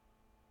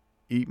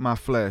eat my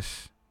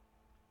flesh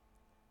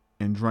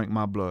and drink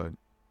my blood,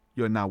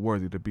 you're not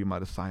worthy to be my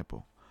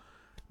disciple.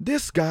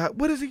 This guy,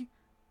 what is he?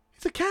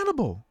 He's a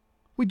cannibal.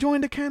 We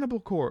joined the cannibal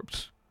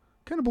corpse.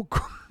 Cannibal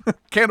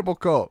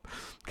cult.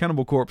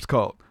 Cannibal corpse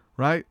cult,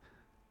 right?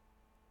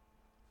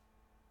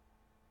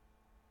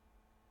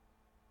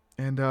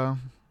 And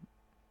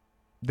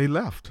they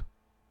left.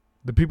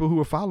 The people who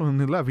were following him,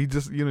 they left. He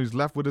just, he's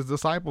left with his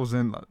disciples,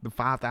 and the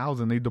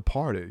 5,000, they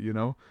departed,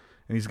 and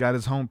he's got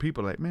his own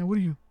people. Like, man, what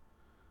are you?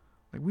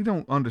 Like, we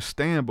don't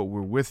understand, but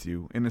we're with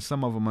you. And then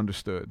some of them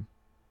understood.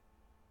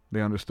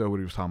 They understood what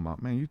he was talking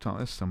about. Man,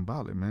 that's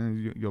symbolic,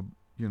 man.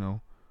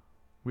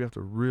 We have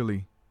to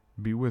really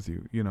be with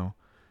you,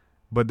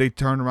 But they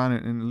turn around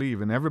and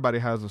leave, and everybody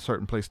has a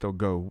certain place they'll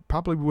go,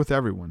 probably with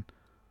everyone,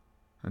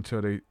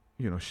 until they,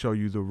 show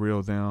you the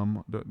real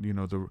them.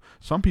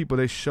 Some people,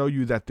 they show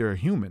you that they're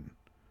human.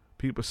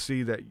 People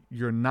see that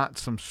you're not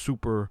some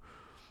super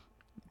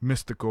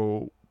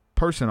mystical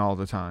person all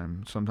the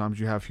time. Sometimes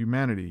you have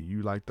humanity.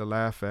 You like to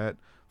laugh at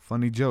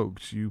funny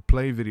jokes. You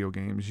play video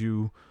games.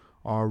 You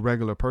are a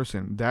regular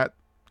person.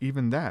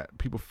 Even that,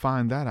 people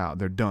find that out.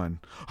 They're done.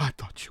 I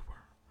thought you were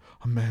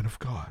a man of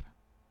God.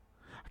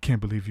 I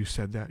can't believe you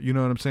said that. You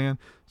know what I'm saying?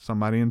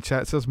 Somebody in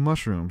chat says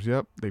mushrooms.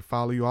 Yep. They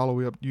follow you all the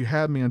way up. You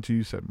had me until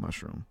you said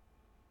mushroom.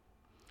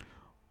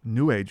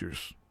 New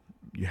Agers.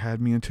 You had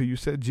me until you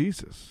said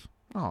Jesus.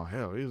 Oh,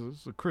 hell.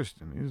 He's a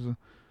Christian. He's a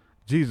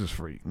Jesus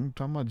freak. I'm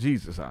talking about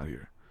Jesus out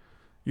here.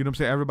 You know what I'm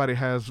saying? Everybody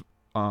has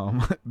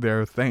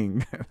their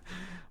thing.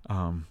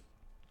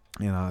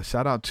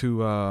 Shout out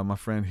to my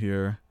friend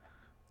here.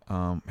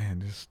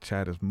 Man, this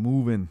chat is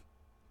moving.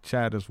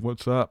 Chat is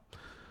what's up.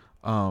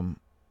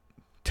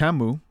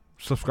 Tamu,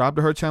 subscribe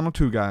to her channel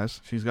too, guys.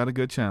 She's got a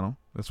good channel.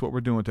 That's what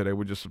we're doing today.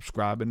 We're just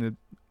subscribing to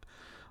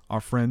our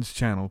friend's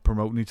channel,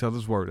 promoting each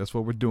other's work. That's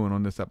what we're doing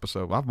on this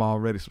episode. I've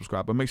already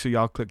subscribed, but make sure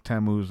y'all click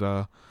Tamu's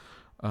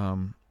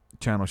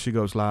channel. She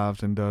goes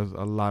lives and does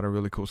a lot of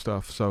really cool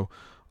stuff. So,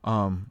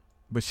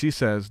 but she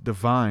says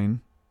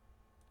divine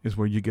is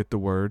where you get the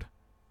word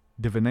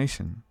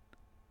divination.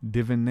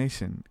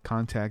 Divination,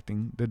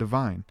 contacting the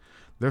divine.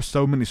 There's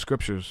so many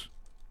scriptures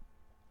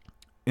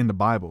in the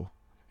Bible,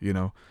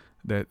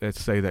 that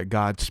say that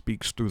God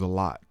speaks through the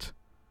lot.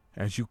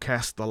 As you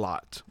cast the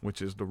lot,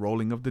 which is the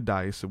rolling of the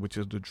dice, which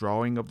is the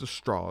drawing of the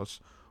straws,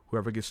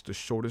 whoever gets the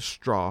shortest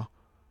straw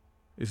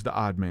is the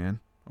odd man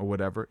or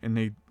whatever, and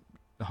the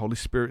Holy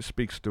Spirit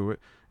speaks through it.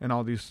 And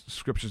all these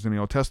scriptures in the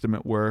Old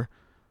Testament where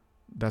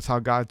That's how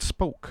God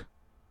spoke.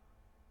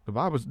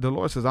 The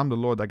Lord says, I'm the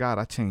Lord thy God,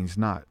 I change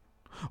not.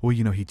 Well,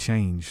 he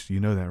changed. You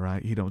know that,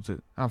 right?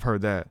 I've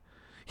heard that.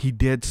 He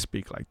did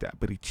speak like that,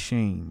 but he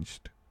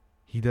changed.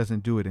 He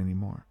doesn't do it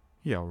anymore.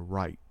 Yeah,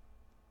 right.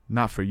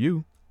 Not for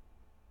you.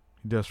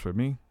 He does for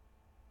me.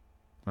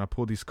 When I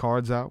pull these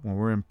cards out, when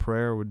we're in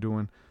prayer,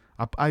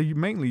 I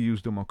mainly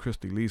use them on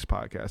Christy Lee's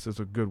podcast. It's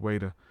a good way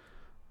to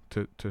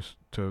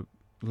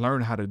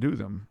learn how to do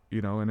them,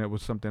 and it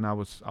was something I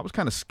was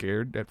kind of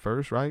scared at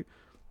first, right?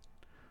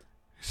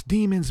 It's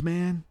demons,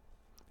 man.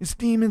 It's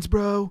demons,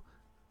 bro.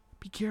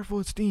 Be careful,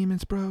 it's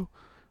demons, bro.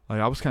 Like,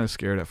 I was kind of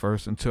scared at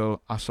first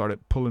until I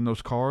started pulling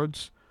those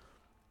cards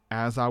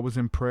as I was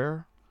in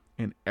prayer,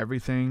 and every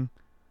time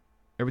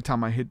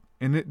I hit,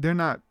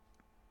 and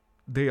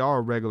they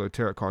are regular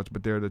tarot cards,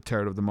 but they're the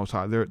tarot of the Most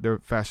High. They're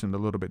fashioned a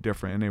little bit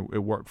different, and it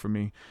worked for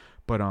me.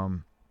 But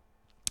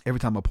every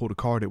time I pulled a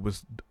card, it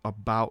was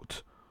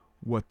about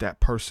what that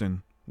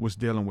person was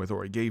dealing with,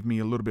 or it gave me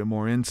a little bit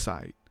more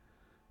insight.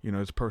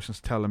 This person's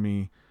telling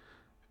me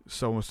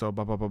so and so,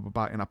 blah blah blah blah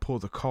blah, and I pull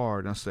the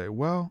card and I say,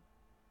 well,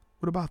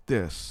 what about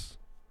this?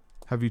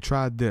 Have you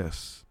tried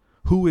this?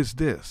 Who is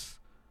this?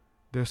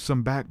 There's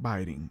some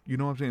backbiting. You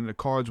know what I'm saying? The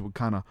cards would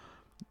kind of,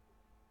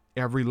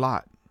 every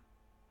lot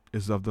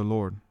is of the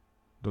Lord.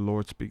 The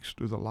Lord speaks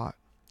through the lot.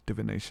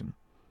 Divination.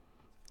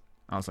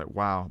 I was like,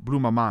 wow, blew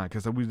my mind,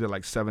 because we did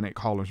like 7-8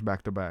 callers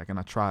back to back, and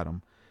I tried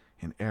them,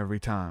 and every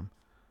time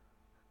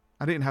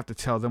I didn't have to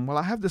tell them, well,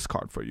 I have this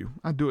card for you.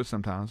 I do it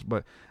sometimes,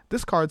 but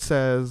this card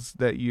says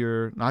that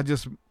I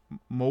just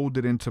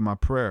molded into my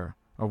prayer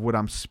of what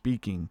I'm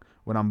speaking,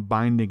 what I'm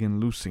binding and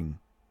loosing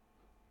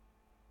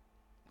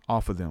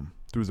off of them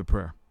through the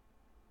prayer.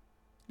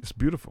 It's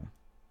beautiful.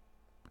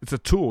 It's a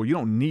tool. You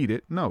don't need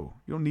it. No,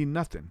 you don't need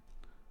nothing.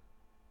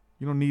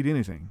 You don't need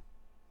anything.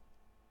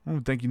 I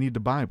don't think you need the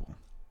Bible.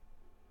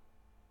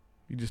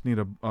 You just need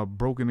a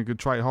broken and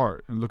contrite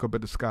heart and look up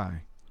at the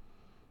sky.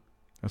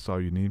 That's all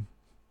you need.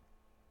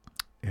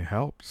 It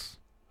helps.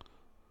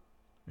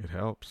 It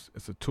helps.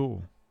 It's a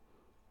tool.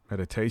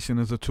 Meditation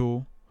is a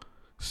tool.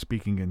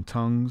 Speaking in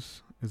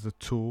tongues is a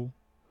tool.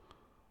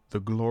 The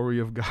glory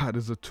of God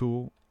is a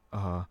tool.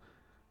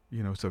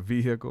 It's a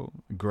vehicle.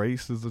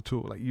 Grace is a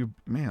tool.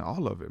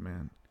 All of it,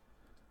 man.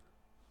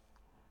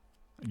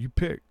 You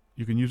pick.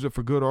 You can use it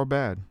for good or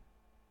bad.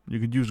 You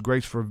can use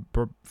grace for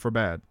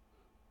bad.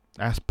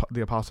 Ask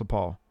the Apostle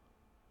Paul.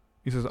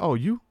 He says, oh,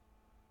 you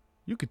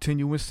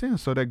continue in sin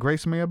so that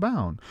grace may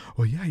abound.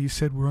 Oh, yeah, you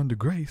said we're under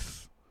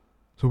grace,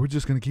 so we're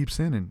just going to keep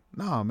sinning.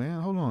 Nah,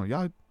 man, hold on.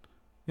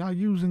 Y'all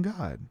using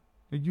God.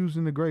 You're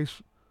using the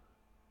grace.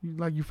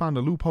 You find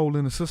a loophole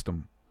in the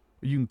system.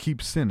 You can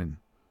keep sinning.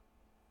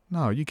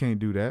 No, you can't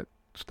do that.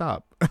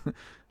 Stop.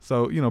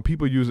 So,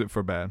 people use it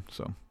for bad.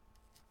 So,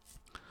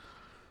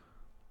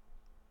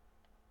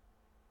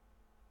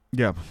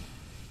 yeah.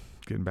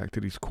 Getting back to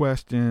these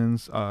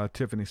questions.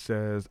 Tiffany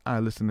says, I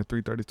listen to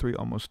 333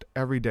 almost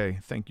every day.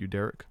 Thank you,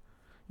 Derek.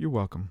 You're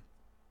welcome.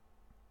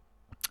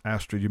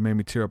 Astrid, you made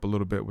me tear up a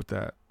little bit with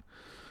that.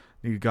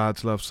 Need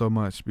God's love so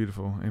much.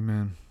 Beautiful.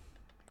 Amen.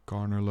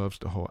 Garner loves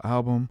the whole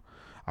album.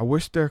 I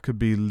wish there could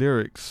be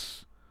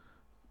lyrics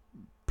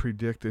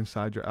predict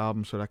inside your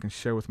album so that I can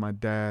share with my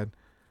dad.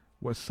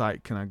 What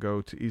site can I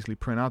go to easily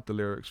print out the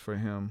lyrics for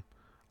him?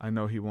 I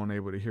know he won't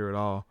able to hear it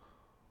all.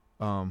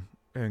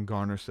 And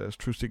Garner says,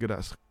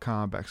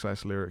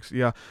 TruthSeekah.com/lyrics.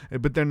 Yeah,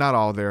 but they're not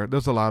all there.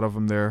 There's a lot of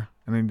them there.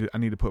 And I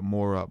need to put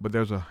more up. But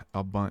there's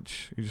a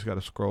bunch. You just got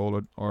to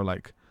scroll or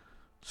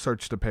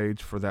search the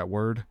page for that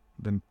word,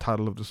 the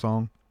title of the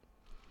song.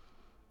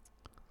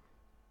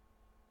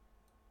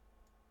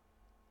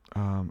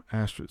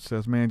 Astrid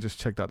says, man, just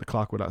checked out the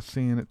clock without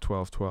seeing it.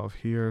 12:12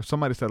 here.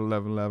 Somebody said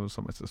 11:11.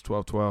 Somebody says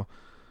 12:12.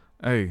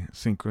 Hey,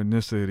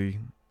 synchronicity.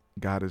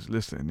 God is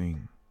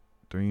listening.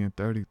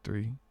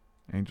 3:33.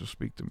 Angels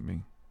speak to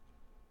me.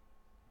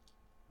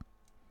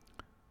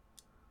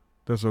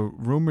 There's a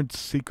rumored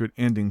secret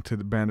ending to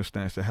the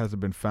Bandersnatch that hasn't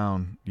been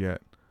found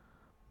yet,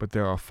 but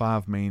there are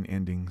 5 main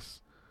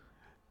endings.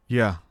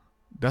 Yeah,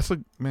 that's a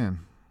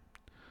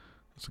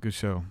good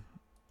show.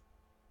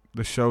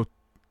 The show,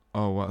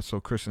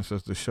 so Christian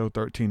says the show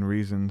 13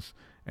 Reasons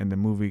and the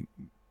movie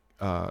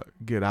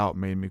Get Out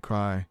made me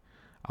cry.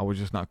 I was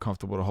just not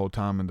comfortable the whole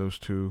time in those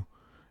two.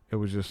 It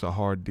was just a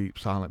hard, deep,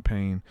 silent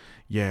pain.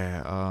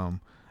 Yeah,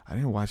 I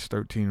didn't watch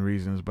 13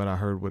 Reasons, but I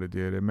heard what it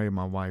did. It made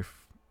my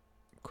wife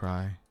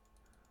cry.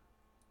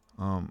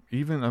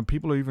 Even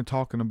people are even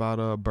talking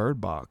about Bird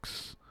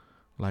Box,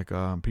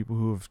 people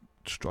who have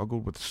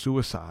struggled with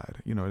suicide.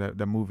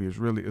 That movie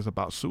is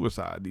about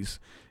suicide. These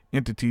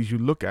entities you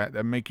look at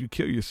that make you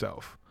kill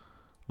yourself,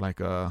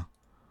 and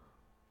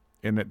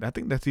I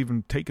think that's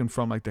even taken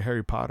from the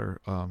Harry Potter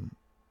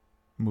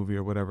movie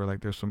or whatever.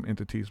 There's some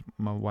entities.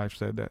 My wife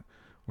said that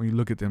when you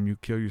look at them, you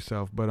kill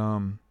yourself. But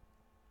a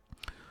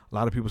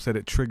lot of people said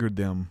it triggered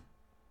them.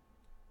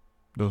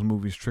 Those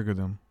movies trigger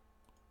them.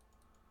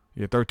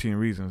 Yeah, 13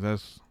 Reasons.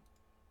 That's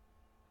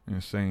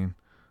insane.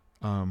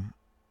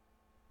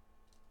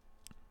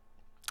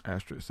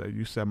 Astrid said,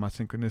 you said my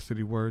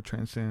synchronicity word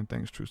transcend.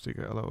 Thanks,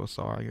 TruthSeekah. LOL.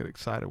 Sorry, I get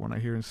excited when I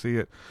hear and see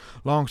it.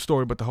 Long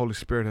story, but the Holy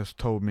Spirit has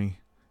told me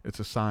it's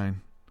a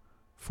sign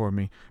for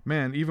me.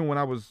 Man, even when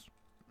I was,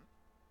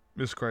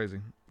 it's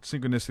crazy.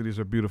 Synchronicities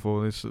are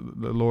beautiful. It's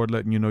the Lord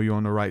letting you know you're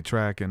on the right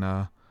track, and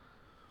the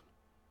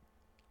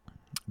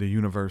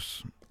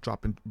universe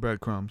dropping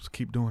breadcrumbs.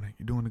 Keep doing it.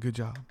 You're doing a good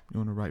job.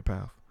 You're on the right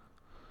path.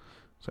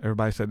 So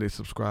everybody said they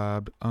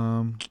subscribed.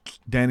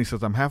 Danny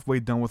says, I'm halfway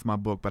done with my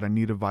book, but I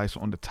need advice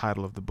on the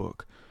title of the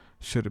book.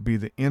 Should it be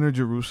The Inner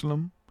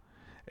Jerusalem,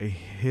 A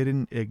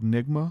Hidden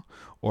Enigma,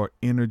 or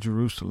Inner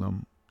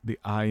Jerusalem, The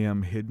I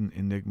Am Hidden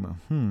Enigma?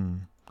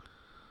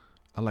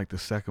 I like the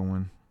second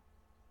one.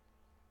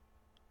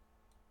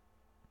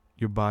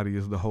 Your body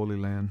is the Holy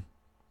Land.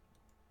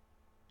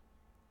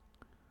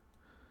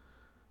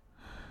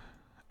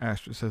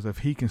 Astrid says, if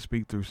he can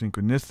speak through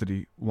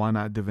synchronicity, why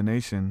not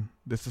divination?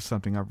 This is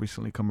something I've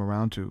recently come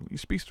around to. He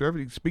speaks through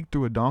everything. He can speak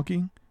through a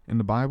donkey in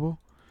the Bible.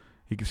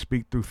 He can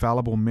speak through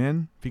fallible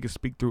men. If he can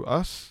speak through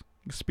us,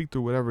 he can speak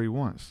through whatever he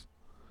wants.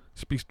 He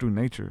speaks through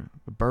nature,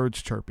 the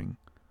birds chirping,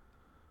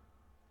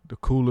 the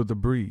cool of the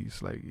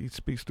breeze. Like, he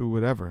speaks through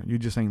whatever. You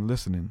just ain't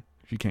listening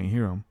if you can't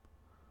hear him.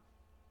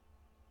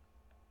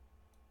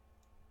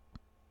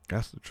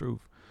 That's the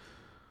truth.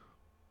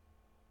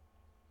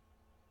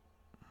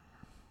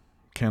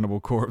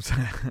 Cannibal Corpse.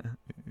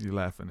 You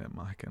laughing at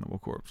my Cannibal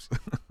Corpse.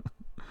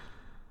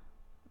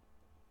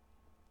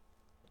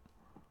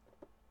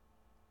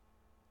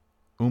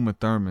 Uma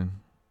Thurman.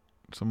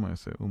 Somebody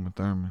said Uma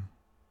Thurman.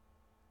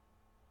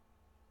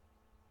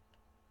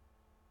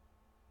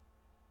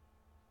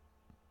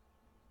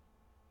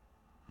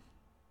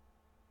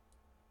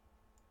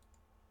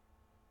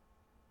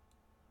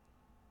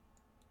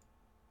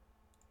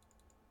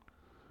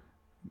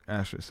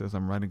 Asher says,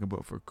 I'm writing a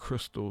book for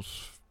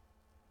crystals.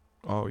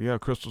 Oh, yeah,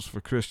 crystals for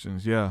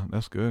Christians. Yeah,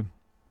 that's good.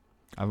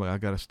 I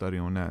got to study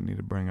on that. I need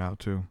to bring out,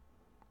 too.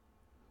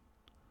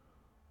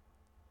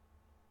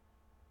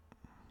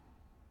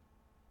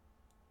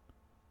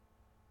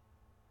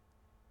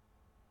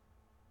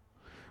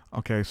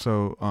 Okay,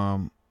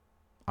 so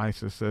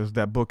Isis says,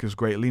 that book is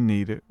greatly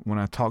needed. When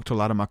I talk to a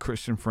lot of my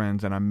Christian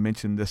friends and I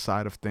mention this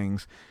side of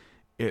things,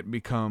 it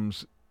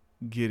becomes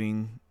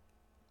getting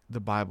the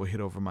Bible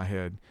hit over my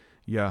head.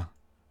 Yeah,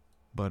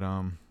 but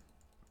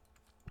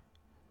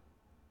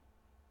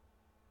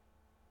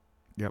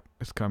yep,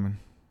 it's coming.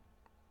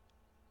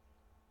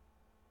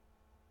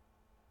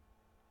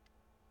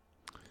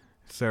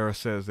 Sarah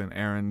says, and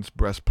Aaron's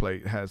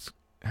breastplate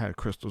had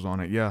crystals on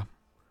it. Yeah.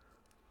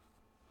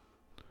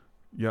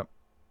 Yep.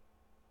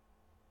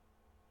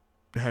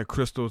 They had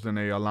crystals, and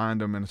they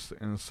aligned them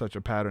in such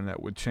a pattern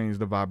that would change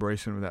the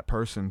vibration of that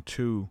person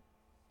to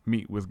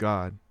meet with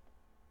God,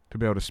 to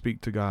be able to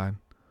speak to God.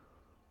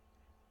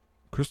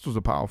 Crystals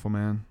are powerful,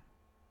 man.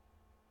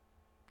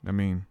 I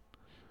mean,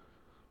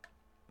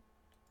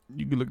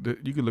 you could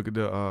look at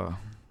the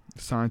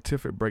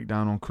scientific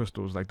breakdown on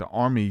crystals. Like the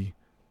Army,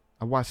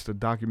 I watched a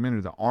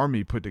documentary the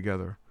Army put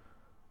together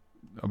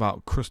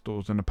about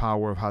crystals and the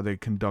power of how they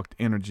conduct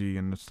energy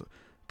and the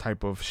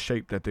type of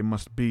shape that they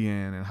must be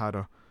in, and how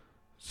to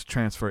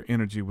transfer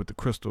energy with the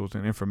crystals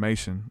and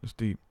information. It's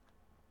deep.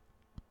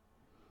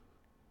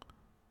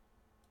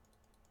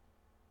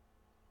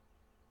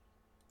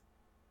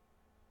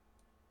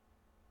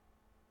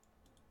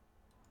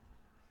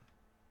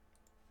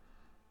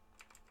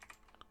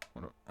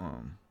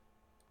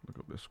 Look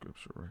up this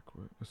scripture right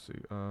quick. Let's see.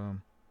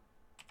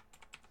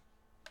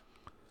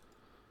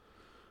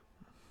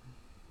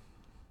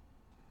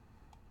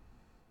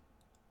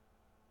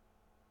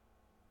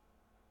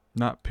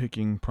 Not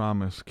picking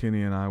promise.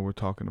 Kenny and I were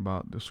talking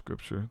about the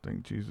scripture.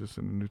 Thank Jesus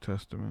in the New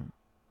Testament.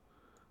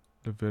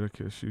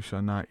 Leviticus, you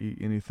shall not eat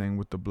anything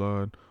with the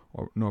blood,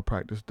 or nor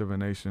practice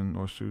divination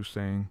or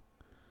soothsaying.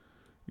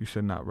 You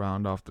shall not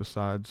round off the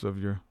sides of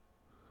your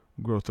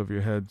growth of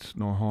your heads,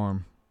 nor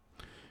harm.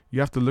 You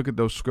have to look at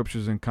those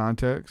scriptures in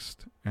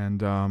context,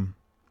 and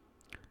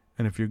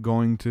if you're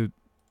going to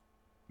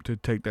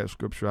take that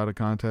scripture out of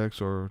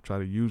context or try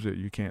to use it,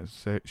 you can't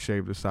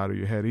shave the side of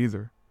your head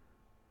either.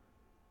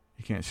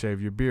 You can't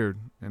shave your beard,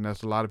 and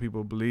that's a lot of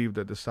people believe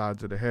that the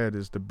sides of the head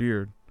is the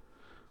beard.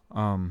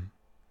 I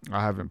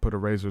haven't put a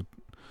razor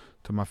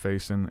to my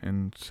face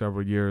in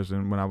several years,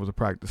 and when I was a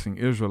practicing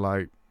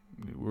Israelite,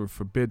 we were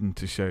forbidden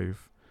to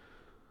shave.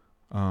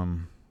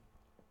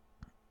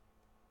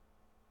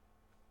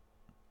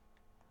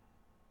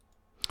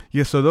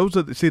 Yeah, so those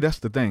are that's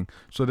the thing.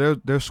 So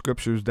there's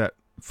scriptures that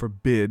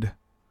forbid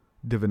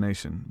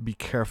divination. Be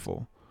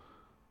careful.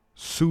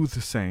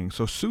 Soothsaying.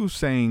 So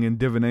soothsaying and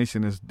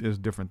divination is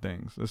different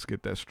things. Let's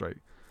get that straight.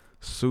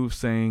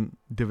 Soothsaying,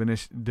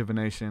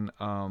 divination,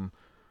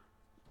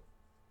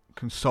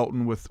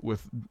 consulting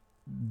with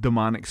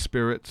demonic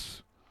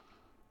spirits,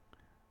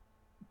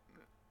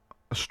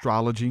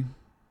 astrology.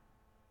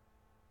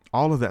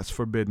 All of that's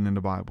forbidden in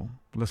the Bible.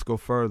 Let's go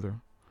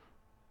further.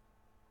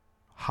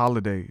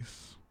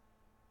 Holidays,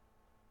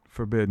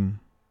 forbidden.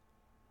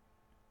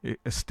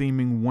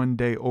 Esteeming one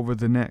day over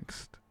the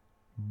next.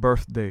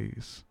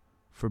 Birthdays,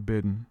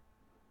 forbidden.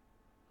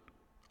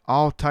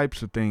 All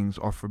types of things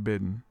are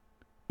forbidden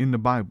in the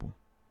Bible.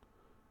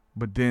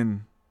 But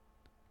then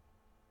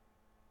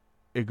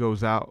it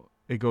goes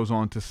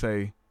on to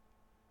say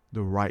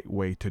the right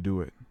way to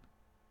do it.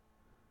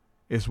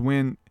 It's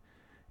when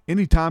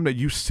anytime that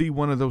you see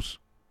one of those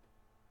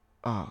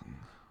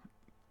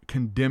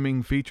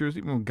condemning features,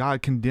 even when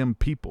God condemned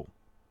people,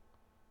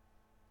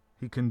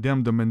 he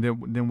condemned them, and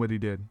then what he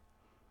did,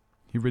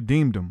 he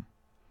redeemed them.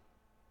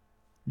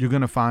 You're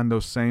going to find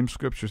those same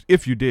scriptures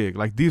if you dig.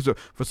 Like, these are,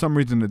 for some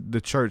reason, the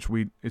church,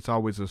 it's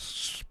always a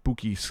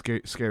spooky,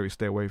 scary,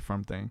 stay away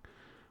from thing.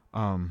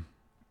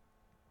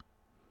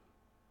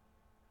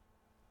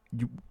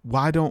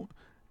 Why don't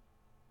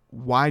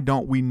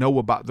we know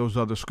about those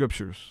other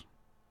scriptures?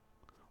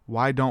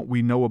 Why don't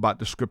we know about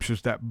the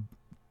scriptures that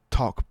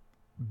talk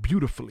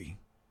beautifully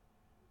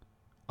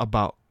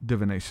about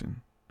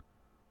divination?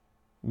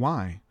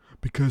 Why?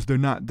 Because they're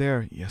not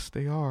there. Yes,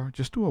 they are.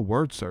 Just do a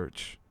word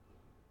search.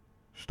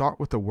 Start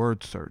with a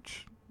word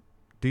search.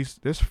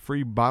 There's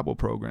free Bible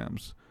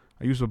programs.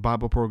 I use a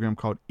Bible program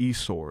called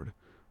eSword.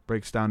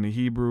 Breaks down the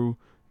Hebrew,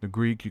 the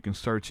Greek. You can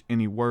search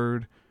any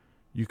word.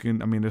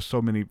 There's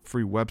so many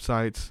free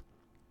websites.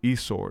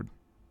 eSword.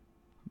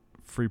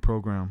 Free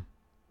program.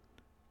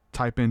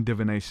 Type in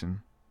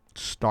divination.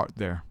 Start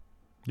there.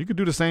 You could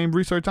do the same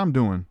research I'm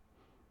doing.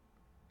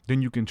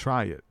 Then you can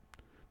try it.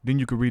 Then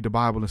you can read the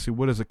Bible and see,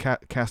 what is a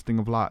casting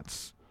of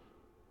lots?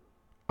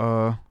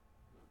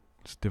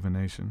 It's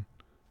divination.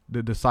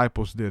 The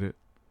disciples did it.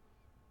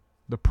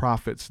 The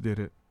prophets did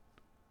it.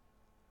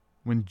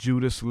 When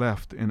Judas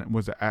left, and it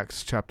was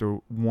Acts chapter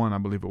 1, I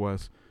believe it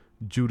was,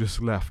 Judas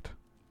left.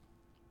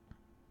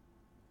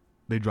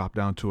 They dropped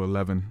down to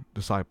 11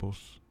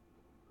 disciples.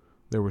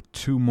 There were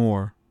 2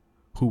 more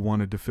who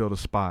wanted to fill the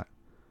spot.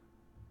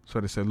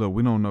 So they said, look,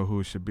 we don't know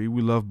who it should be.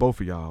 We love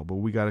both of y'all, but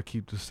we got to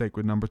keep the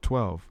sacred number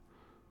 12.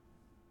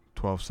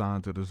 12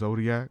 signs of the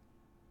zodiac.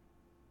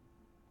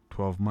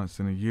 12 months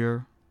in a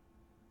year.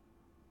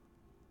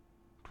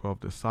 12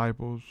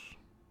 disciples.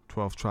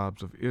 12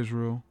 tribes of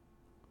Israel.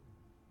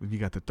 Then you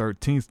got the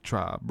 13th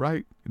tribe,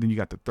 right? And then you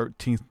got the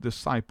 13th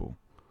disciple.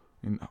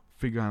 And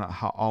figuring out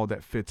how all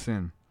that fits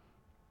in.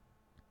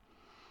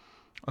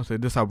 I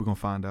said, this is how we're going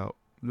to find out.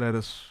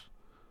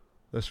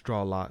 Let's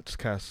draw lots,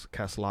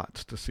 cast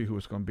lots to see who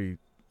it's going to be.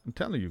 I'm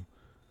telling you.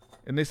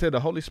 And they said the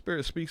Holy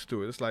Spirit speaks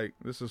to it. It's like,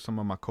 this is some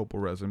of my copal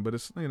resin, but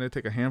it's, they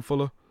take a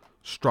handful of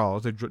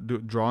straws. They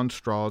drawing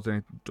straws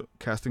and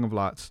casting of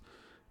lots,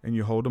 and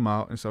you hold them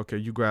out and say, okay,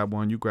 you grab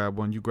one, you grab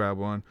one, you grab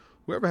one.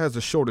 Whoever has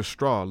the shortest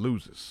straw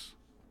loses.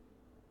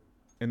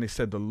 And they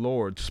said the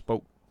Lord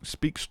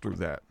speaks through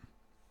that.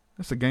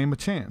 That's a game of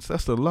chance.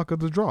 That's the luck of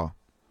the draw.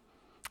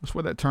 That's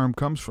where that term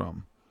comes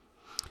from.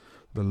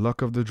 The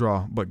luck of the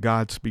draw, but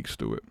God speaks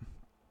through it.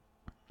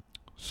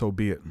 So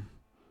be it.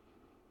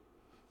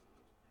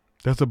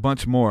 There's a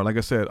bunch more. Like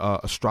I said,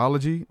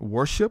 astrology,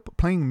 worship,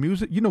 playing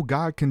music. You know,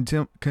 God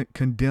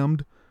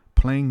condemned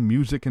playing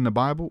music in the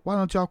Bible. Why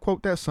don't y'all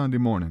quote that Sunday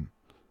morning?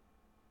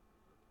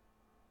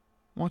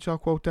 Why don't y'all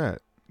quote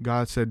that?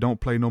 God said, don't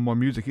play no more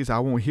music. He said, I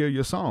won't hear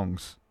your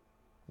songs.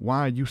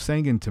 Why are you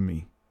singing to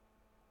me?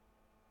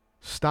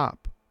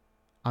 Stop.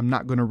 I'm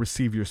not going to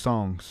receive your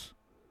songs.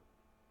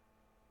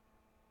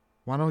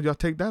 Why don't y'all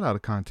take that out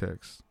of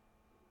context?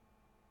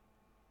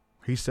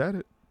 He said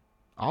it.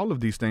 All of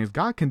these things.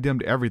 God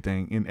condemned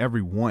everything in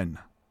everyone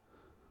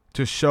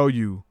to show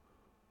you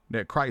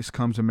that Christ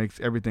comes and makes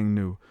everything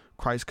new.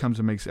 Christ comes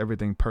and makes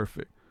everything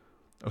perfect.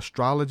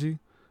 Astrology.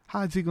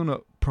 How is he going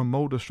to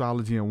promote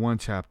astrology in one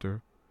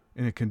chapter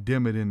and then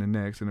condemn it in the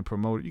next and then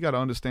promote it? You got to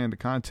understand the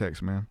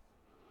context, man.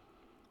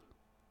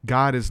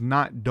 God is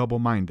not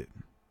double-minded.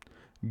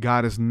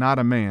 God is not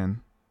a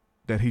man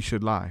that he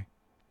should lie.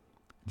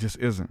 Just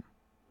isn't.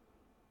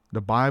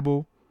 The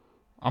Bible,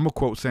 I'm going to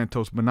quote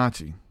Santos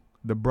Bonacci,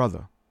 the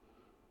brother.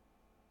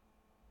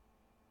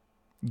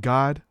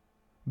 God,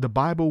 the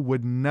Bible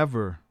would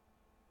never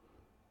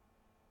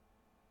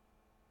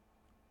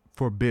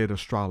forbid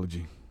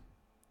astrology.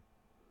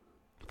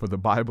 For the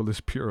Bible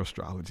is pure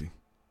astrology.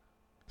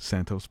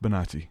 Santos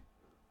Bonacci,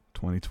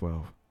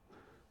 2012.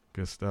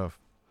 Good stuff.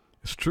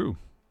 It's true.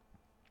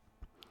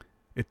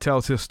 It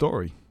tells his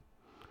story.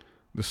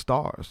 The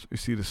stars. You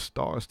see, the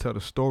stars tell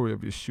the story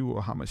of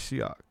Yeshua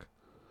HaMashiach.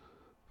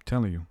 I'm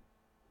telling you.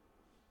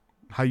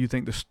 How you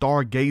think the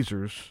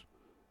stargazers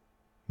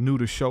knew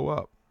to show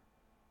up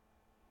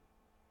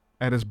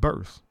at his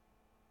birth?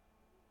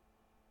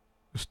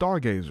 The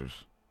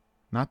stargazers.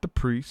 Not the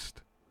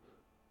priest.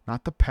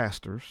 Not the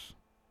pastors.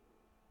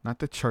 Not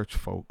the church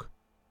folk.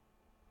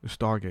 The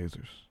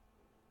stargazers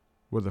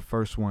were the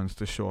first ones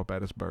to show up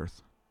at his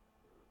birth.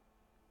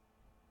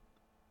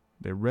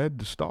 They read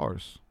the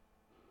stars.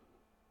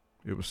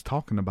 It was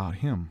talking about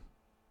him.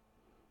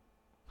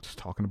 It's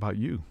talking about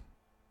you.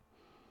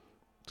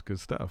 It's good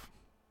stuff.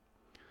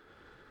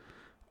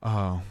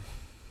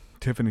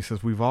 Tiffany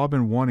says, we've all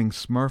been wanting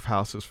Smurf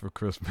houses for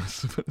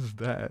Christmas. What is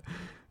that?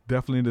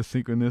 Definitely the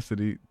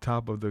synchronicity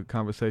top of the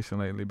conversation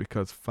lately,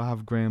 because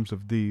 5 grams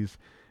of these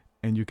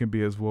and you can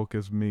be as woke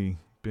as me.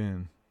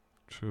 been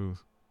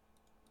truth.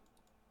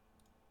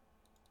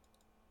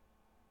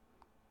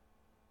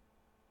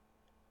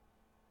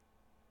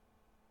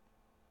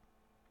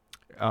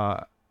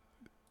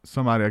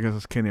 Somebody, I guess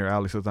it's Kenny or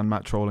Ali, says, I'm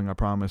not trolling, I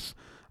promise.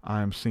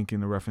 I am syncing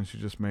the reference you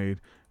just made,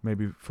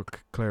 maybe for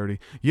clarity.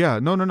 Yeah,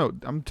 no.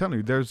 I'm telling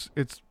you,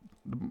 the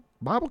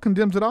Bible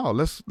condemns it all.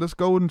 Let's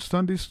go in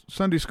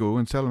Sunday school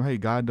and tell them, hey,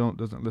 God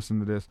doesn't listen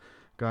to this.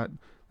 God,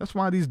 that's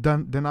why these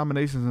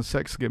denominations and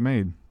sects get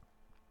made.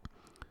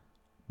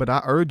 But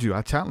I urge you,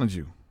 I challenge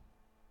you,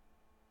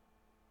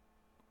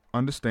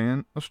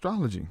 understand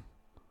astrology.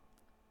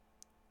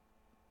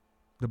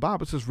 The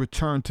Bible says,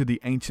 return to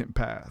the ancient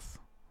path.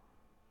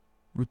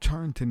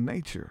 Return to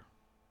nature.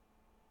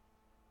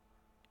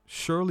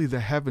 Surely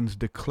the heavens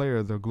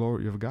declare the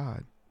glory of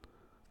God.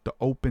 The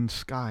open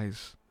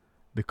skies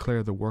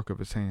declare the work of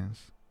his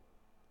hands.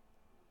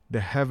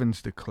 The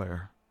heavens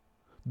declare.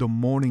 The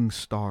morning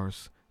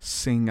stars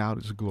sing out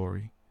his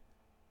glory.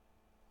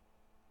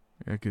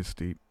 It gets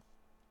deep.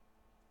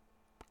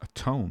 A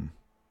tone,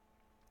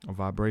 a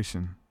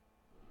vibration.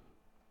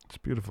 It's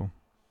beautiful.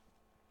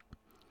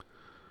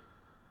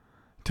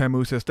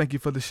 Tamu says, thank you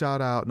for the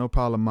shout out. No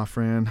problem, my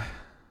friend.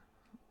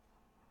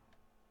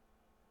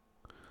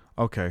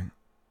 Okay.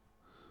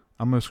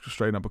 I'm going to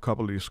straighten up a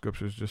couple of these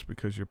scriptures just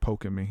because you're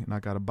poking me and I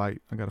got to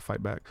bite. I got to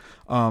fight back.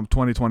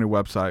 2020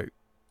 website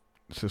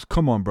says,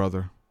 come on,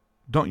 brother.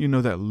 Don't you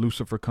know that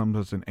Lucifer comes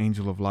as an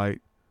angel of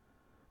light?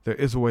 There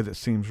is a way that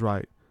seems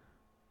right,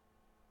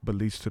 but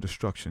leads to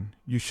destruction.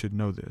 You should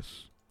know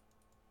this.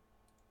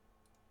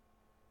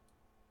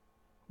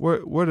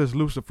 Where does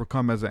Lucifer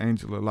come as an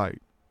angel of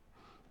light?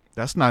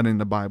 That's not in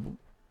the Bible.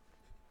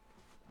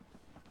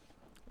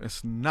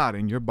 It's not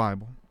in your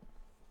Bible.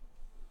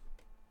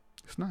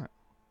 It's not.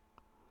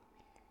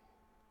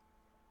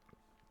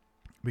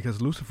 Because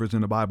Lucifer's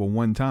in the Bible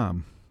one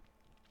time,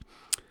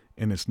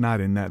 and it's not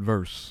in that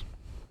verse.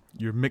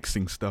 You're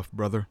mixing stuff,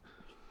 brother.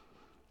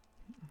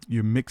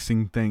 You're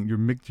mixing things.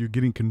 You're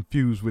getting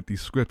confused with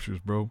these scriptures,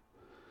 bro.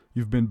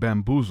 You've been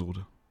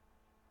bamboozled.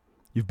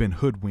 You've been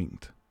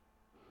hoodwinked.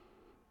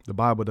 The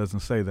Bible doesn't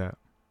say that.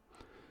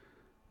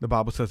 The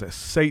Bible says that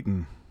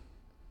Satan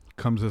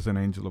comes as an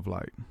angel of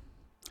light.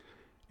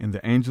 And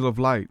the angel of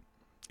light,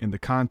 in the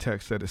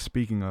context that it's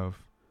speaking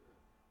of,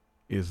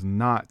 is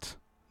not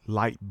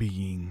light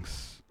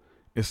beings.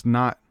 It's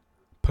not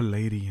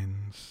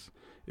Palladians.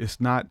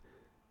 It's not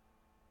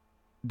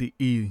the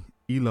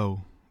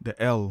Elo, the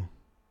El.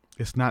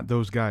 It's not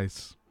those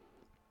guys.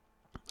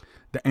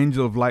 The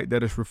angel of light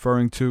that it's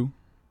referring to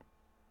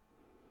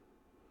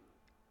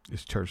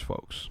is church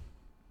folks.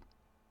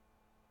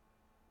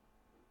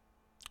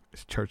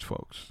 It's church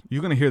folks.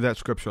 You're going to hear that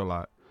scripture a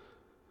lot.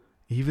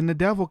 Even the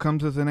devil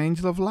comes as an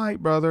angel of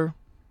light, brother.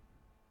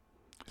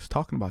 It's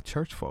talking about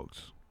church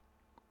folks.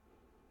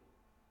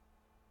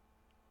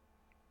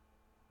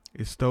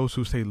 It's those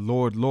who say,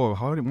 Lord, Lord.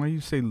 Why do you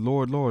say,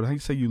 Lord, Lord? How do you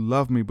say you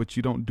love me, but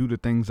you don't do the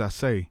things I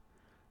say?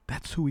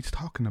 That's who he's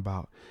talking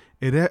about.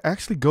 It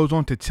actually goes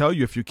on to tell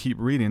you, if you keep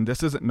reading,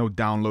 this isn't no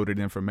downloaded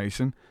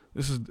information.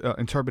 This is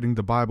interpreting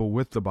the Bible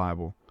with the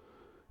Bible.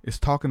 It's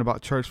talking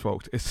about church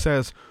folks. It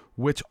says,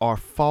 which are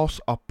false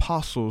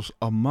apostles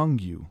among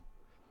you.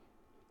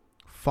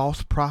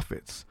 False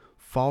prophets,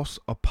 false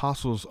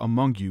apostles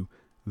among you.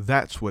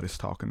 That's what it's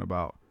talking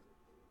about.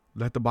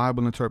 Let the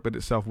Bible interpret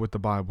itself with the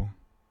Bible.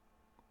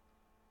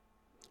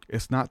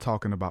 It's not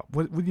talking about,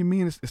 what do you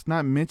mean? It's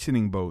not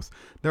mentioning both.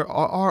 There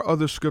are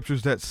other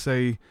scriptures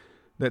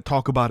that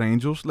talk about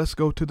angels. Let's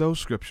go to those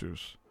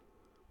scriptures.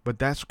 But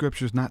that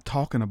scripture is not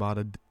talking about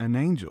an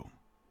angel.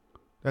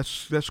 That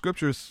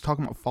scripture is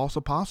talking about false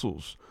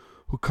apostles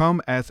who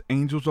come as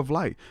angels of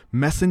light,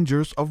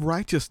 messengers of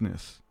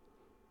righteousness.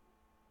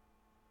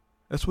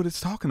 That's what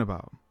it's talking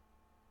about.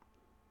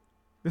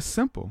 It's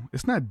simple.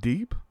 It's not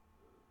deep.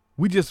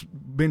 We just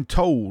been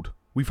told.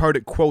 We've heard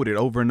it quoted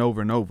over and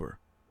over and over.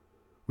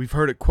 We've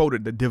heard it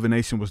quoted that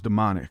divination was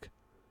demonic.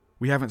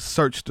 We haven't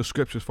searched the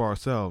scriptures for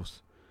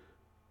ourselves.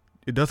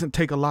 It doesn't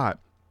take a lot.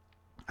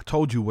 I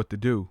told you what to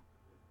do.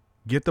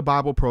 Get the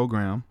Bible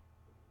program.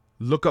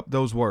 Look up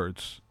those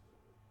words.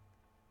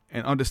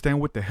 And understand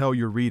what the hell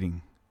you're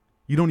reading.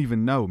 You don't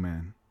even know,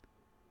 man.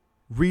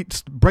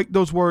 Break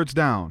those words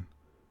down.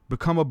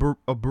 Become a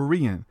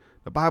Berean.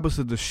 The Bible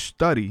says to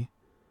study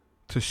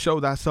to show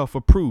thyself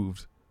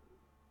approved.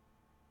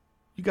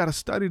 You got to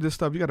study this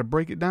stuff. You got to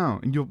break it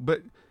down.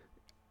 But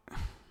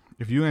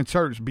if you're in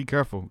church, be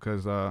careful,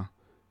 because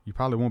you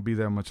probably won't be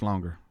there much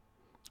longer.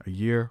 A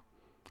year,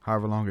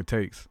 however long it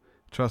takes.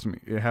 Trust me,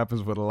 it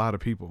happens with a lot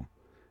of people.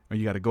 And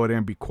you got to go there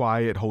and be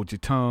quiet, hold your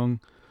tongue,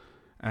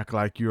 act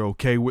like you're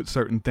okay with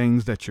certain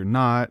things that you're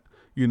not.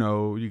 You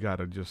know, you got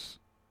to just,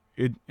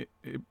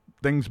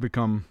 things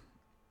become,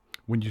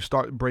 when you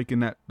start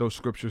breaking those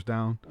scriptures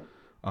down,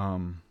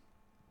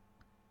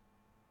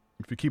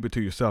 if you keep it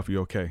to yourself,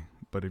 you're okay.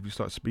 But if you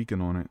start speaking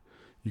on it,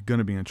 you're going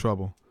to be in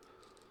trouble.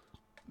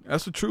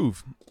 That's the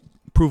truth.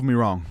 Prove me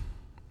wrong.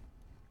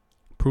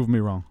 Prove me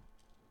wrong.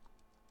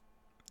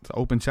 It's an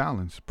open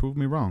challenge. Prove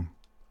me wrong.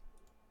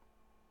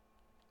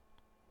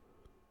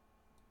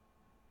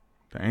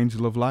 The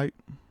angel of light?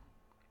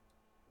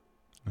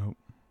 Nope.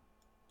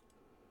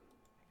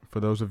 For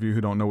those of you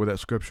who don't know what that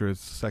scripture is,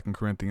 2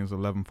 Corinthians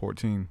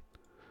 11:14.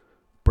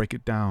 Break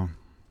it down.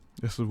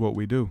 This is what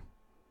we do.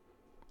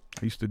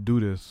 I used to do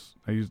this.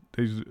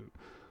 There's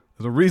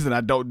a reason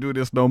I don't do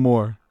this no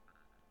more.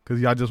 Because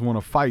y'all just want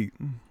to fight.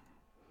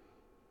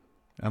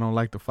 I don't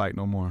like to fight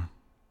no more.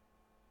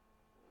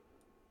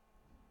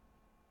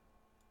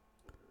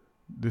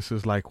 This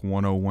is like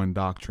 101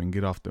 doctrine.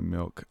 Get off the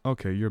milk.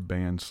 Okay, you're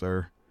banned,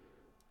 sir.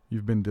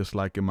 You've been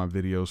disliking my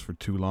videos for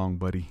too long,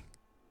 buddy.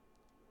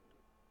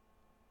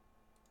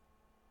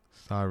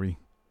 Sorry.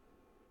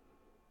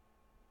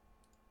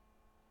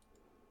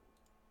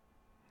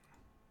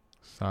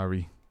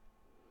 Sorry.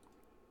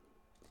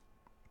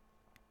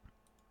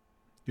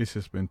 It's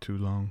just been too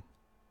long.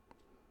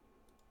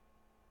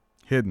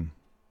 Hidden.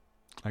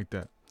 Like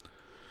that.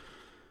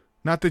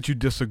 Not that you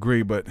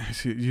disagree, but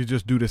you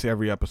just do this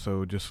every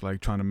episode, just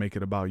like trying to make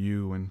it about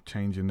you and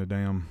changing the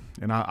damn.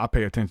 And I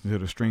pay attention to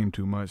the stream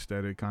too much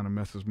that it kind of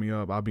messes me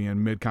up. I'll be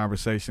in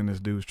mid-conversation. This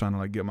dude's trying to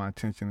like get my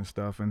attention and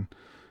stuff. And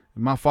it's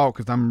my fault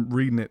because I'm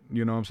reading it,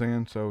 you know what I'm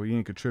saying? So he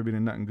ain't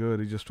contributing nothing good.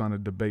 He's just trying to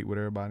debate with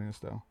everybody and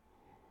stuff.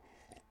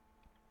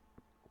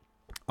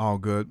 All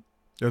good.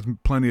 There's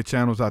plenty of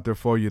channels out there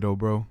for you though,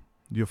 bro.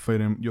 You'll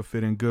fit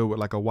in good with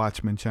like a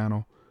Watchman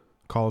channel.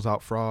 Calls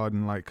out fraud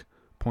and like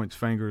points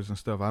fingers and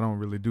stuff. I don't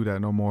really do that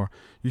no more.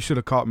 You should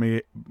have caught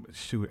me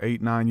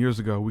 8-9 years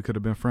ago. We could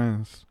have been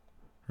friends.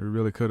 We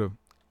really could have.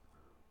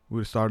 We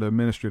would have started a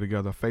ministry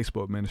together, a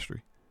Facebook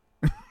ministry.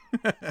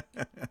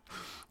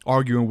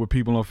 Arguing with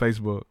people on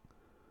Facebook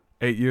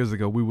 8 years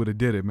ago. We would have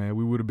did it, man.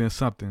 We would have been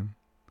something.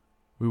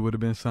 We would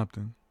have been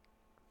something.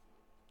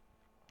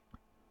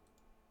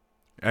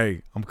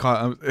 Hey,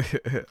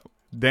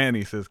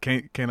 Danny says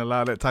can't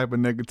allow that type of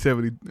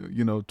negativity,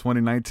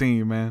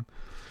 2019, man.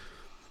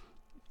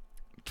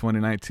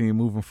 2019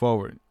 moving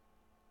forward.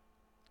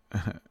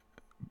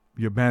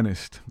 You're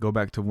banished. Go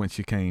back to whence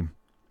you came.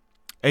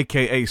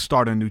 AKA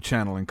start a new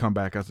channel and come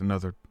back as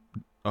another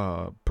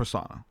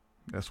persona.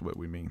 That's what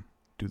we mean.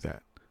 Do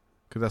that.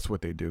 Because that's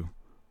what they do.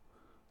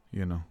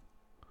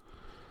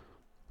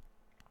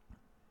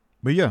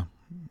 But yeah.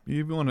 If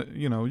you want to,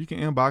 you can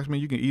inbox me,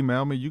 you can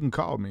email me, you can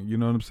call me. You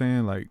know what I'm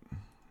saying? Like,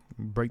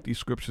 break these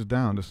scriptures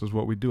down. This is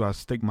what we do. I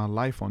stake my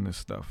life on this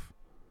stuff.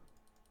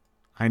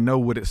 I know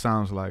what it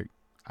sounds like.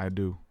 I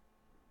do.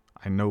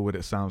 I know what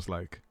it sounds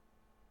like.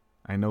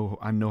 I know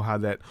how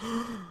that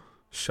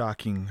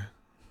shocking.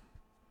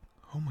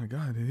 Oh my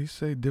God, did he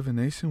say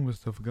divination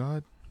was of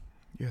God?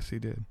 Yes, he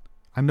did.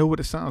 I know what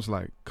it sounds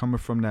like coming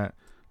from that.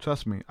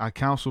 Trust me, I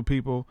counsel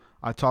people.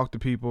 I talk to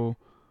people.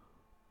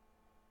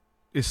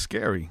 It's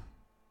scary.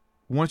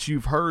 Once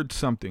you've heard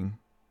something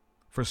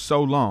for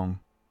so long,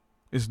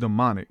 it's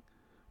demonic.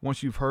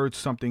 Once you've heard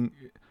something,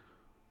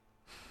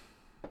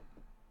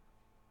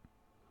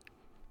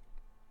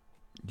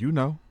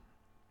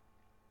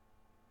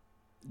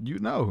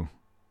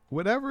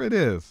 whatever it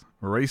is,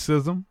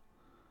 racism,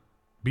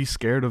 be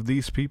scared of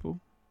these people.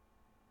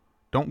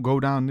 Don't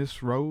go down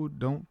this road.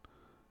 Don't,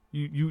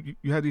 you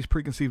have these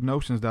preconceived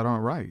notions that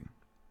aren't right.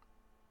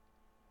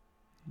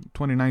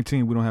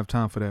 2019, we don't have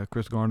time for that,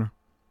 Chris Garner.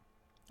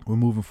 We're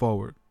moving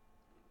forward.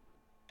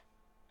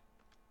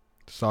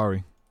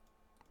 Sorry.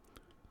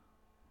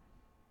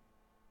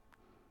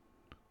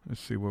 Let's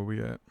see where we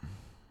at.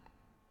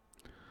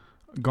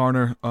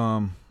 Garner,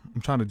 I'm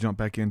trying to jump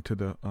back into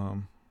the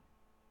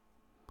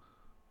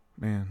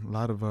man, a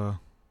lot of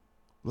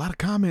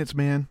comments,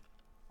 man.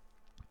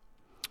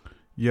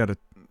 Yeah,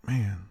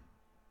 man.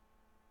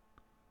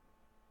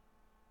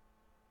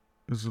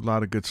 There's a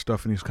lot of good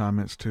stuff in these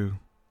comments too.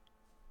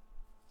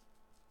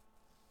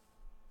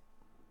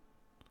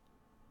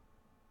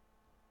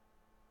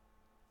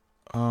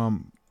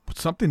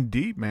 Something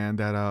deep, man,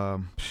 that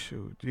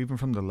even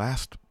from the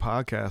last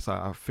podcast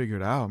I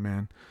figured out,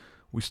 man.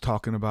 We was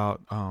talking about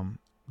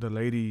the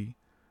lady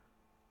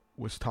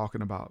was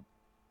talking about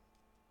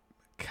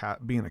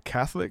being a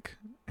Catholic,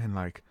 and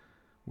like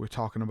we're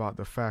talking about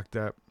the fact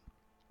that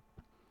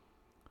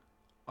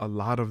a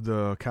lot of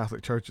the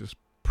Catholic churches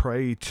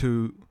pray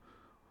to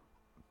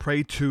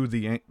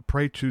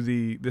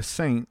the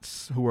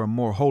saints who are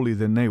more holy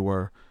than they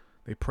were.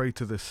 They pray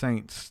to the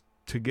saints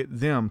to get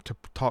them to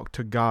talk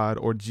to God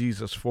or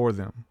Jesus for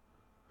them.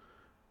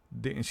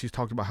 And she's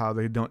talked about how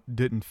they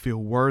didn't feel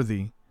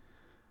worthy.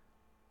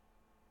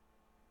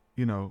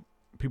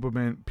 People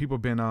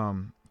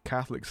been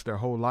Catholics their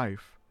whole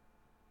life,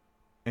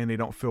 and they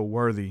don't feel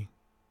worthy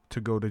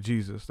to go to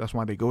Jesus. That's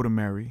why they go to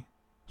Mary.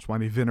 That's why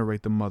they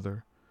venerate the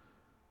mother,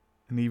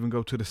 and they even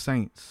go to the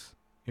saints.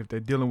 If they're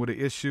dealing with an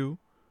issue,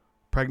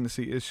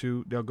 pregnancy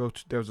issue, they'll go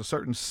to, there's a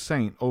certain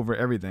saint over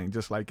everything,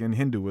 just like in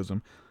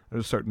Hinduism.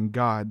 There's a certain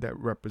God that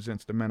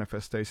represents the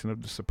manifestation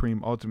of the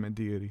supreme ultimate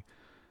deity.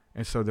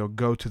 And so they'll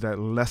go to that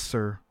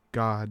lesser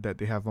God that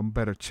they have a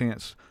better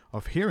chance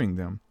of hearing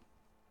them,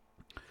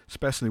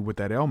 especially with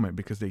that ailment,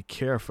 because they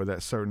care for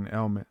that certain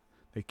ailment.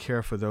 They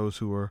care for those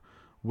who are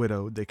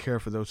widowed. They care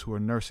for those who are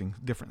nursing,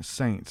 different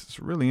saints. It's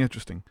really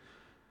interesting.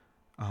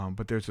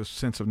 but there's a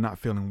sense of not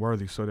feeling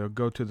worthy. So they'll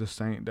go to the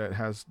saint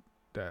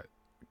that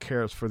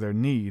cares for their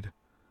need,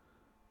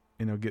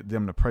 and they'll get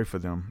them to pray for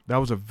them. That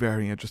was a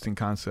very interesting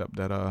concept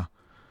that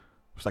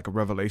was like a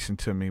revelation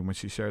to me when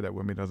she shared that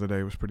with me the other day.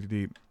 It was pretty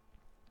deep.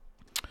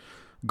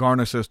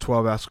 Garner says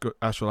 12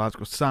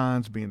 astrological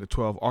signs being the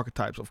 12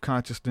 archetypes of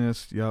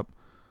consciousness. Yep.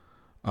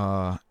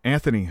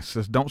 Anthony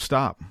says, don't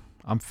stop.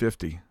 I'm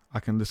 50. I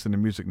can listen to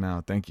music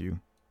now. Thank you.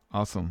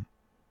 Awesome.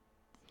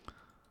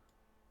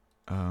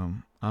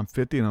 I'm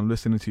 50 and I'm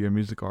listening to your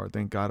music art.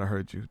 Thank God I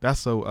heard you. That's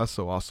so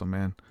awesome,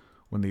 man.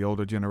 When the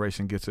older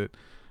generation gets it.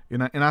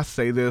 And I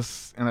say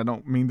this, and I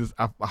don't mean this.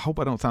 I hope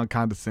I don't sound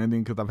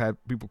condescending, because I've had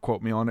people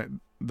quote me on it.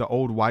 The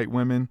old white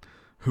women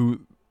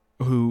who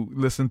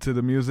listen to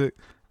the music,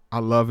 I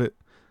love it.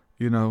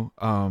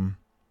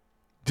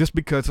 Just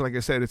because, like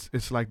I said,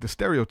 it's like the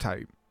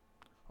stereotype.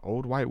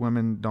 Old white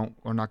women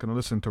are not going to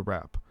listen to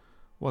rap.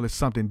 Well, it's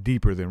something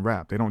deeper than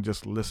rap. They don't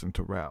just listen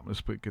to rap.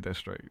 Let's get that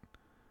straight.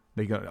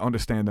 They got to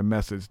understand the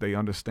message. They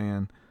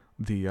understand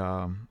the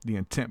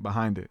intent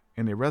behind it,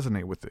 and they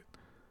resonate with it.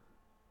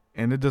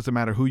 And it doesn't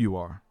matter who you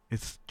are.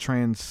 It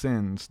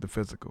transcends the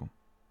physical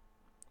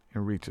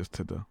and reaches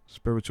to the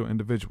spiritual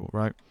individual,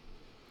 right?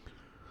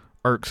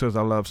 Irk says,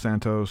 I love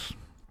Santos.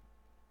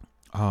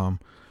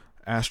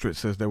 Astrid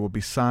says there will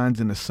be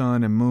signs in the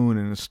sun and moon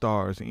and the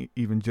stars. And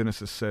even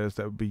Genesis says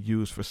that would be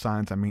used for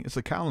signs. I mean, it's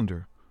a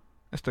calendar.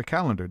 That's the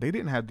calendar. They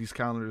didn't have these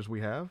calendars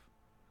we have.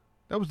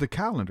 That was the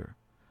calendar.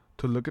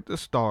 To look at the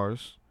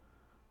stars,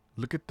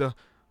 look at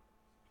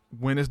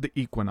when is the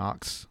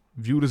equinox,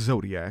 view the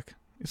zodiac.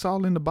 It's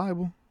all in the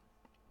Bible.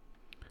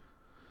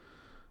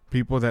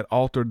 People that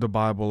altered the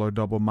Bible are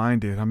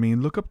double-minded. I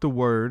mean, look up the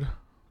word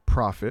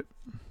prophet.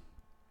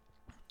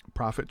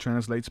 Prophet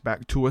translates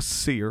back to a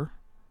seer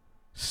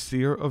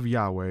of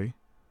Yahweh.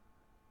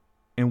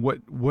 And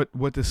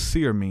what does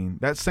seer mean?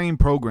 That same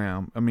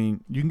program, I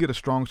mean, you can get a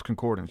Strong's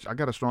Concordance. I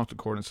got a Strong's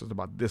Concordance that's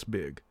about this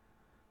big.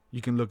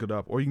 You can look it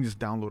up, or you can just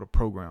download a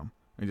program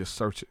and just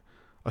search it.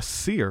 A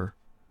seer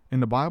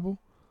in the Bible,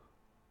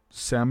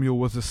 Samuel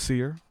was a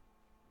seer.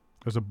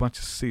 There's a bunch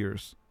of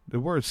seers.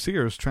 The word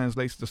seers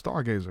translates to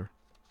stargazer.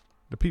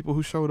 The people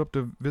who showed up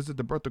to visit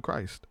the birth of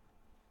Christ.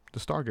 The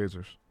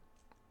stargazers.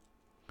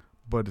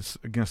 But it's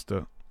against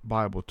the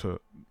Bible to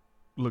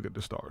look at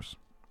the stars.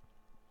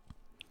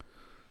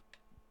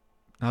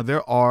 Now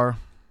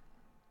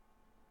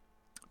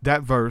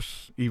that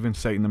verse, even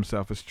Satan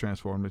himself is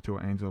transformed into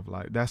an angel of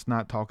light. That's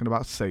not talking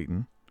about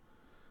Satan.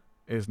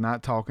 It's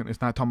not talking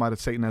about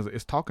Satan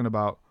it's talking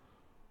about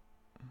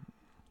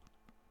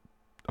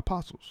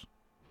apostles.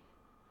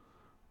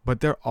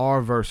 But there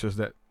are verses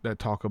that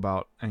talk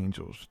about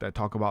angels, that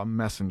talk about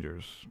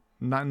messengers,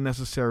 not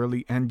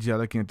necessarily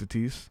angelic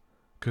entities,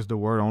 because the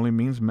word only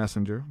means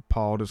messenger.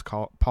 Paul is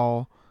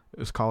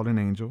called an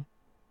angel.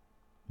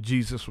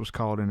 Jesus was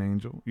called an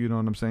angel. You know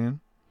what I'm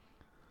saying?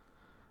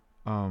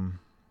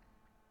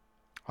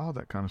 All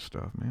that kind of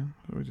stuff, man.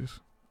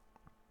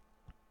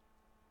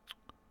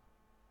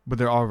 But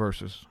there are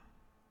verses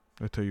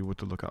that tell you what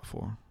to look out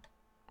for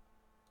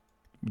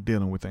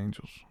dealing with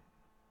angels.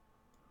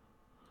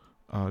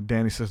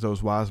 Danny says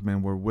those wise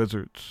men were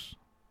wizards.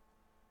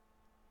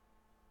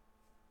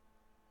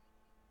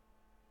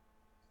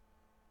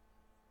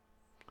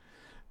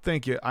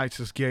 Thank you,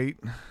 Isis Gate.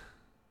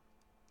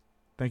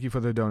 Thank you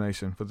for the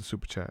donation, for the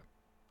super chat.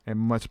 And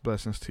much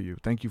blessings to you.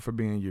 Thank you for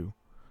being you.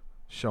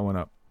 Showing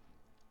up.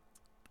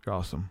 You're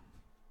awesome.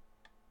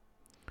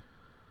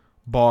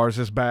 Bars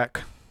is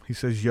back. He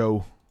says,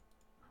 yo.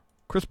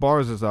 Chris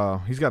Bars is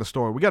he's got a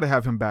story. We got to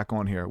have him back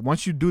on here.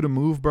 Once you do the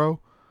move,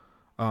 bro,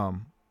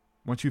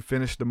 once you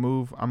finish the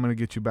move, I'm going to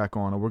get you back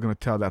on, and we're going to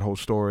tell that whole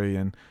story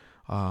and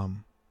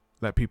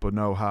let people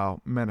know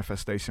how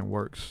manifestation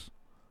works.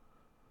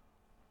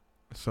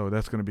 So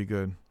that's going to be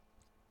good.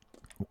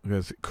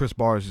 Because Chris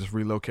Bars just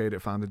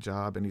relocated, found a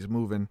job, and he's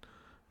moving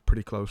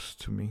pretty close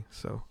to me.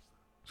 So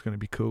it's going to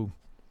be cool.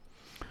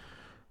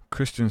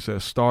 Christian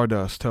says,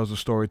 Stardust tells a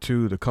story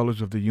too. The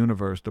colors of the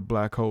universe, the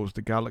black holes,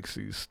 the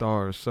galaxies,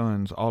 stars,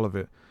 suns, all of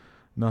it.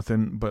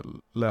 Nothing but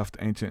left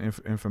ancient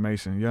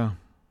information. Yeah.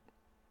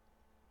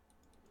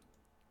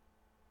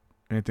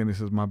 Anthony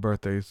says, my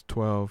birthday is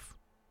 12.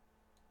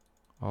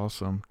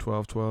 Awesome.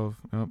 12/12.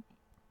 Yep.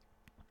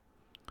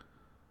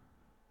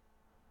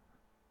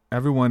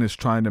 Everyone is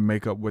trying to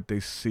make up what they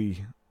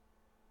see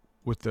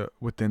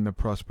within the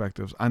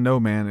perspectives. I know,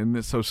 man, and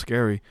it's so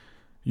scary.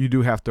 You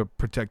do have to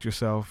protect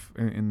yourself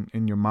in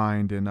your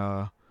mind and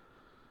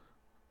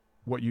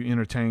what you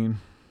entertain.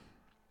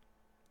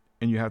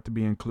 And you have to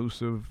be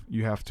inclusive.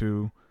 You have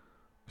to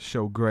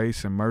show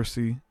grace and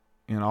mercy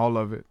in all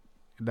of it.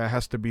 That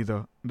has to be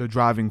the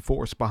driving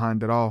force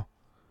behind it all.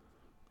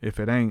 If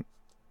it ain't,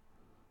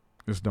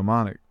 it's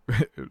demonic,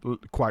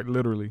 quite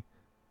literally.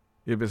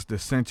 If it's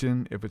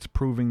dissension, if it's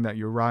proving that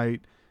you're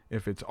right,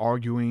 if it's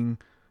arguing,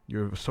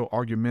 you're so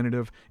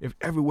argumentative. If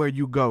everywhere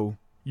you go,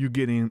 you're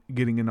getting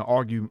into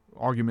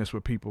arguments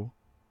with people,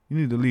 you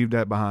need to leave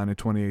that behind in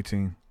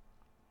 2018.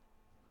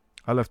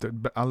 I left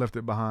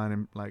it behind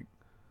in like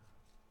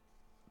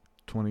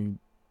 20,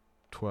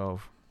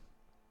 12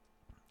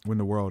 when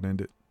the world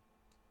ended.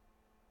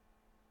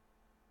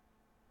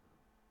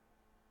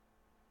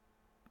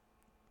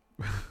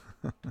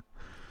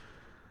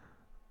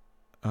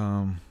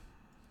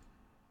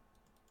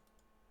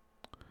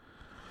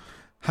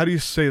 How do you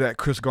say that,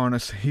 Chris Garner?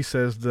 He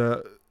says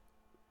the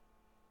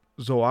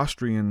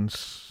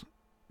Zoroastrians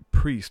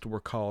priests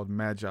were called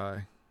magi.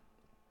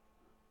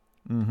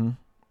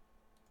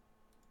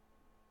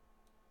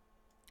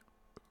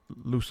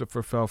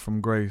 Lucifer fell from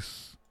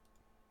grace.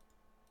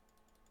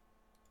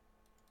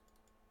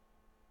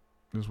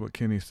 This is what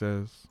Kenny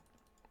says.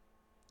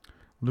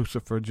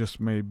 Lucifer just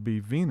may be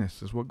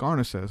Venus, is what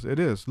Garner says. It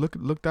is.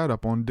 Look that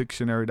up on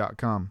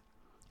dictionary.com.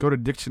 Go to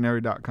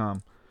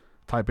dictionary.com.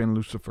 Type in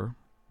Lucifer.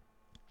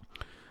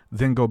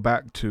 Then go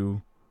back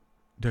to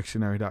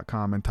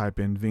dictionary.com and type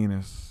in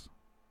Venus.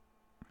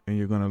 And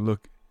you're going to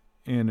look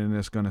in and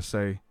it's going to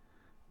say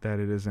that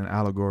it is an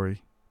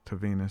allegory to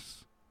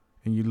Venus.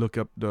 And you look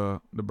up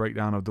the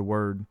breakdown of the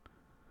word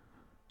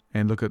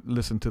and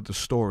listen to the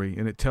story,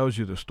 and it tells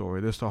you the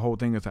story. The whole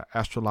thing is an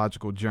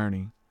astrological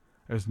journey.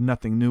 There's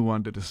nothing new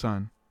under the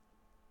sun.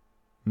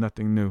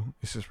 Nothing new.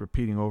 It's just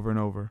repeating over and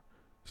over.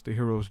 It's the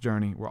hero's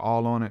journey. We're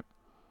all on it.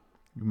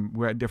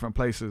 We're at different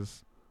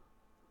places,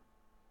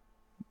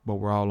 but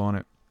we're all on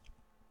it.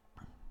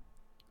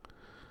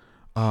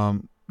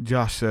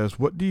 Josh says,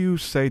 what do you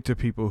say to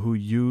people who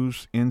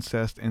use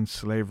incest and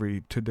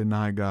slavery to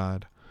deny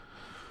God?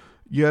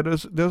 Yeah,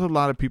 there's a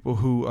lot of people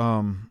who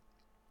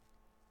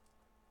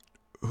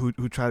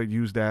try to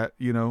use that,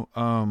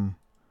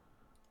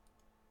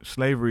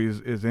 slavery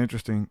is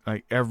interesting.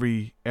 Like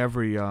every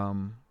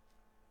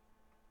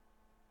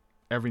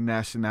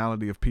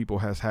nationality of people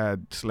has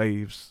had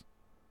slaves,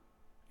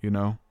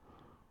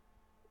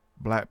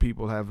 Black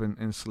people have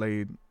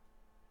enslaved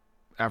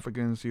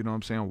Africans, you know what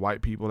I'm saying?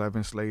 White people have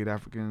enslaved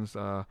Africans.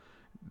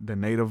 The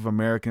Native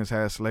Americans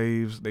had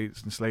slaves. They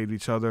enslaved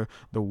each other.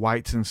 The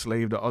whites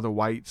enslaved the other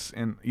whites.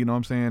 And you know what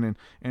I'm saying?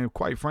 And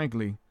quite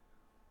frankly,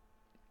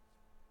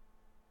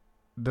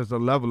 there's a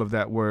level of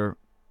that where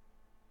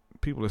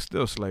people are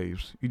still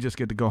slaves. You just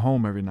get to go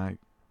home every night.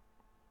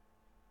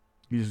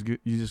 You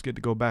just get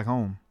to go back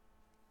home.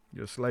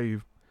 You're a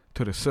slave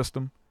to the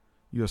system.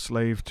 You're a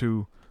slave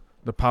to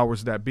the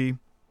powers that be.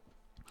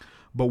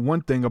 But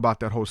one thing about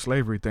that whole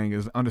slavery thing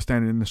is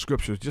understanding in the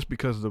scriptures, just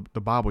because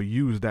the Bible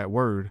used that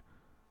word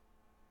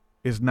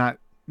is not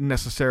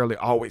necessarily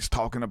always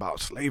talking about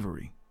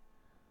slavery.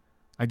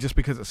 Like just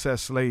because it says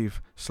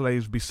slaves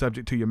be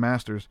subject to your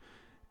masters,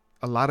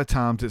 a lot of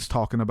times it's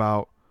talking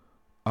about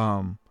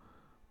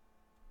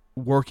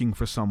working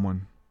for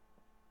someone.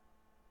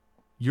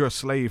 You're a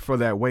slave for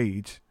that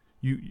wage.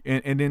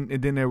 And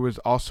then there was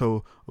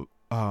also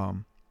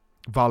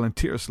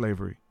volunteer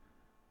slavery.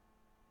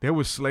 There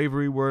was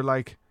slavery where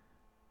like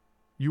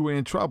you were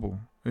in trouble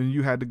and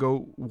you had to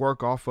go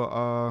work off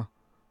a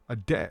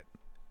debt.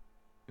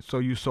 So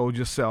you sold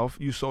yourself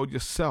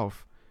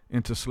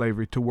into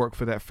slavery to work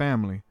for that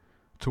family,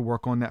 to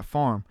work on that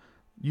farm.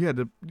 You had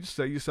to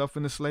sell yourself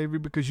into slavery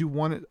because you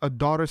wanted a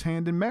daughter's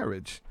hand in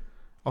marriage.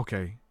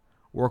 Okay,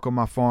 work on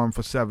my farm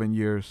for 7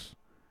 years.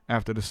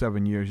 After the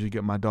 7 years, you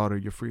get my daughter,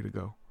 you're free to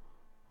go.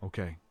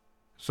 Okay.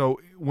 So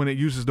when it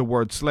uses the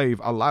word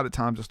slave, a lot of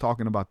times it's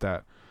talking about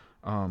that.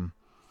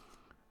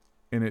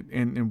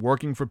 In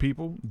working for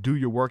people, do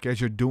your work as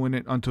you're doing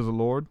it unto the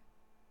Lord.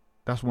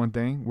 That's one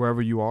thing,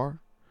 wherever you are.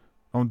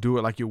 Don't do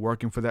it like you're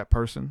working for that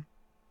person.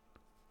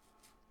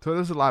 So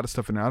there's a lot of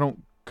stuff in there. I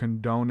don't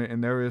condone it,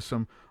 and there is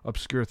some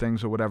obscure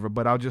things or whatever,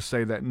 but I'll just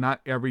say that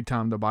not every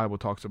time the Bible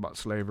talks about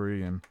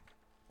slavery and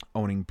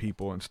owning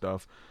people and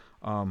stuff,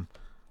 the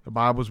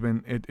Bible's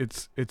been,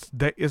 it's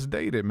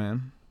dated,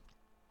 man,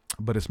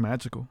 but it's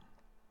magical.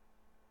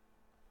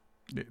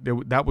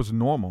 That was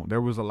normal.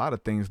 There was a lot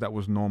of things that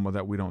was normal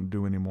that we don't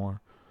do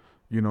anymore.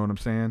 You know what I'm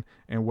saying?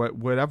 And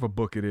whatever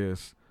book it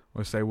is,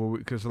 let's say, well,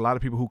 because a lot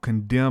of people who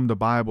condemn the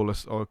Bible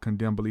or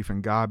condemn belief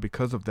in God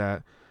because of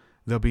that,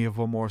 they'll be of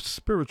a more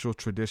spiritual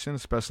tradition,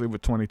 especially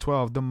with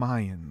 2012, the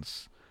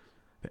Mayans,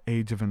 the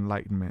Age of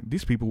Enlightenment.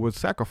 These people were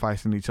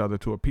sacrificing each other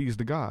to appease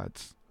the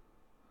gods.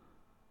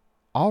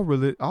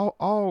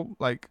 All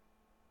like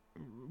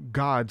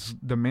gods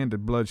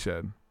demanded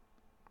bloodshed.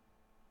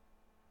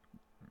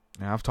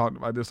 Now, I've talked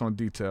about this on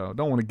detail.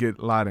 Don't want to get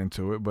a lot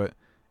into it, but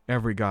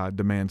every god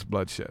demands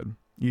bloodshed,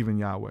 even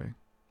Yahweh.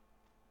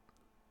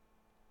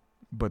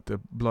 But the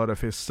blood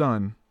of his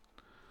son,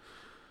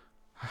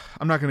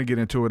 I'm not going to get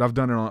into it. I've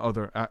done it on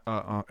other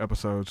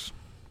episodes.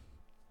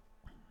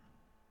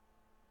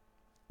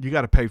 You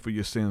got to pay for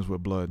your sins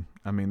with blood.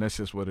 I mean, that's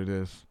just what it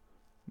is.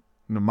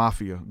 The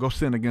mafia. Go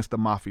sin against the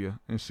mafia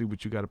and see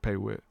what you got to pay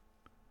with.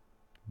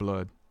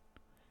 Blood.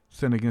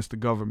 Sin against the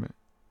government.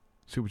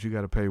 See what you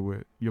got to pay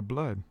with. Your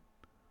blood.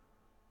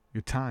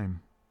 Your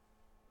time.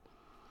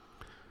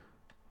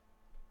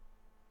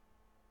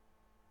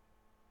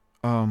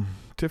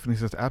 Tiffany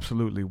says,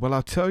 absolutely. Well,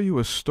 I'll tell you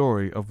a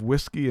story of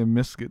whiskey and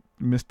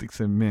mystics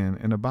and men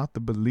and about the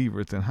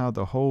believers and how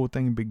the whole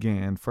thing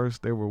began.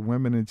 First, there were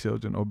women and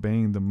children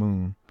obeying the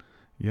moon.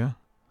 Yeah.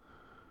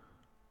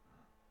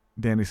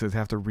 Danny says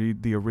have to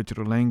read the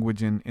original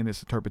language in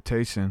its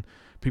interpretation.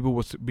 People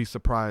will be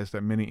surprised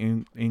that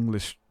many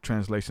English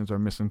translations are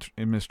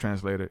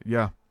mistranslated.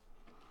 Yeah,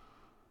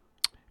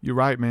 you're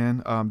right,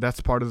 man.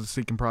 That's part of the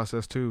seeking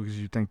process too, because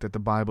you think that the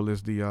Bible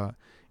is the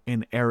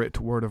inerrant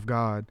word of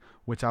God,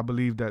 which I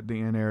believe that the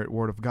inerrant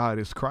word of God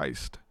is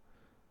Christ.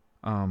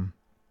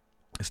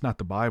 It's not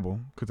the Bible,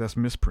 because that's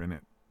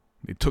misprinted.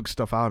 They took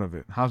stuff out of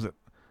it. How's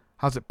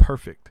it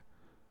perfect?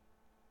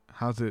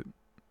 How's it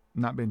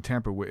not been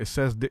tampered with? It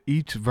says that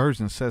each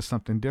version says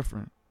something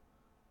different.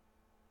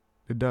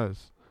 It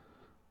does.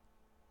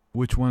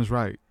 Which one's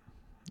right?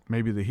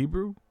 Maybe the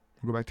Hebrew.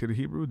 We'll go back to the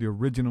Hebrew, the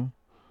original.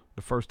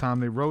 The first time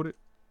they wrote it,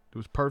 it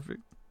was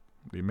perfect.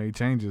 They made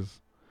changes.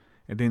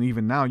 And then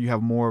even now you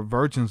have more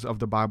versions of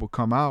the Bible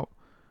come out,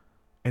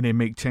 and they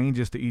make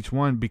changes to each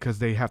one because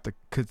they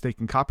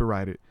can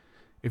copyright it.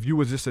 If you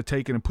was just to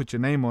take it and put your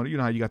name on it, you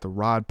know how you got the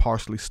Rod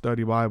Parsley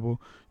Study Bible,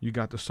 you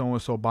got the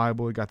so-and-so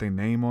Bible, it got their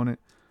name on it.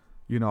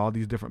 You know, all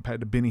these different,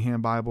 the Benny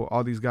Hinn Bible,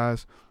 all these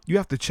guys. You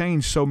have to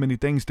change so many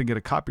things to get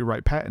a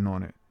copyright patent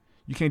on it.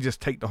 You can't just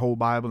take the whole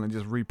Bible and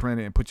just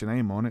reprint it and put your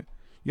name on it.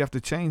 You have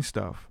to change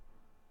stuff.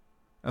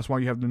 That's why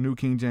you have the New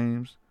King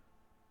James.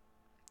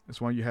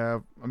 That's why you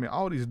have,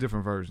 all these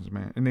different versions,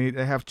 man. And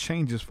they have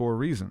changes for a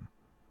reason.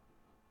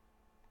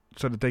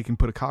 So that they can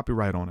put a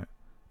copyright on it.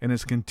 And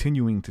it's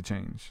continuing to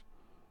change.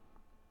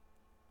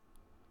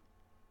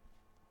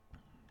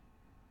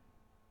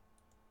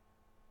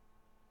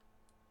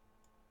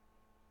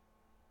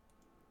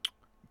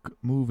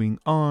 Moving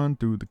on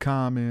through the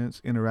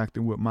comments,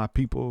 interacting with my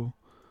people.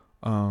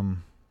 Okay,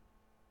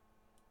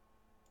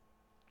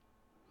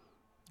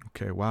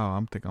 wow,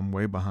 I think I'm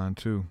way behind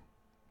too.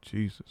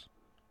 Jesus.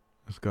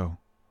 Let's go.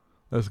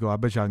 I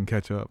bet y'all can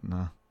catch up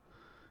now.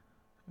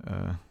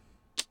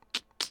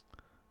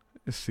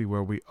 Let's see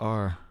where we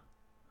are.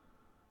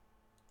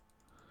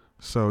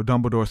 So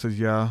Dumbledore says,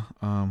 yeah.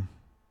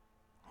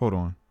 Hold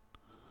on.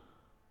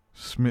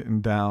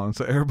 Smitten down.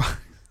 So everybody,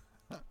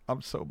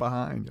 I'm so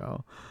behind,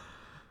 y'all.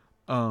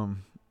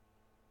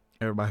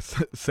 Everybody's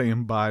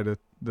saying bye to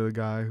the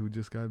guy who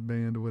just got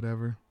banned or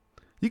whatever.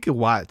 You can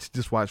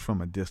just watch from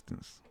a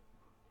distance.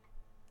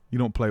 You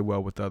don't play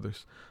well with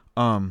others.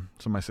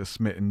 Somebody says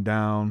smitten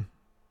down.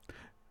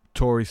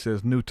 Tori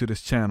says new to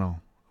this channel.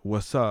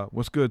 What's up?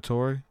 What's good,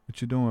 Tori?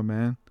 What you doing,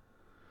 man?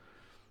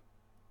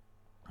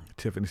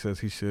 Tiffany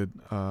says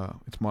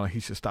it's more like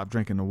he should stop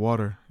drinking the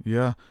water.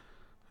 Yeah,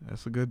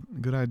 that's a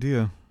good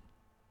idea.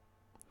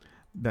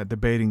 That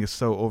debating is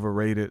so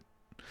overrated.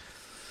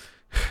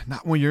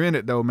 Not when you're in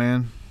it though,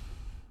 man.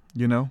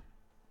 You know,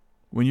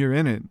 when you're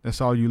in it,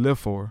 that's all you live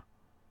for.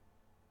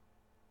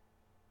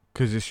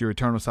 Because it's your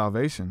eternal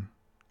salvation.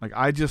 Like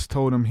I just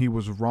told him he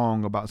was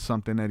wrong about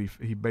something that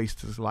he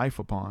based his life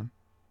upon.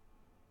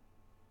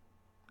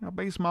 I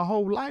based my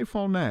whole life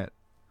on that.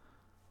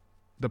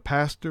 The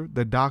pastor,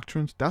 the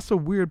doctrines, that's a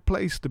weird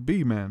place to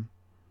be, man.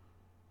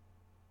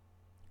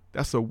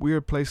 That's a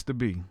weird place to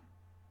be.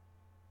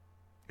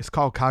 It's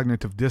called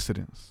cognitive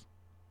dissonance.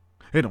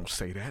 They don't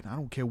say that. I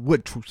don't care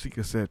what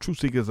TruthSeekah said.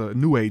 TruthSeekah is a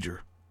new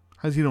ager.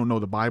 How does he don't know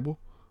the Bible?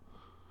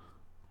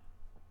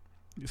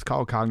 It's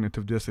called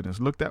cognitive dissonance.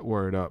 Look that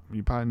word up.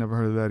 You probably never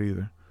heard of that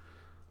either.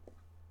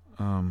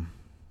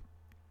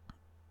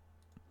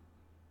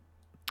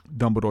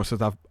 Dumbledore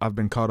says, I've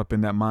been caught up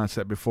in that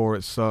mindset before.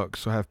 It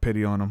sucks, so have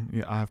pity on him.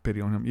 Yeah, I have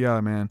pity on him.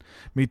 Yeah, man.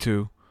 Me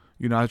too.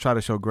 You know, I try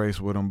to show grace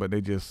with them, but they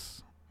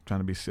just trying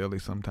to be silly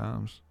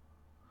sometimes.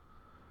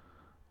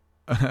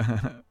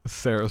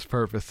 Sarah's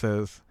Purpose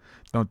says,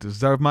 don't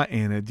deserve my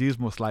energies.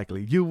 Most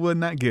likely you would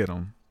not get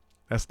them.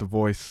 That's the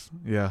voice.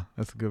 Yeah,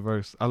 that's a good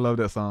verse. I love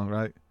that song,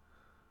 right?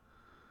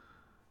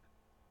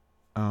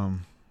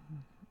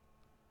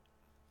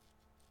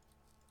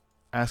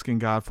 Asking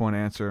God for an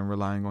answer and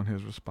relying on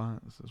his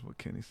response is what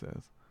Kenny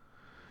says.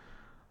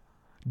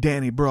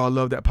 Danny, bro, I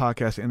love that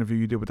podcast interview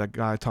you did with that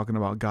guy talking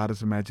about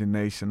God's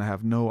imagination. I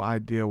have no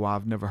idea why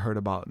I've never heard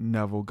about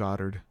Neville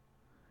Goddard.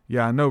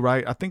 Yeah, I know,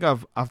 right? I think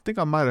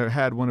I might have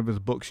had one of his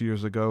books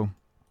years ago.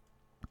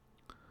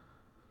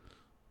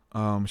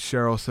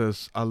 Cheryl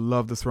says, I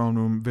love the throne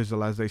room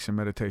visualization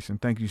meditation.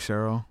 Thank you,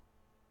 Cheryl.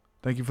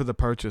 Thank you for the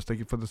purchase. Thank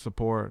you for the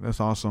support.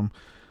 That's awesome.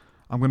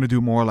 I'm going to do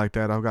more like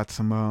that. I've got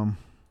some,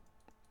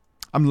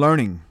 I'm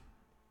learning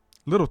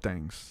little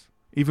things,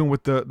 even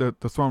with the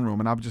throne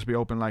room. And I'll just be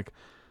open. Like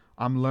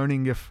I'm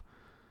learning if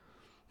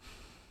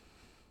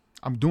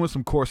I'm doing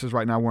some courses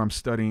right now where I'm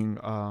studying,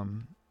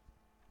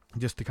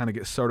 just to kind of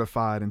get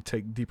certified and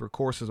take deeper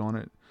courses on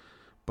it.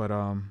 But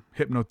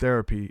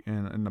hypnotherapy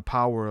and the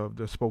power of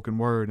the spoken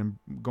word and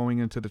going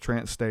into the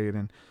trance state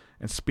and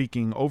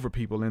speaking over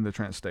people in the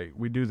trance state.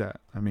 We do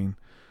that. I mean,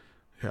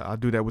 yeah, I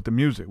do that with the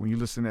music. When you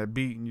listen to that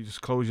beat and you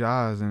just close your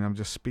eyes and I'm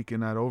just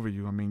speaking that over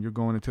you. I mean, you're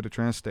going into the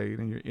trance state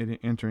and you're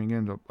entering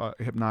into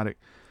hypnotic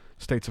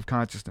states of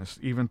consciousness,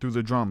 even through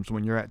the drums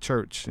when you're at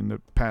church and the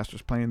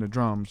pastor's playing the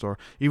drums, or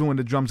even when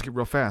the drums get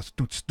real fast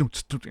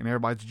and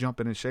everybody's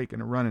jumping and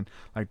shaking and running.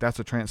 Like that's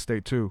a trance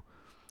state too.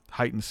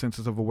 Heightened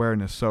senses of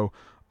awareness. So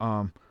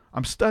I'm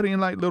studying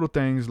like little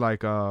things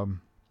like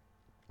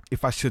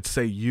if I should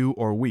say you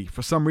or we.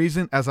 For some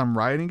reason, as I'm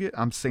writing it,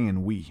 I'm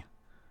saying we.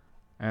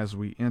 As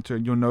we enter,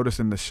 you'll notice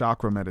in the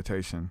chakra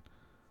meditation,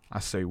 I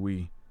say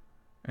we.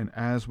 And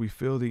as we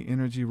feel the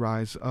energy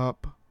rise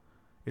up,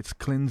 it's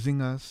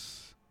cleansing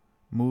us,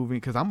 moving,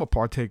 because I'm a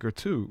partaker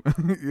too.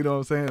 You know what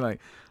I'm saying?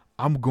 Like,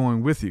 I'm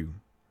going with you.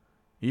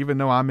 Even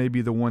though I may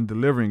be the one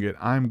delivering it,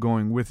 I'm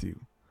going with you,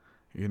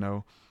 you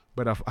know.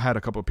 But I had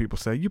a couple of people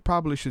say, you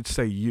probably should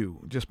say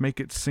you. Just make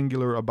it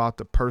singular about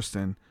the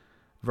person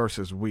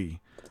versus we.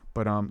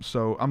 But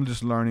so I'm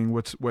just learning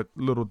what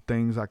little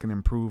things I can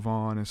improve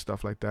on and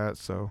stuff like that.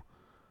 So,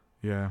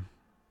 yeah.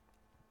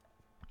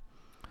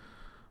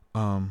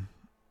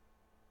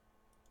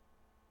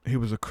 He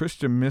was a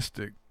Christian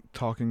mystic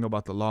talking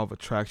about the law of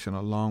attraction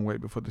a long way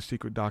before the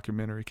Secret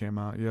documentary came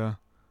out. Yeah.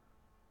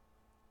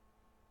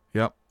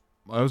 Yep.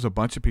 There was a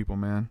bunch of people,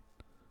 man.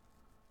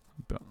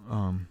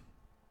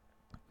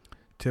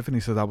 Tiffany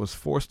says, I was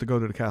forced to go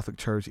to the Catholic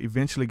Church,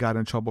 eventually got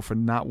in trouble for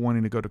not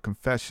wanting to go to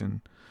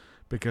confession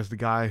because the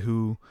guy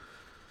who,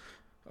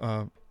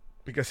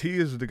 because he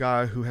is the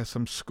guy who has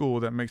some school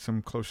that makes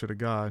him closer to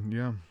God.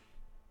 Yeah.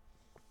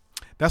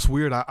 That's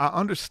weird. I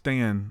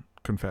understand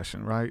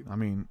confession, right? I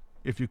mean,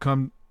 if you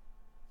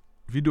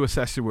do a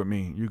session with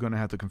me, you're going to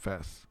have to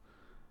confess.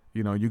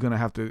 You know, you're going to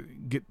have to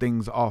get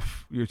things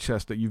off your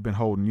chest that you've been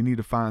holding. You need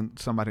to find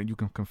somebody that you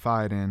can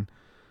confide in,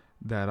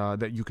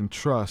 that you can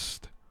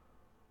trust,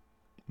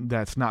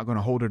 that's not going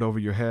to hold it over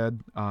your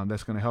head,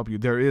 that's going to help you.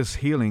 There is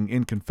healing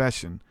in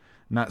confession.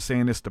 Not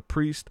saying it's the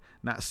priest,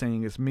 not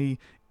saying it's me.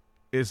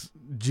 It's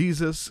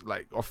Jesus,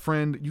 like a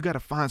friend. You got to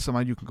find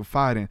somebody you can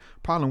confide in.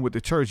 Problem with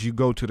the church, you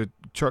go to the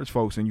church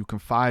folks and you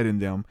confide in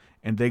them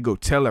and they go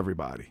tell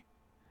everybody.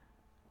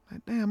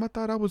 Like, damn, I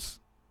thought I was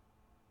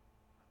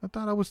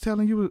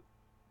telling you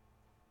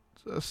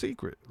a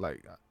secret.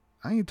 Like,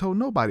 I ain't told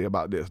nobody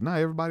about this. Now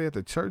everybody at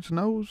the church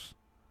knows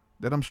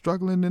that I'm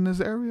struggling in this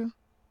area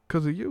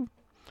because of you.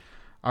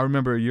 I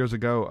remember years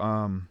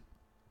ago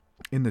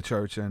in the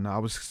church, and I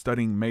was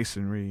studying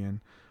Masonry, and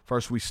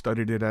first we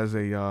studied it as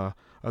a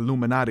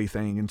Illuminati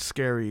thing and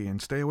scary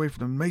and stay away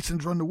from them.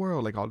 Masons run the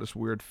world, like all this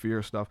weird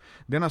fear stuff.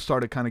 Then I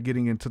started kind of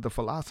getting into the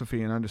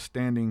philosophy and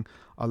understanding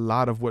a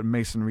lot of what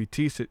Masonry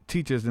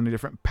teaches in the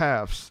different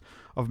paths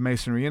of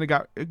Masonry, and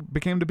it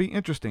became to be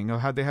interesting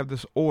of how they have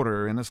this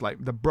order, and it's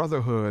like the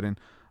brotherhood, and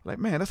like,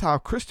 man, that's how a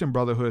Christian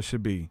brotherhood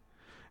should be.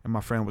 And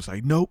my friend was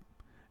like, nope,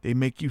 they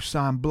make you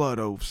sign blood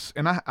oaths.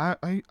 And I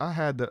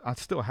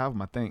still have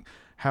them, I think,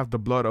 have the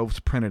blood oaths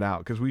printed out,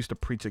 because we used to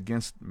preach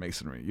against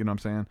Masonry, you know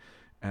what I'm saying?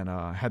 And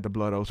had the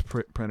blood oaths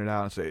printed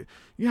out and say,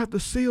 you have to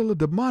seal a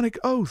demonic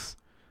oath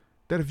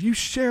that if you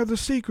share the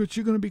secrets,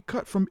 you're going to be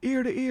cut from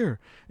ear to ear.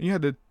 And you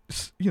had to,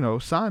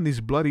 sign these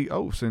bloody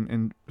oaths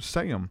and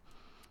say them.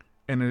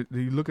 And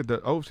you look at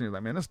the oaths and you're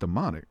like, man, that's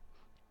demonic.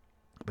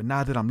 But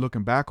now that I'm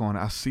looking back on it,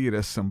 I see it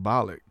as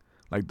symbolic,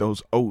 like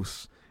those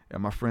oaths.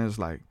 And my friend's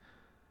like,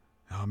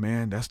 oh,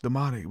 man, that's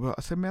demonic. Well,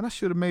 I said, man, I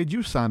should have made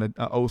you sign an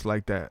oath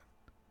like that.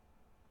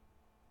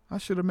 I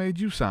should have made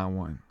you sign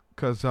one.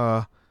 Because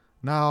now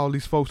all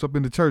these folks up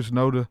in the church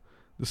know the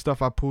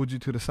stuff I pulled you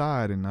to the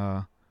side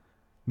and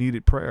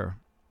needed prayer,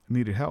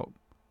 needed help.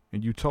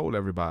 And you told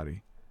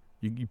everybody.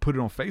 You put it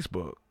on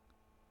Facebook.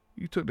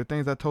 You took the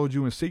things I told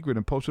you in secret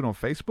and posted on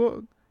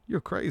Facebook?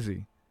 You're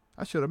crazy.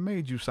 I should have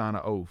made you sign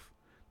an oath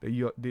that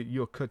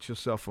you'll cut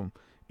yourself from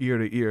ear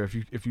to ear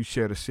if you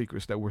share the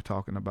secrets that we're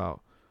talking about.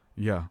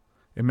 Yeah.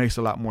 It makes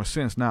a lot more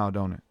sense now,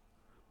 don't it?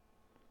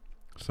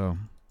 So,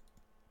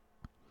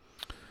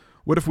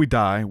 what if we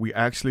die, we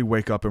actually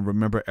wake up and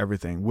remember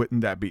everything?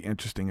 Wouldn't that be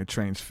interesting? A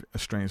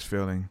strange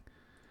feeling.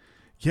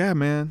 Yeah,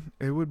 man,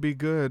 it would be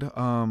good.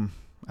 I'd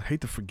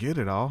hate to forget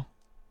it all,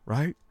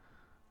 right?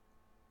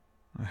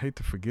 I hate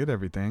to forget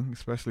everything,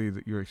 especially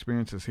your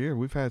experiences here.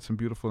 We've had some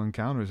beautiful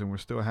encounters and we're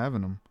still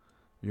having them,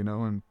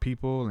 and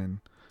people and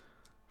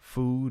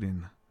food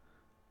and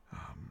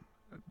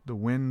the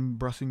wind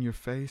brushing your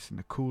face and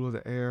the cool of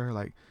the air.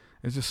 Like,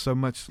 it's just so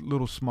much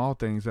little small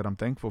things that I'm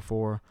thankful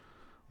for.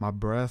 My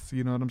breath,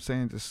 you know what I'm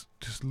saying?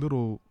 Just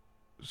little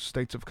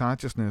states of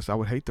consciousness. I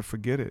would hate to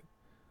forget it.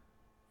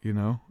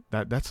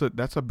 That's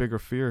a bigger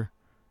fear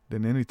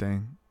than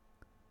anything.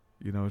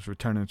 It's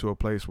returning to a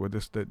place where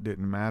that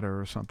didn't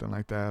matter or something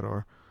like that,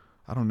 or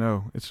I don't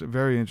know. It's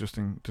very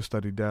interesting to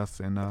study death,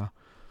 and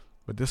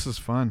but this is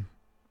fun.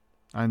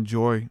 I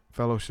enjoy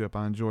fellowship.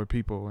 I enjoy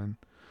people, and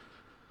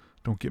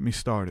don't get me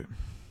started.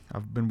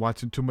 I've been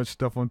watching too much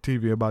stuff on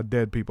TV about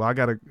dead people. I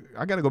gotta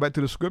go back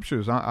to the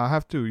scriptures. I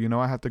have to.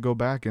 I have to go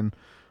back and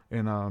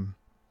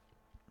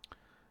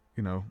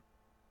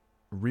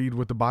read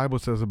what the Bible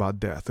says about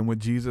death and what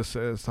Jesus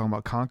says, talking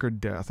about conquered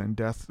death, and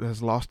death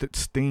has lost its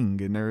sting,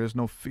 and there is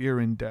no fear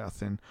in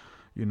death, and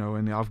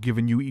and I've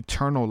given you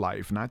eternal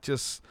life, not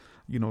just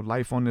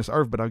life on this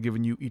earth, but I've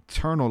given you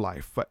eternal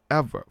life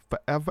forever,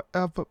 forever,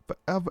 ever,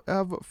 forever,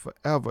 ever,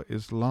 forever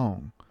is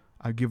long.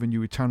 I've given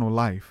you eternal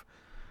life.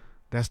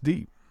 That's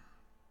deep.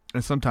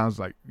 And sometimes,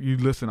 like, you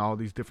listen to all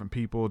these different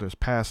people. There's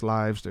past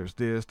lives. There's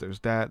this. There's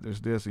that.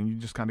 There's this, and you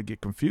just kind of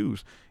get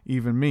confused.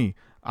 Even me,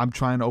 I'm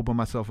trying to open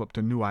myself up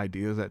to new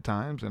ideas at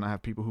times, and I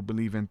have people who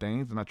believe in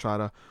things, and I try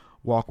to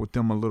walk with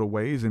them a little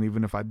ways. And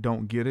even if I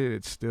don't get it,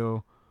 it's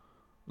still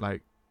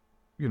like,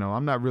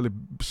 I'm not really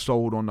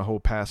sold on the whole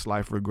past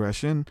life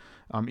regression.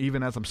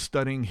 Even as I'm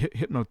studying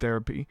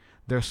hypnotherapy,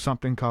 there's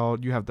something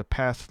called, you have the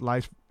past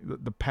life,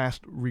 the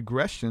past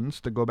regressions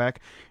to go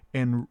back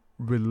and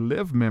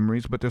relive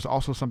memories, but there's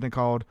also something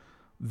called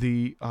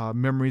the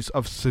memories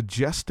of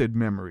suggested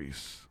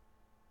memories.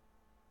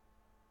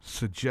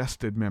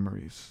 Suggested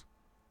memories.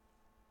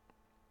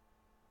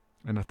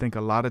 And I think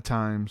a lot of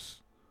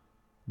times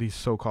these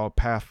so-called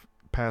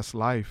past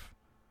life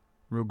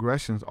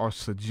regressions are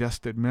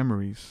suggested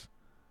memories.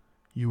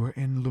 You are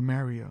in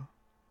Lemuria.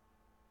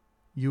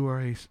 You are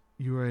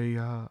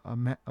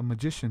a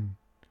magician.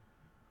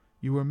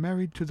 You were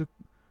married to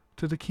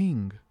the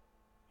king.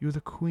 You're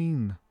the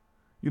queen.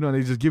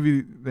 They just give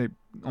you, they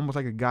almost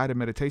like a guided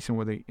meditation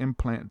where they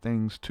implant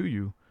things to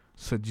you,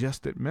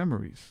 suggested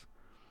memories.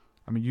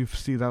 I mean, you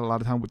see that a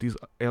lot of time with these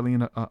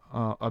alien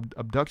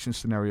abduction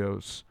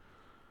scenarios.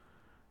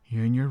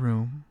 You're in your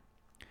room,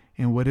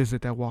 and what is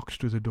it that walks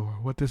through the door?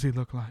 What does he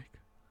look like?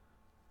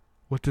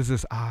 What does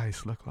his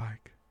eyes look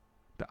like?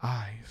 The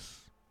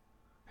eyes.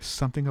 There's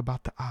something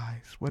about the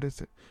eyes. What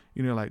is it?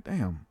 Like,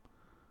 damn,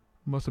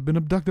 must have been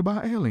abducted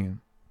by an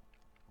alien.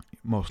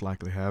 Most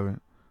likely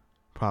haven't.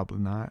 Probably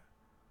not.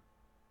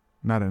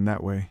 Not in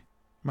that way.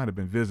 Might have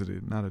been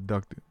visited, not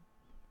abducted.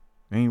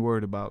 Ain't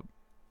worried about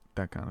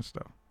that kind of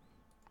stuff.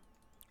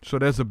 So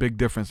there's a big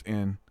difference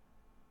in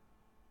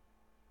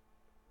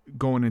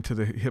going into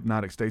the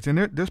hypnotic states. And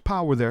there's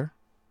power there.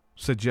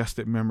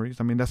 Suggested memories.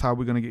 I mean, that's how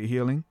we're going to get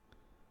healing.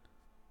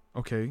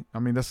 Okay. I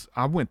mean,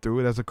 I went through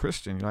it as a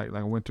Christian. Like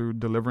I went through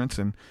deliverance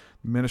and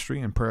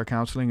ministry and prayer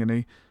counseling, and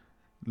they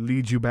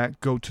lead you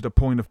back, go to the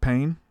point of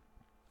pain,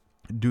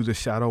 do the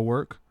shadow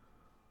work.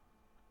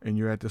 And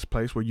you're at this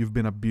place where you've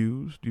been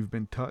abused, you've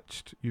been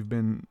touched, you've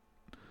been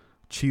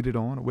cheated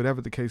on, or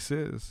whatever the case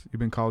is. You've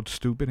been called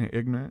stupid and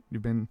ignorant.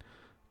 You've been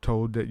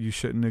told that you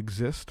shouldn't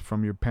exist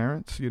from your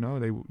parents.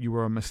 You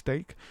were a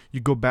mistake.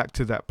 You go back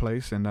to that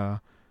place, and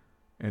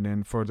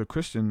then for the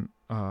Christian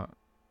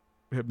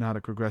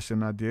hypnotic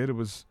regression I did, it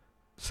was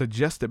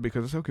suggested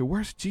because it's okay.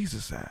 Where's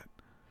Jesus at?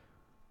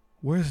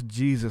 Where's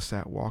Jesus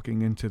at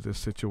walking into this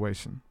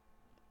situation?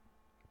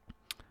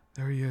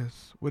 There he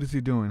is. What is he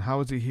doing?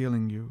 How is he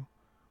healing you?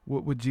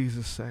 What would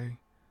Jesus say?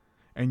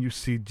 And you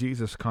see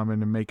Jesus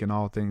coming and making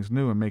all things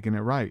new and making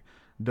it right.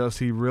 Does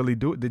he really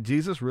do it? Did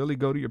Jesus really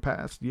go to your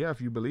past? Yeah, if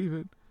you believe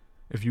it.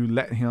 If you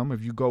let him,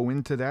 if you go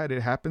into that,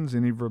 it happens,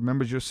 and he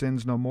remembers your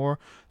sins no more,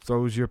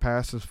 throws your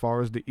past as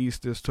far as the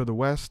east is to the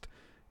west,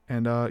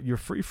 and you're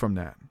free from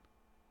that.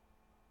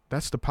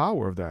 That's the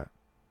power of that.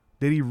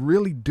 Did he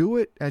really do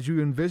it as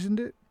you envisioned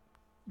it?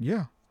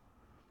 Yeah.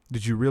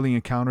 Did you really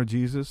encounter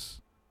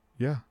Jesus?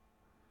 Yeah.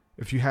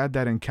 If you had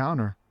that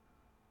encounter,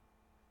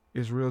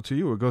 it's real to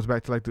you. It goes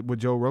back to like what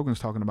Joe Rogan's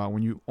talking about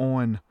when you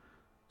on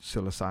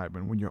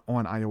psilocybin, when you're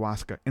on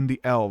ayahuasca, and the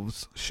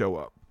elves show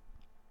up.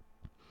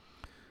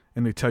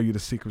 And they tell you the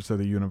secrets of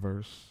the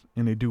universe.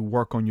 And they do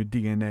work on your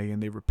DNA,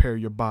 and they repair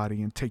your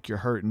body and take your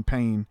hurt and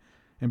pain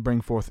and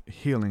bring forth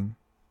healing.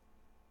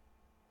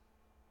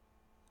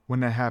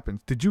 When that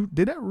happens, did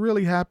that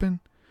really happen?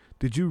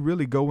 Did you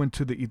really go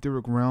into the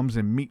etheric realms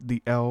and meet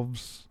the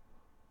elves?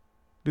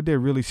 Did they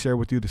really share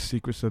with you the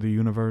secrets of the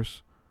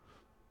universe?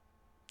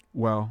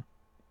 Well,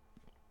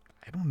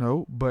 I don't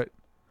know, but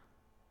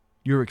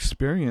your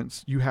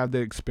experience, you have the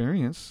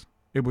experience.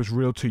 It was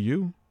real to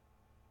you.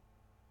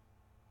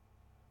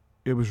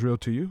 It was real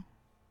to you.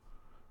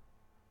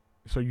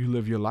 So you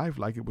live your life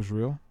like it was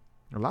real.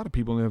 A lot of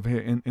people live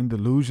here in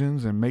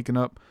delusions and making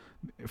up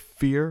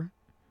fear.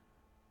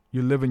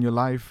 You're living your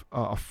life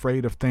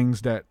afraid of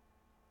things that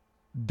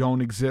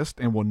don't exist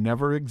and will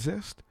never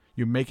exist.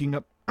 You're making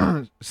up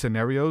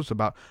scenarios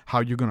about how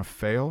you're going to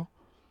fail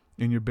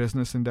in your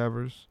business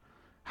endeavors,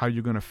 how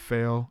you're going to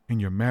fail in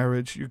your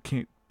marriage. You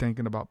keep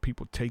thinking about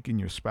people taking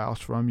your spouse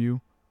from you.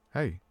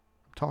 Hey,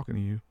 I'm talking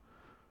to you.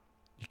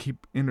 You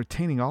keep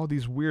entertaining all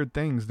these weird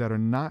things that are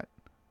not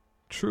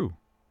true,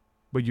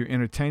 but you're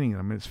entertaining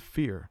them. It's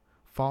fear,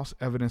 false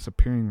evidence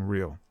appearing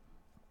real.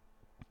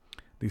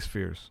 These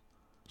fears.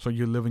 So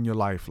you're living your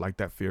life like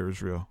that fear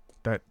is real.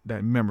 That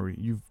memory,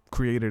 you've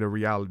created a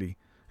reality,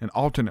 an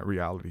alternate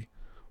reality.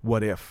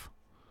 What if?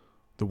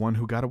 The one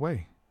who got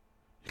away.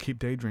 You keep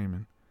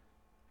daydreaming.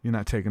 You're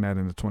not taking that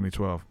into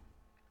 2012.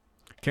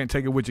 Can't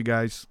take it with you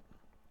guys.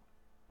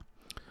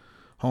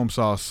 Home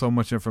sauce, so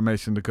much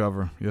information to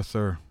cover. Yes,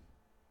 sir.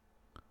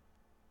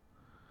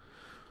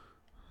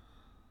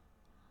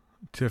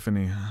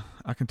 Tiffany,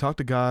 I can talk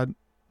to God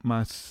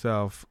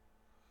myself.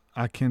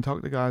 I can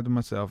talk to God to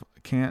myself.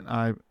 Can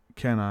I?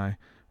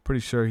 Pretty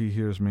sure he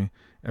hears me.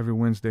 Every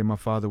Wednesday, my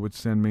father would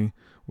send me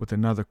with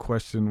another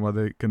question where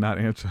they could not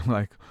answer,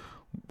 like,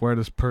 why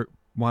does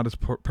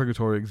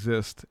purgatory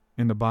exist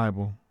in the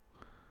Bible?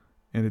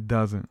 And it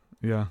doesn't.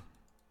 Yeah.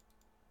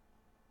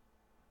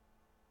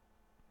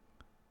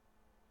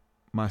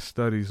 My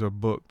studies are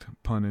booked,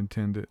 pun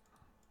intended.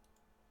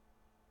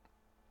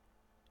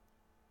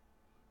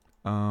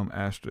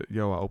 Astrid,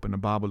 yo, I opened the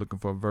Bible looking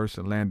for a verse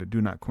and landed.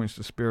 Do not quench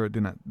the spirit.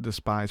 Do not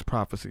despise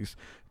prophecies.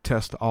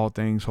 Test all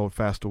things. Hold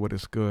fast to what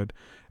is good.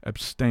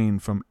 Abstain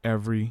from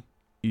every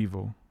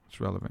evil. It's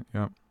relevant.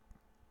 Yep.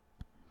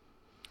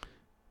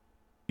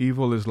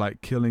 Evil is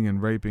like killing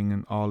and raping,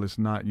 and all is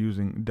not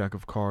using a deck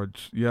of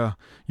cards. Yeah,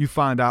 you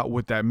find out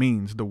what that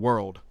means. The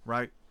world,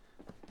 right?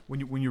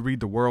 When you read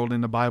the world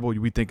in the Bible,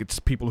 we think it's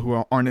people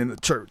who aren't in the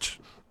church,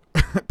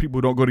 people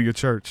who don't go to your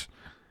church.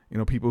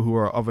 People who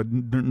are of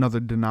another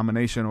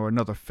denomination or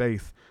another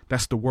faith.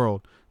 That's the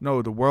world.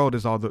 No, the world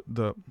is all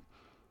the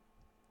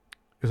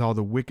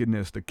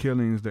wickedness, the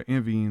killings, the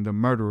envying, the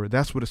murderer.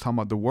 That's what it's talking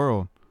about. The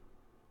world,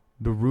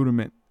 the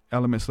rudiment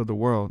elements of the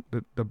world,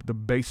 the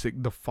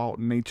basic default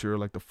nature,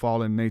 like the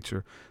fallen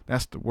nature.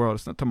 That's the world.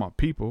 It's not talking about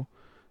people.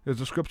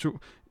 There's a scripture.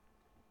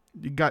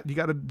 You got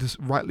to just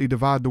rightly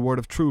divide the word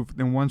of truth.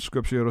 In one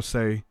scripture, it'll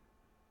say,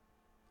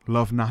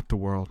 "Love not the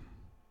world,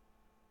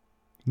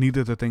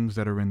 neither the things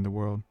that are in the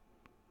world."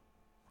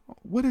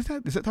 What is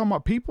that? Is that talking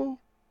about people?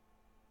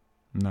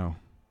 No.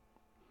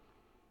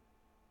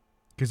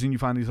 Because then you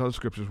find these other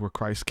scriptures where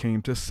Christ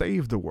came to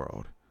save the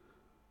world,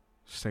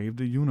 save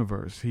the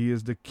universe. He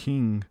is the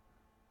king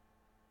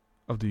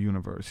of the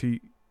universe.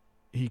 He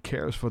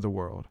cares for the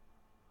world.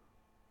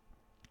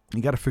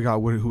 You got to figure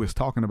out who it's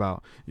talking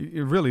about.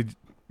 You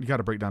got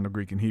to break down the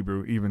Greek and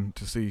Hebrew even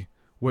to see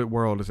what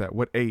world is that,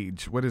 what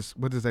age, what does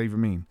that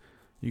even mean?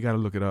 You got to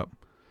look it up.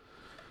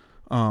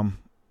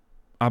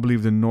 I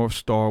believe the North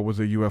Star was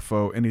a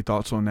UFO. Any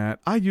thoughts on that?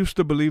 I used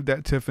to believe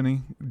that,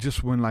 Tiffany,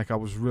 just when I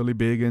was really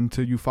big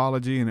into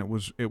ufology, and it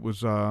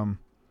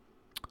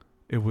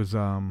was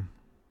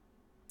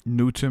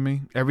new to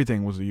me.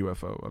 Everything was a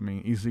UFO. I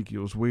mean,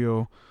 Ezekiel's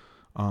wheel.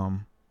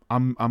 I'm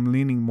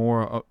leaning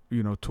more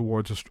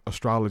towards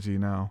astrology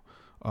now,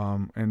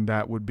 and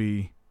that would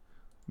be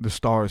the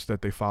stars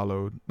that they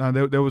followed. Now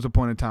there was a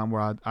point in time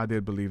where I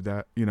did believe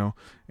that,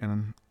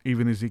 and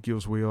even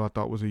Ezekiel's wheel I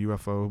thought was a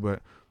UFO,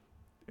 but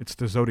it's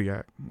the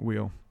zodiac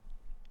wheel,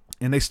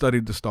 and they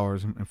studied the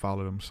stars and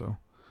followed them. So,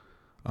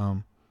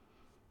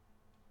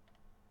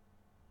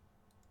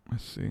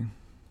 let's see.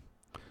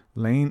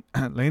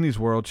 Laney's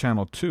World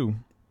Channel 2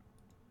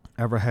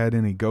 ever had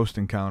any ghost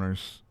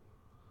encounters?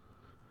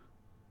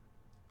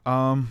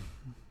 I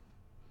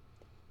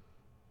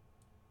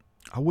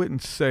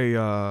wouldn't say.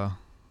 I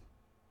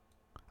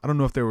don't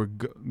know if there were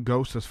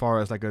ghosts as far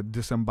as like a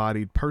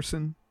disembodied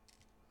person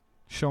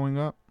showing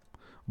up.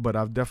 But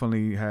I've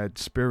definitely had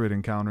spirit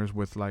encounters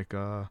with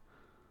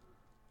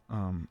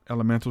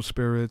elemental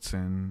spirits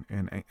and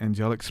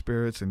angelic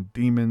spirits and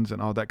demons and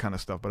all that kind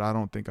of stuff. But I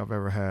don't think I've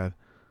ever had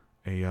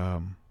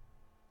a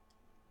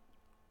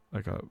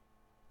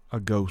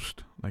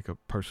ghost, like a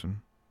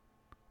person,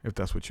 if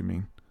that's what you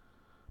mean.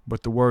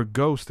 But the word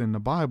ghost in the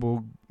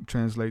Bible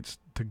translates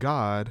to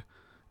God,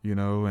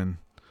 and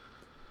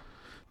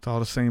it's all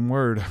the same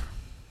word,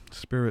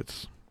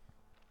 spirits.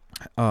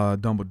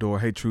 Dumbledore,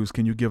 hey Truths,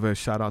 can you give a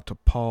shout out to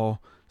Paul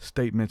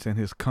Statements and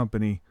his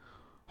company,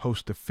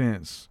 Host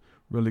Defense?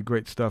 Really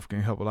great stuff,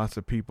 can help lots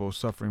of people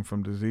suffering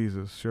from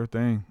diseases. Sure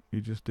thing, you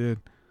just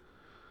did.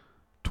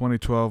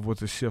 2012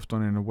 was a shift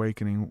on an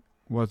awakening,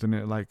 wasn't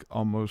it? Like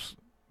almost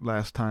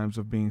last times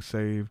of being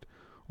saved,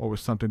 or was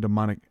something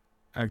demonic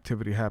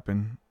activity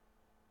happen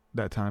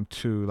that time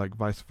too, like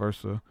vice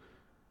versa?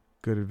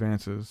 Good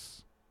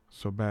advances,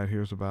 so bad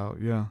here's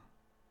about. Yeah.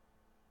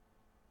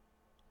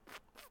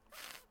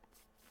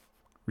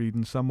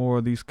 Reading some more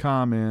of these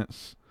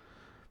comments,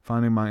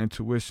 finding my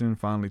intuition,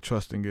 finally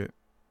trusting it.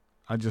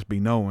 I just be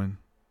knowing.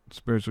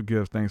 Spiritual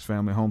gift. Thanks,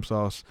 family. Home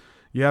sauce.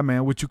 Yeah,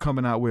 man. What you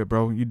coming out with,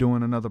 bro? You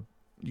gonna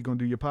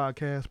do your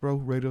podcast, bro?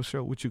 Radio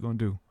show? What you gonna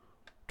do?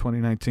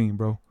 2019,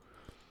 bro.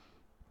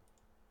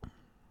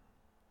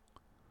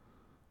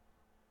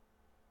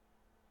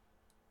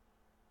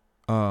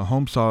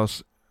 Home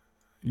sauce.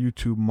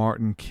 YouTube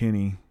Martin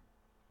Kinney,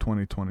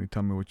 2020.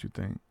 Tell me what you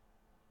think.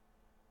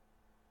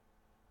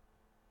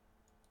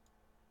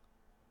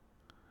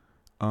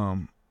 I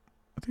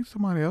think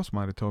somebody else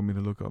might have told me to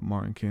look up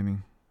Martin Kinney.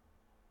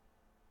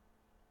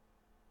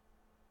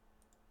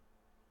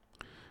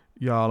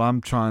 Y'all, I'm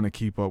trying to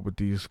keep up with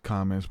these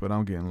comments, but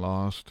I'm getting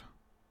lost.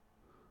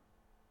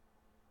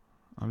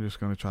 I'm just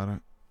going to try to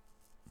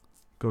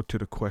go to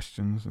the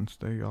questions and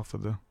stay off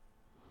of the...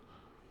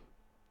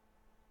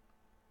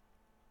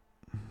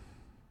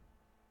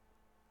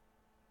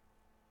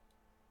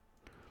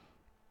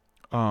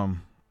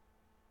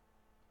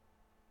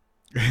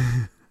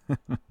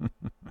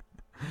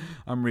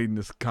 I'm reading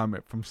this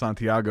comment from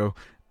Santiago,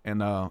 and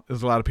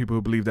there's a lot of people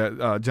who believe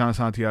that. John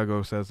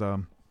Santiago says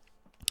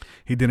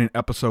he did an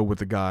episode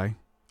with a guy,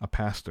 a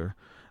pastor,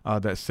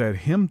 that said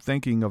him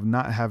thinking of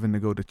not having to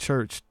go to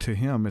church to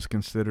him is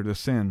considered a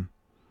sin.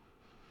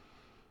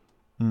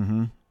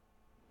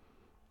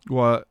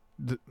 Well,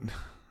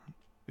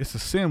 it's a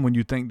sin when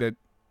you think that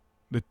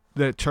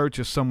that church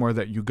is somewhere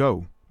that you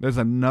go. There's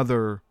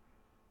another,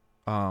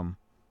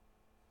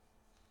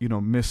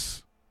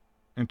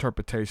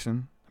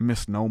 misinterpretation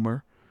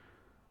misnomer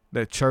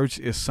that church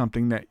is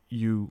something that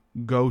you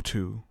go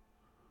to.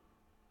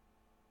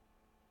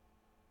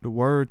 The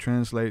word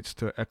translates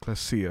to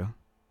ecclesia,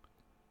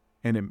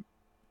 and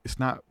it's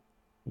not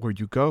where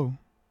you go.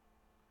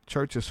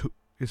 Church is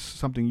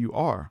something you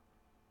are.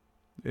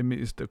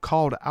 It's the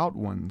called out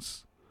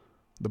ones,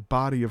 the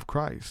body of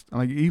Christ.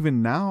 Like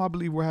even now, I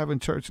believe we're having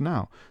church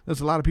now.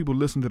 There's a lot of people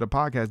listening to the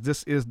podcast.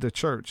 This is the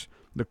church,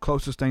 the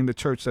closest thing to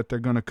church that they're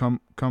gonna come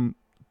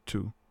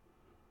to.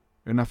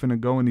 They're not finna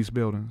go in these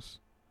buildings.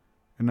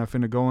 They're not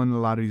finna go in a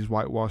lot of these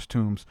whitewashed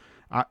tombs.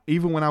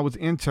 Even when I was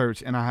in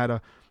church and I had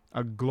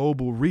a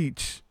global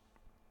reach,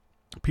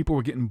 people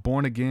were getting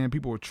born again.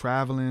 People were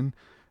traveling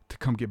to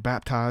come get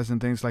baptized and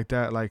things like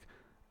that. Like,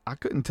 I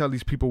couldn't tell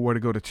these people where to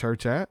go to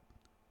church at.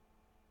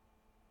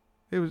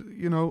 It was,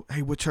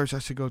 hey, what church I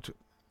should go to?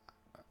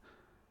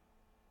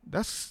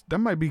 That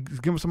might be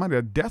giving somebody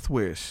a death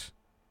wish.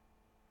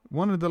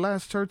 One of the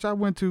last church I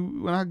went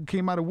to when I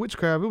came out of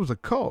witchcraft, it was a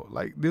cult.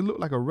 Like, they looked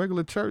like a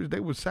regular church. They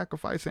were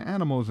sacrificing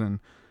animals and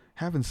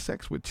having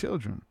sex with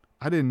children.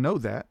 I didn't know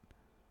that,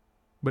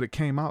 but it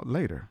came out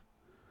later.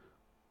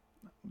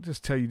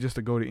 Just tell you just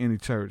to go to any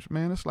church,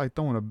 man. It's like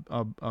throwing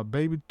a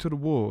baby to the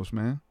wolves,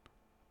 man.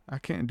 I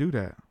can't do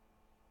that.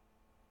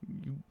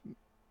 You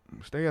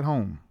stay at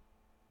home.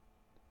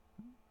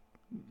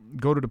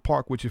 Go to the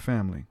park with your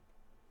family.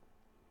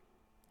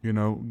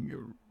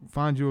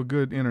 Find you a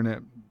good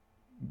internet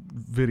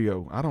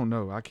video. I don't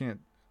know.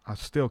 I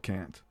still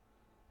can't.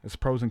 There's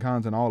pros and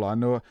cons and all. I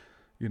know,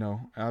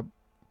 I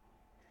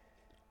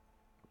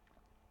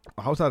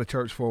was out of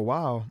church for a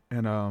while,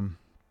 and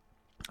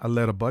I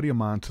led a buddy of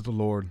mine to the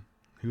Lord.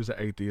 He was an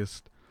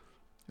atheist.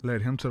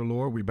 Led him to the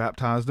Lord. We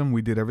baptized him.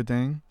 We did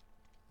everything.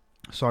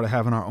 Started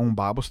having our own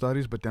Bible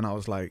studies, but then I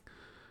was like,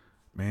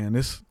 man,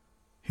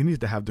 he needs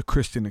to have the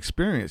Christian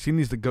experience. He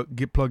needs to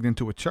get plugged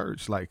into a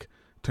church, like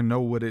to know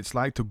what it's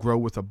like to grow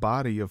with a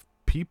body of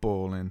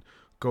people and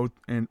go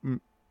and,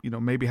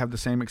 maybe have the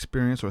same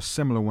experience or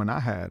similar one I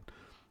had.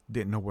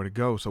 Didn't know where to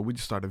go. So we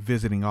just started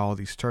visiting all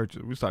these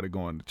churches. We started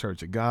going to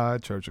Church of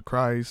God, Church of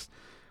Christ.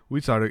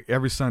 We started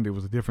every Sunday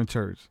was a different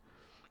church.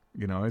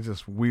 It's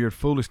just weird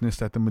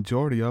foolishness at the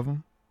majority of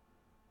them.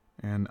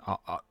 And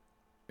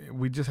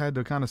we just had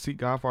to kind of seek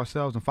God for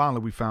ourselves. And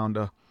finally we found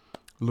a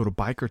little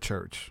biker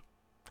church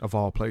of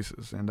all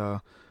places. And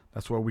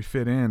that's where we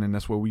fit in. And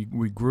that's where we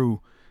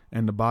grew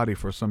in the body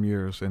for some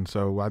years. And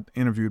so I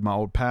interviewed my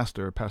old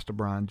pastor, Pastor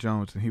Brian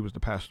Jones, and he was the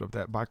pastor of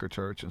that biker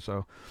church. And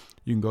so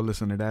you can go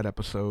listen to that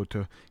episode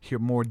to hear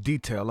more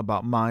detail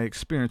about my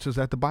experiences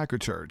at the biker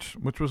church,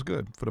 which was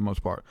good for the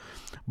most part.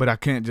 But I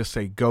can't just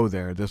say go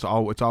there. It's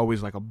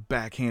always like a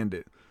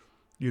backhanded,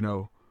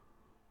 you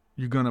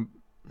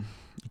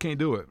can't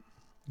do it,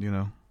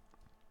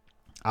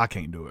 I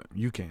can't do it.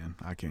 You can.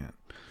 I can't.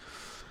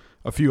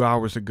 A few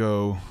hours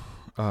ago,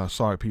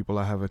 sorry people,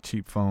 I have a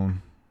cheap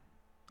phone.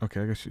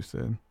 Okay, I guess you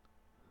said.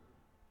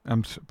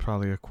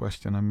 Probably a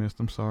question I missed.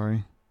 I'm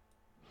sorry.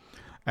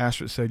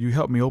 Astrid said, you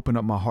helped me open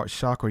up my heart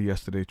chakra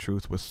yesterday,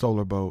 Truth, with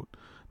Solar Boat.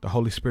 The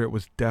Holy Spirit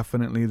was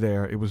definitely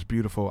there. It was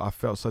beautiful. I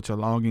felt such a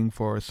longing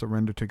for a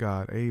surrender to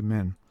God.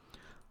 Amen.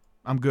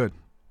 I'm good.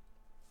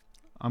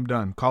 I'm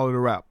done. Call it a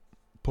wrap.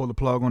 Pull the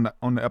plug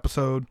on the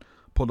episode.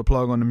 Pull the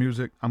plug on the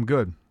music. I'm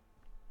good.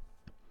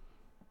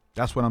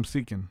 That's what I'm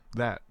seeking.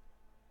 That.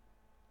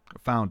 I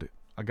found it.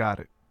 I got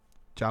it.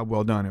 Job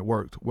well done. It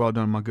worked. Well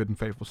done, my good and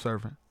faithful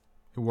servant.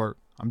 It worked.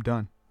 I'm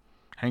done.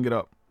 Hang it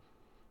up.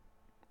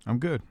 I'm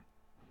good.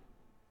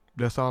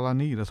 That's all I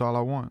need. That's all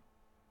I want.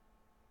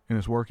 And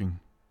it's working.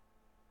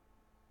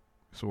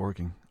 It's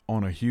working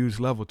on a huge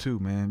level too,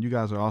 man. You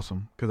guys are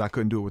awesome because I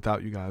couldn't do it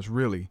without you guys.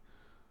 Really.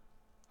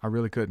 I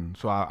really couldn't.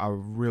 So I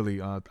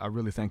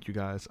really thank you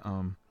guys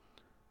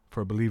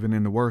for believing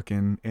in the work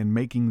and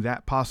making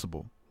that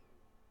possible.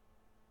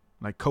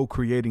 Like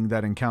co-creating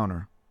that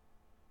encounter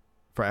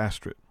for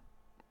Astrid,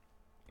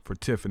 for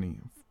Tiffany,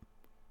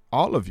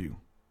 all of you.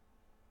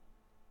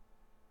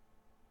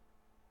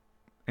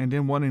 And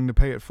then wanting to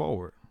pay it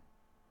forward.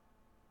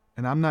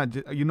 And I'm not,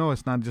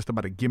 it's not just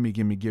about a gimme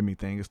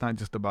thing. It's not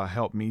just about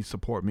help me,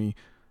 support me.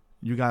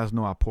 You guys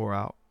know I pour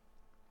out.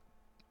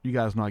 You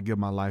guys know I give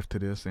my life to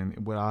this,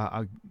 and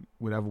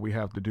whatever we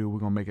have to do, we're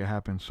going to make it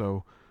happen.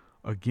 So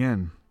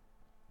again,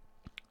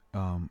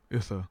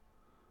 it's a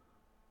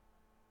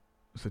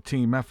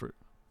team effort.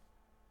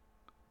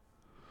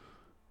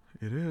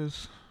 It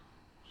is.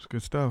 It's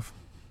good stuff.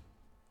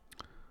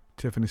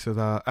 Tiffany says,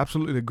 I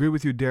absolutely agree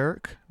with you,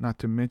 Derek. Not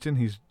to mention,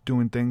 he's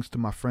doing things to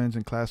my friends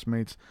and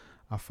classmates.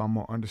 I find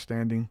more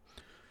understanding,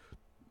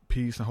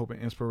 peace, and hope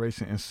and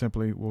inspiration, and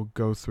simply will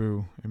go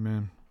through.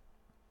 Amen.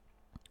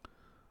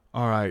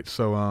 All right.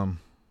 So,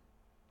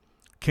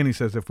 Kenny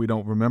says, if we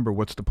don't remember,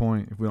 what's the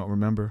point? If we don't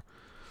remember,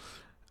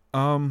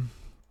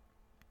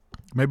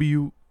 maybe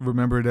you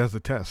remember it as a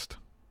test.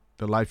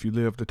 The life you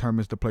live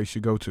determines the place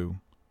you go to.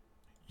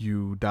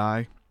 You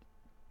die.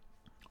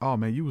 Oh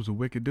man, you was a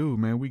wicked dude,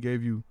 man. We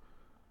gave you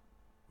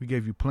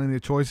plenty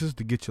of choices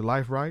to get your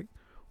life right.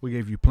 We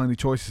gave you plenty of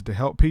choices to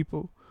help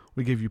people.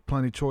 We gave you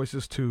plenty of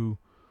choices to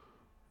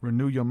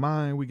Renew your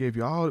mind. We gave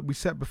you all. We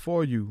set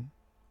before you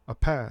a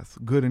path,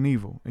 good and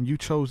evil, and you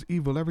chose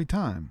evil every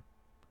time.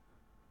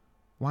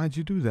 Why'd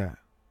you do that?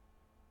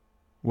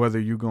 Whether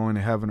you're going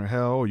to heaven or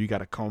hell, or you got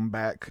to come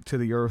back to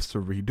the earth to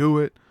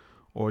redo it,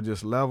 or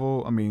just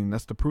level. I mean,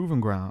 that's the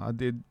proving ground. I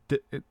did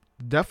it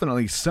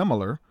definitely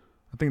similar.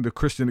 I think the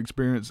Christian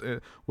experience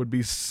would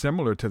be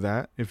similar to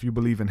that if you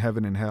believe in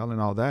heaven and hell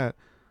and all that.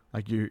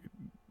 Like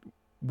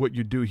what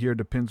you do here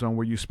depends on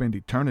where you spend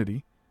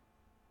eternity,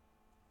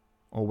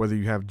 or whether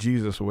you have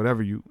Jesus or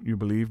whatever you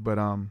believe. But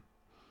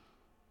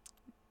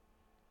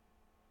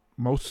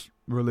most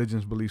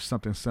religions believe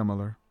something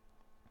similar.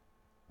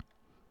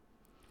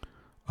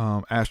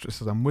 Astra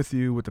says, I'm with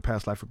you with the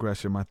past life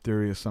regression. My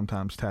theory is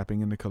sometimes tapping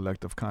into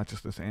collective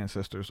consciousness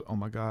ancestors. Oh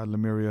my God,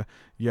 Lemuria.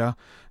 Yeah,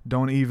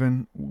 don't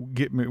even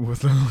get me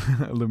with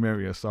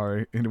Lemuria.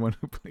 Sorry, anyone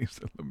who believes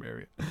in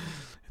Lemuria.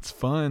 It's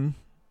fun.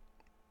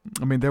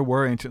 I mean, there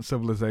were ancient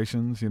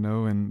civilizations,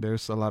 and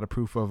there's a lot of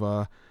proof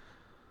of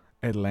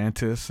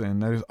Atlantis,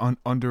 and there's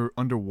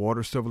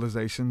underwater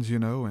civilizations,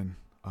 and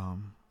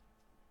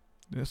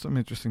there's some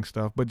interesting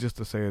stuff. But just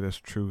to say it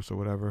is true, so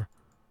whatever.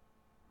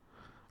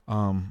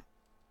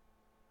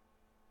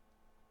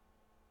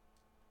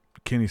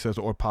 Kenny says,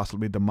 or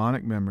possibly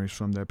demonic memories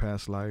from their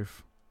past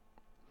life.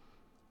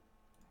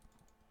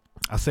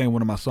 I say in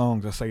one of my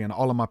songs, in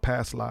all of my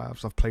past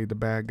lives, I've played the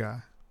bad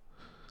guy.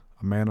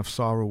 A man of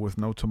sorrow with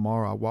no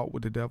tomorrow. I walk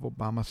with the devil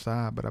by my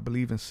side, but I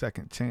believe in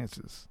second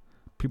chances.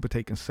 People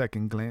taking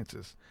second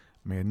glances.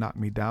 May it knock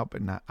me down,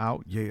 but not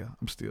out. Yeah,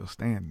 I'm still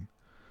standing.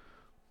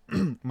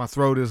 My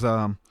throat is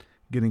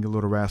getting a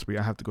little raspy.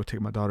 I have to go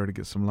take my daughter to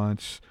get some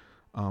lunch.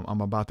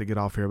 I'm about to get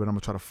off here, but I'm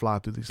going to try to fly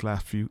through these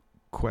last few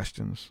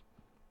questions.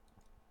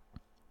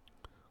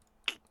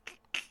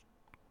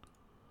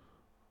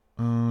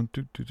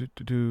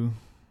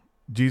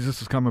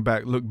 Jesus is coming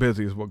back. Look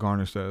busy is what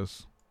Garner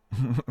says.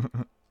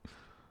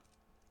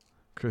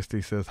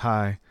 Christy says,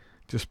 hi.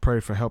 Just pray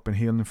for help and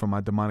healing from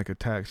my demonic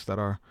attacks that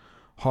are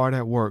hard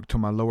at work to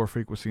my lower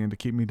frequency and to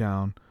keep me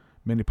down.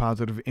 Many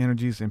positive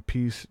energies and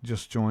peace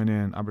just join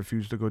in. I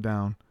refuse to go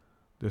down.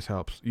 This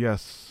helps.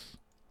 Yes.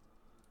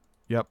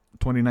 Yep.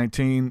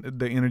 2019,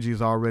 the energy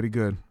is already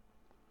good.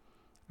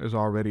 There's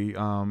already,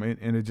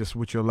 and it just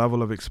with your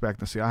level of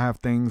expectancy. I have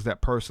things that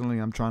personally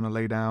I'm trying to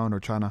lay down or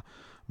trying to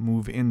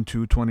move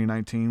into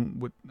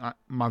 2019.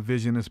 My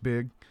vision is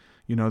big.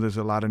 There's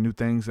a lot of new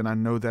things, and I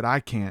know that I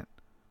can't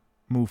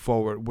move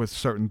forward with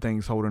certain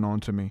things holding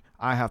on to me.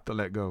 I have to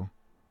let go.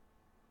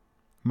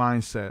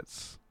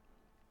 Mindsets,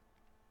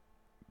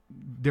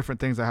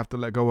 different things I have to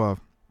let go of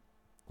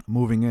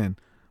moving in.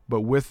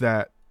 But with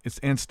that, it's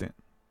instant.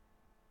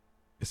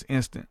 It's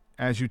instant.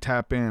 As you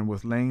tap in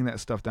with laying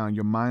that stuff down,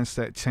 your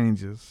mindset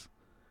changes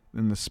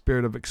and the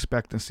spirit of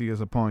expectancy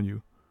is upon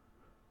you.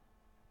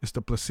 It's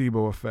the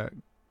placebo effect.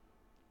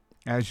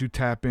 As you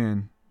tap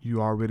in, you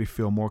already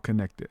feel more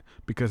connected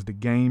because the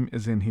game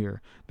is in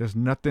here. There's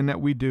nothing that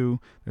we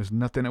do. There's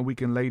nothing that we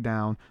can lay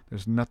down.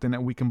 There's nothing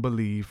that we can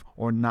believe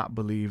or not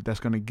believe that's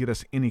going to get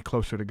us any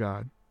closer to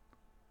God.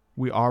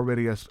 We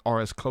already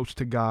are as close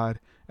to God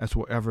as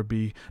we'll ever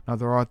be. Now,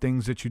 there are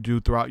things that you do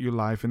throughout your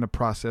life in the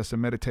process of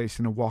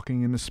meditation and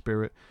walking in the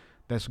Spirit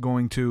that's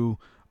going to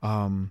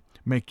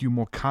make you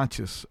more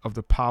conscious of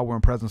the power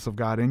and presence of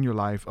God in your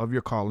life, of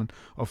your calling,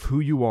 of who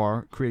you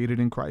are, created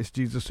in Christ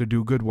Jesus to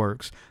do good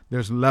works.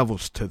 There's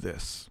levels to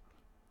this,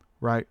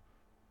 right?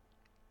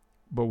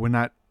 But we're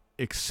not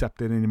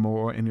accepted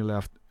anymore or any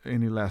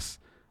less.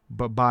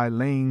 But by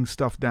laying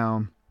stuff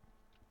down,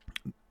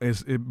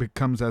 it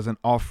becomes as an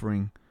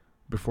offering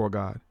before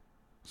God.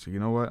 So you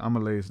know what? I'm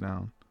going to lay this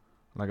down.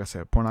 Like I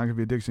said,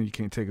 pornography addiction, you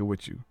can't take it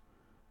with you.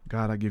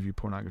 God, I give you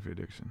pornography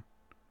addiction.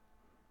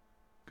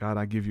 God,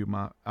 I give you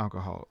my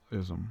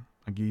alcoholism.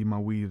 I give you my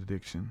weed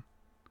addiction.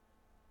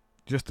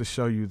 Just to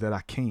show you that I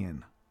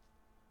can.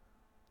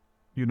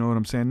 You know what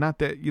I'm saying? Not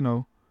that,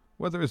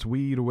 whether it's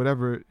weed or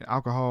whatever,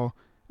 alcohol,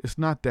 it's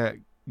not that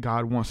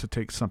God wants to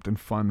take something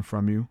fun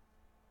from you.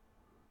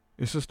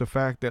 It's just the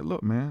fact that,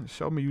 look, man,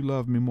 show me you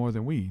love me more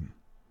than weed.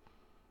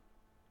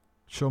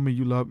 Show me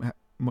you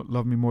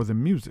love me more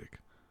than music.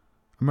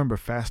 I remember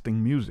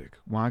fasting music.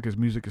 Why? Because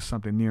music is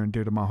something near and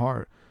dear to my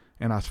heart.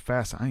 And I was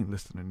fasting. I ain't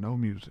listening to no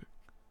music.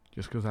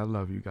 Just because I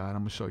love you, God. I'm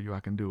going to show you I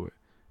can do it.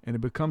 And it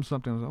becomes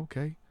something that's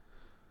okay.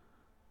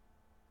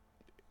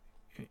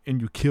 And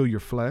you kill your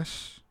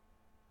flesh.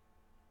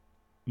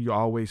 You're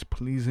always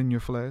pleasing your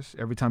flesh.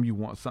 Every time you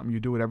want something, you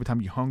do it. Every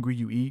time you're hungry,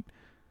 you eat.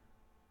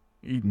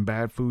 Eating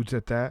bad foods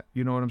at that.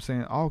 You know what I'm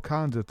saying? All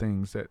kinds of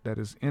things that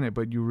is in it.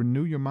 But you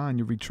renew your mind.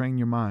 You retrain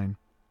your mind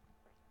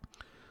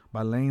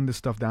by laying this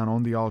stuff down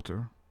on the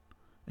altar.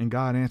 And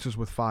God answers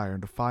with fire.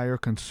 The fire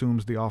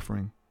consumes the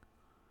offering.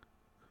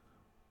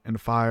 And the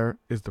fire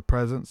is the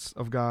presence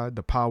of God,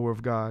 the power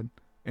of God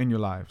in your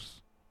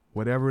lives.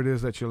 Whatever it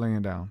is that you're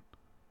laying down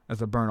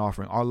as a burnt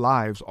offering. Our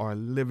lives are a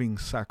living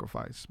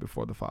sacrifice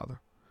before the Father.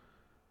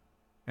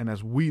 And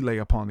as we lay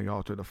upon the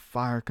altar, the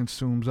fire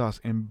consumes us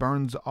and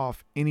burns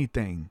off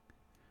anything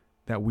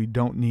that we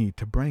don't need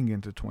to bring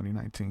into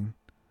 2019,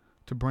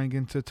 to bring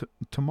into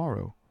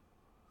tomorrow.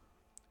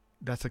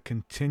 that's a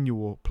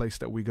continual place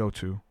that we go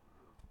to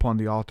upon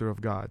the altar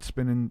of God,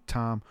 spending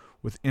time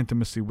with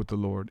intimacy with the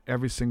Lord.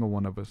 Every single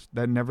one of us.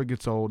 That never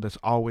gets old. That's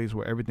always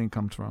where everything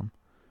comes from.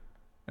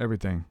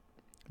 Everything.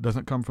 It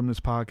doesn't come from this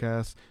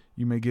podcast.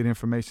 You may get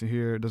information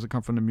here. It doesn't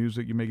come from the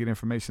music. You may get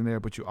information there,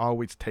 but you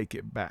always take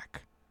it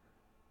back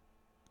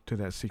to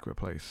that secret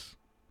place.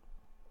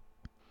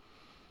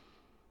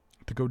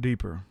 To go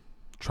deeper.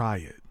 Try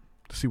it.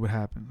 To see what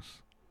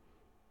happens.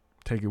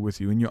 Take it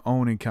with you in your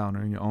own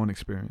encounter, in your own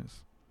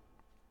experience.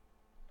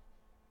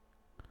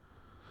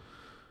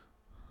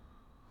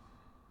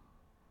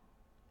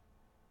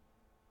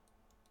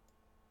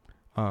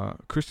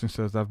 Christian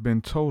says, I've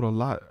been told a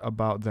lot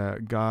about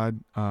that God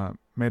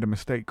made a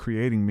mistake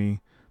creating me,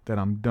 that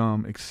I'm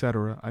dumb,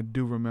 etc. I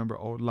do remember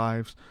old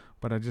lives,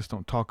 but I just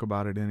don't talk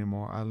about it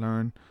anymore. I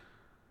learned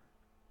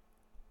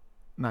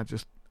not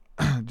just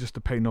just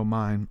to pay no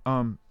mind.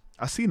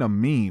 I seen a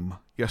meme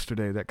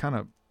yesterday that kind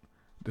of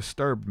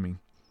disturbed me.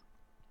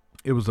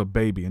 It was a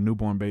baby, a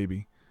newborn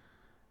baby,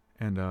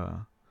 and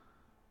the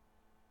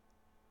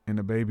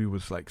baby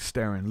was like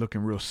staring,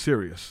 looking real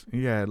serious.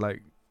 He had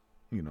like,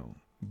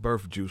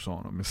 birth juice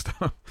on him and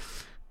stuff.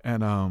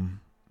 And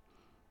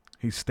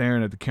he's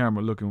staring at the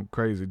camera looking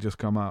crazy, just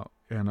come out.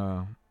 And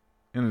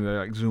they're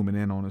like zooming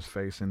in on his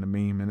face in the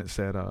meme, and it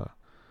said,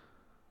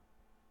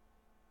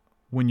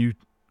 when you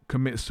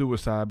commit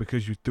suicide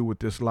because you're through with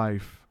this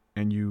life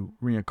and you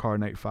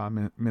reincarnate 5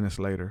 minutes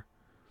later,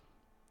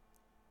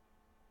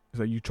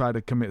 it's like you try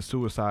to commit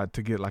suicide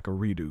to get like a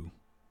redo.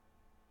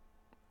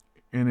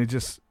 And it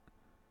just,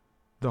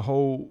 the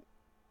whole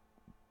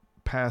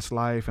past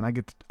life, and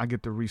I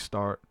get to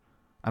restart.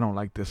 I don't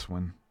like this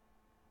one.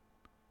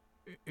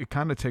 It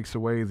kind of takes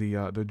away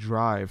the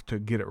drive to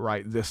get it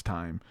right this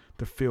time,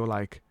 to feel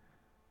like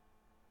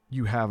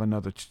you have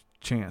another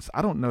chance.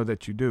 I don't know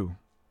that you do.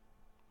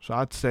 So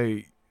I'd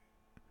say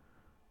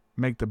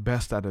make the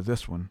best out of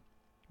this one.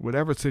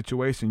 Whatever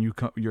situation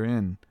you're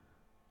in.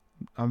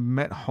 I've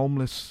met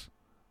homeless,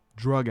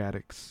 drug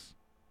addicts,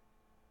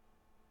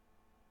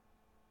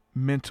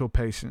 mental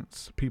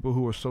patients, people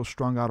who are so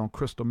strung out on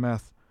crystal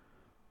meth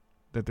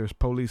that there's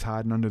police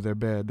hiding under their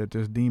bed, that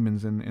there's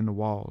demons in the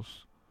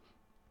walls,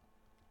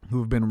 who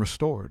have been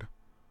restored,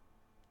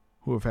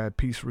 who have had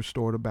peace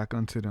restored back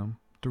unto them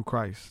through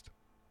Christ.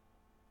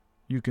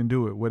 You can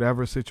do it.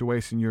 Whatever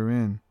situation you're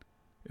in,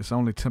 it's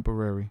only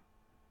temporary.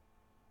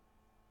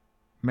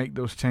 Make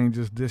those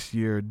changes this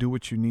year. Do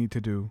what you need to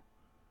do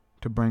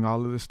to bring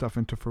all of this stuff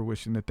into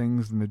fruition. The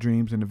things and the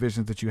dreams and the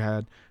visions that you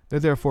had, they're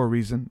there for a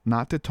reason,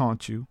 not to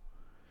taunt you.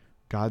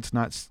 God's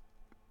not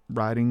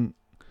riding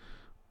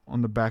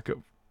on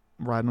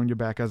your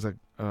back as a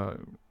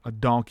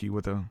donkey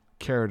with a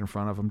carrot in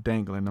front of him,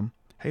 dangling them.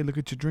 Hey, look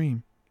at your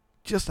dream.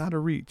 Just out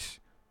of reach.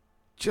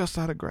 Just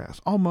out of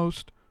grasp.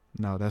 Almost.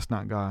 No, that's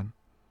not God.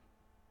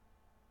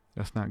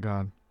 That's not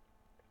God.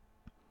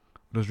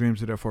 Those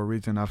dreams are there for a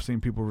reason. I've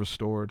seen people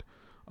restored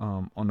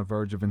on the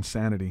verge of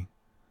insanity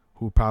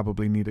who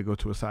probably need to go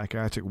to a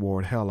psychiatric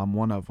ward. Hell, I'm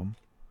one of them.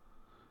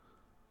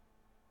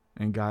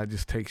 And God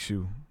just takes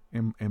you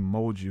and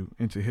molds you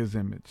into his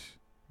image,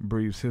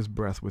 breathes his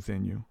breath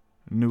within you,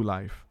 new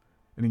life.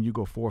 And then you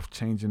go forth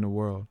changing the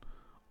world,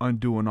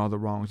 undoing all the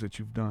wrongs that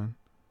you've done,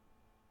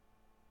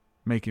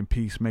 making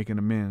peace, making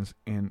amends,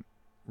 and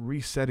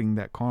resetting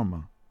that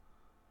karma.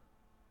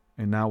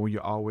 And now when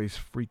you're always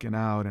freaking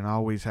out and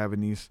always having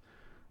these,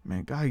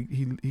 man, God,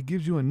 he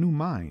gives you a new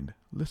mind,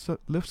 lifts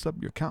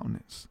up your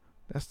countenance.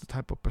 That's the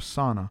type of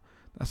persona,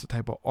 that's the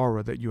type of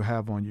aura that you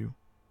have on you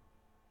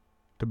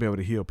to be able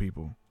to heal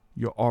people.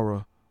 Your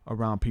aura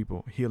around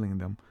people, healing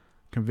them,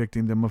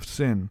 convicting them of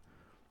sin,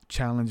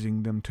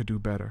 challenging them to do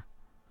better.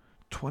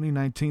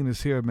 2019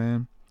 is here,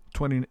 man.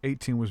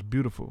 2018 was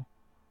beautiful.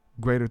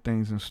 Greater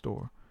things in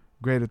store.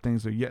 Greater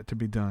things are yet to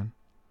be done.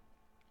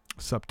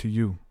 It's up to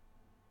you.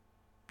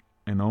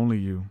 And only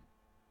you.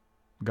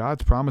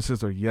 God's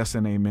promises are yes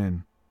and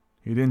amen.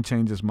 He didn't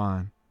change his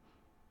mind.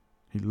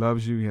 He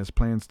loves you. He has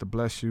plans to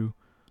bless you,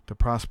 to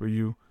prosper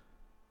you.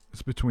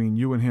 It's between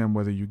you and him,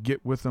 whether you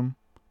get with him,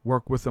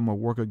 work with him, or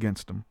work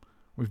against him.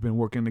 We've been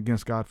working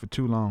against God for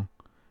too long.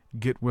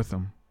 Get with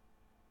him.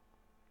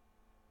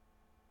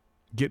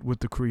 Get with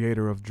the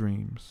creator of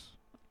dreams.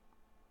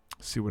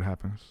 See what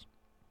happens.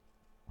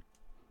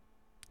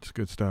 It's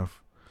good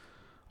stuff.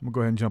 I'm going to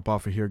go ahead and jump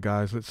off of here,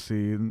 guys. Let's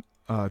see.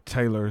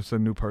 Taylor's a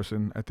new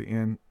person at the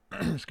end.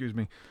 Excuse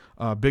me.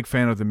 Big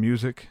fan of the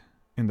music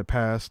in the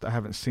past. I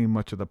haven't seen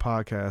much of the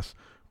podcast.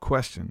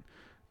 Question.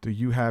 Do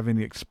you have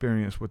any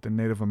experience with the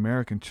Native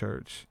American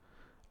church?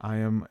 I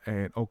am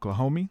an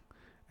Oklahoma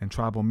and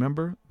tribal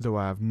member, though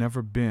I've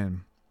never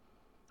been.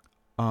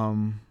 I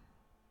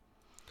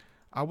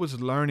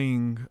was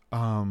learning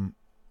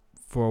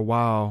for a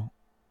while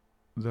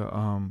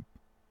the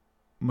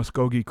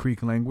Muskogee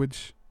Creek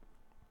language.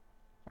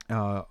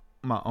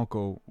 My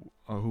uncle,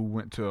 who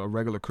went to a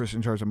regular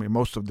Christian church, I mean,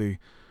 most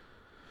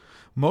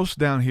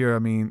down here, I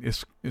mean,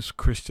 it's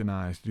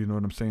Christianized. You know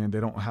what I'm saying? They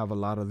don't have a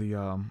lot of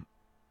the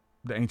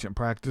ancient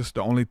practice.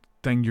 The only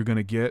thing you're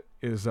gonna get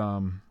is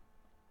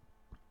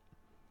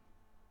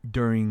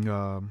during,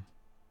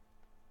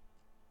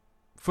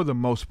 for the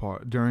most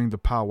part, during the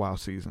powwow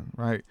season,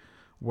 right?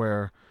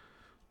 Where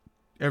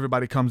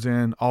everybody comes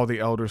in, all the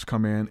elders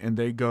come in, and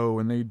they go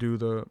and they do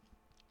the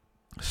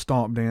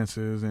stomp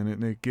dances,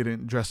 and they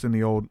get dressed in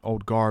the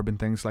old garb and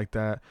things like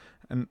that.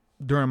 And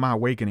during my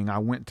awakening, I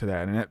went to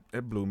that, and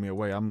it blew me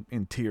away. I'm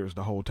in tears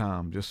the whole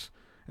time,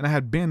 and I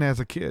had been as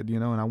a kid,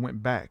 and I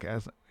went back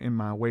as in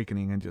my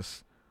awakening and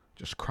just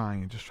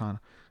crying, just trying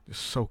to,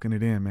 just soaking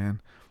it in,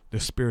 man, the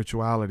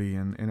spirituality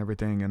and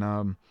everything.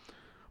 And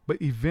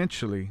but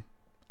eventually,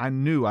 I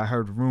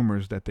heard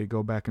rumors that they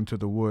go back into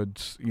the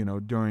woods,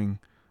 during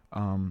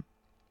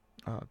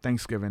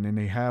Thanksgiving, and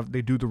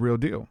they do the real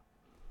deal.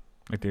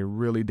 Like, they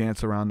really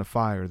dance around the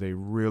fire. They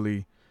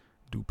really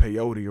do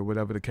peyote or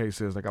whatever the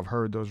case is. Like, I've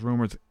heard those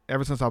rumors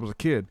ever since I was a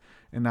kid.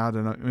 And now that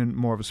I'm in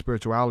more of a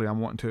spirituality, I'm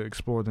wanting to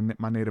explore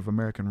my Native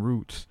American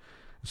roots,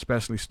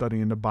 especially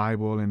studying the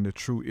Bible and the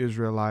true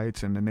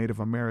Israelites and the Native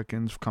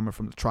Americans coming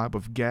from the tribe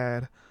of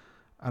Gad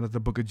out of the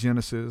book of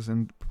Genesis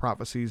and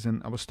prophecies.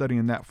 And I was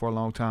studying that for a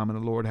long time, and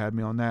the Lord had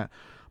me on that.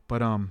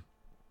 But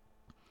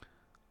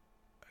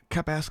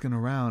kept asking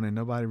around, and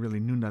nobody really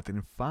knew nothing.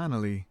 And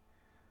finally,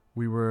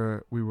 we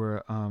were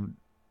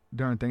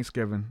during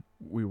Thanksgiving,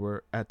 we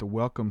were at the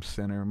Welcome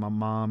Center. My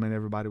mom and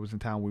everybody was in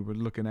town. We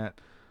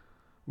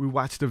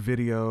watched the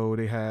video.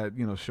 They had,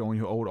 showing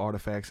you old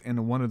artifacts.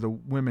 And one of the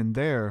women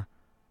there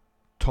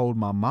told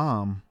my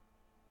mom,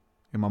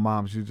 and my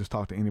mom, she just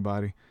talked to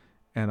anybody,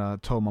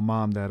 and told my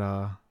mom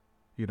that,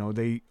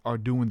 they are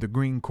doing the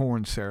green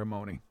corn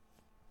ceremony.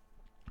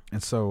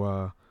 And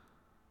so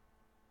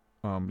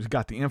she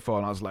got the info,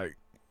 and I was like,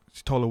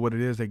 she told her what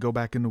it is. They go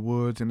back in the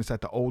woods, and it's at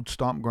the old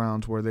stomp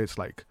grounds where it's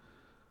like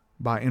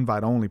by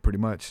invite only, pretty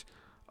much.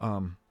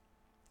 But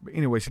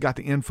anyway, she got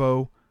the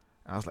info.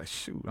 I was like,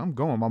 shoot, I'm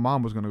going. My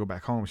mom was going to go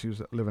back home. She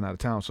was living out of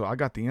town. So I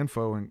got the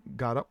info and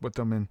got up with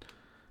them and,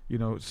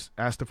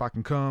 asked if I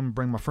can come,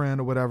 bring my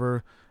friend or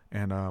whatever.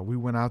 And we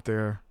went out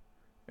there,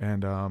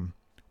 and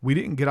we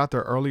didn't get out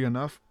there early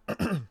enough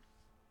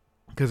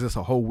because it's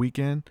a whole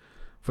weekend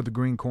for the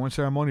green corn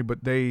ceremony. But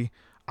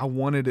I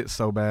wanted it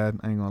so bad.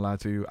 I ain't going to lie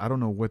to you. I don't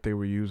know what they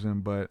were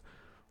using, but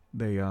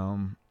they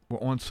were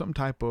on some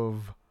type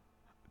of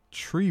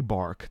tree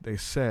bark, they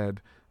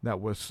said, that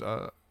was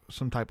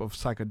some type of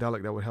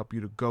psychedelic that would help you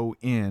to go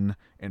in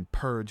and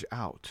purge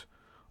out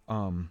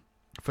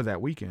for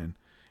that weekend.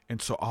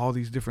 And so all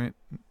these different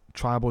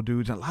tribal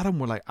dudes, and a lot of them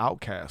were like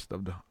outcasts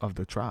of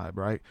the tribe,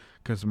 right?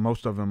 Because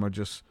most of them are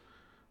just,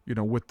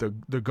 with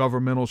the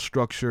governmental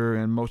structure,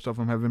 and most of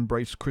them have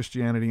embraced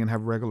Christianity and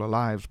have regular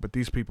lives. But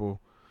these people,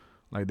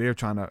 like, they're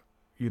trying to,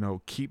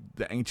 keep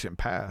the ancient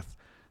path.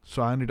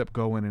 So I ended up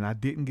going, and I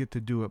didn't get to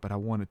do it, but I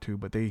wanted to.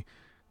 But they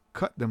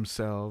cut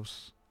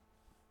themselves,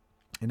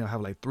 and they'll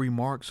have like 3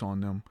 marks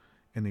on them,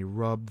 and they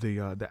rub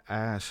the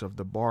ash of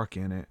the bark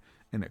in it,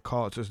 and it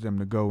causes them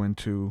to go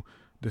into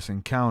this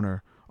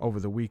encounter over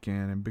the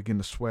weekend and begin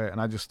to sweat. And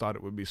I just thought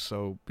it would be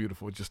so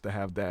beautiful just to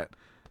have that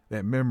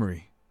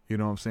memory. You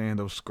know what I'm saying?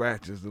 Those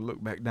scratches to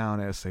look back down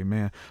at, say,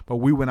 man. But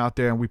we went out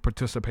there and we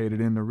participated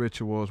in the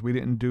rituals. We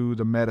didn't do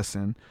the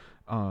medicine,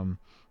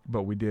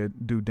 but we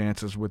did do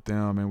dances with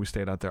them, and we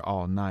stayed out there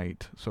all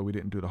night. So we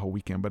didn't do the whole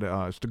weekend. But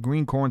it's the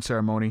green corn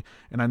ceremony,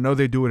 and I know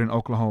they do it in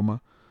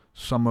Oklahoma.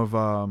 Some of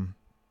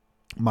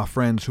my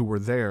friends who were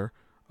there,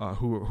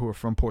 who are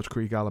from Porch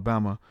Creek,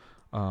 Alabama,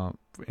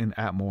 in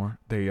Atmore,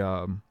 they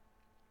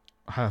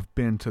have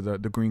been to the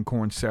green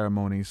corn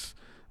ceremonies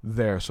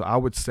there. So I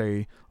would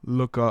say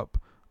look up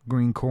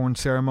green corn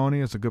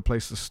ceremony. It's a good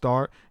place to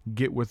start.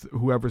 Get with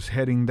whoever's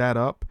heading that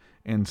up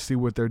and see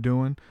what they're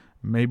doing.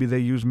 Maybe they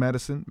use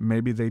medicine,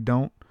 maybe they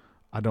don't.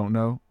 I don't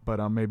know,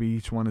 but maybe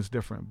each one is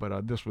different.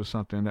 But this was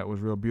something that was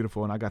real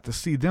beautiful, and I got to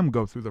see them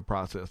go through the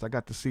process. I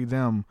got to see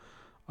them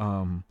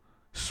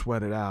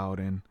sweat it out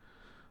and,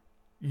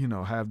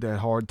 have that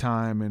hard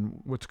time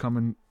and what's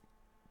coming,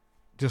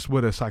 just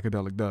what a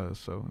psychedelic does.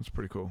 So it's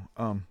pretty cool.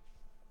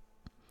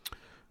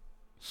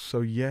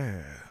 So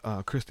yeah,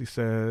 Christy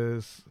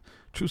says,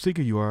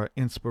 TruthSeekah, you are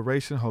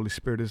inspiration. Holy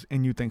Spirit is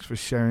in you. Thanks for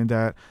sharing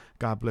that.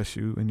 God bless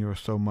you, and you're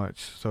so much.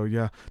 So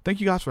yeah, thank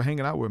you guys for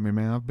hanging out with me,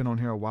 man. I've been on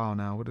here a while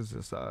now. What is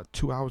this?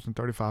 2 hours and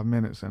 35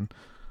 minutes, and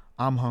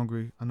I'm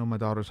hungry. I know my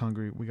daughter's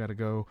hungry. We got to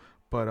go.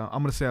 But I'm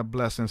going to say a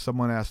blessing.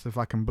 Someone asked if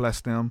I can bless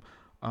them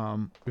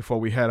before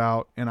we head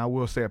out, and I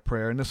will say a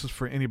prayer. And this is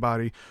for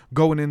anybody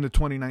going into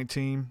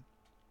 2019.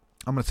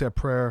 I'm going to say a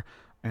prayer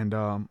and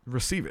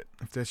receive it.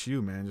 If that's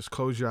you, man, just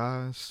close your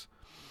eyes.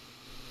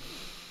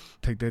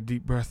 Take that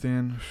deep breath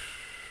in.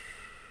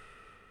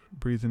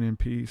 Breathing in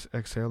peace.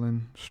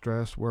 Exhaling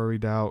stress, worry,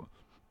 doubt.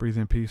 Breathe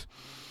in peace.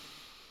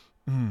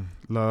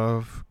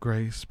 Love,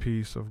 grace,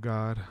 peace of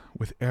God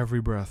with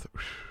every breath.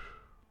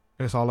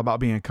 It's all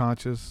about being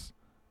conscious.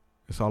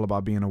 It's all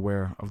about being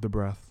aware of the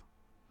breath.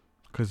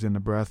 Because in the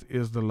breath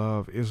is the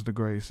love, is the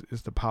grace,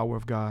 is the power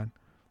of God,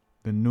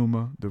 the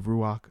pneuma, the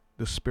ruach,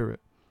 the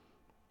spirit.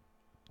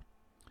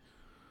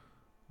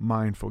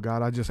 Mindful.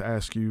 God, I just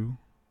ask you,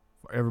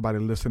 for everybody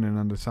listening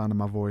under the sound of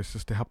my voice,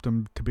 just to help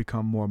them to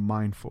become more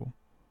mindful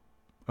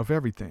of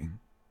everything.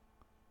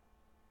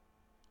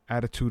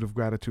 attitude of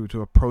gratitude,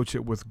 to approach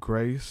it with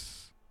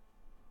grace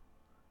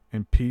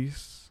and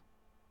peace,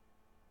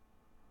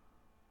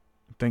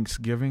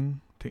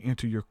 thanksgiving, to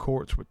enter your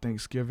courts with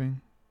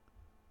thanksgiving,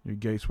 your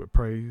gates with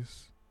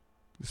praise.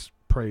 Just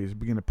praise,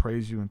 begin to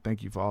praise you and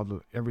thank you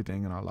for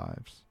everything in our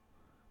lives,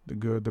 the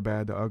good, the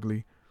bad, the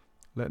ugly,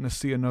 letting us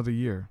see another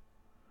year.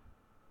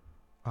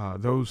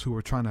 Those who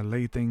are trying to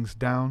lay things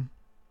down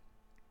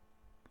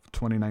for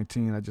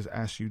 2019, I just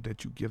ask you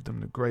that you give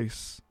them the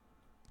grace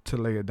to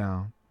lay it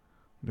down,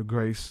 the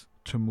grace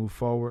to move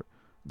forward,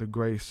 the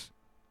grace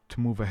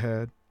to move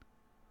ahead.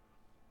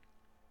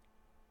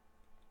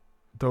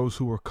 Those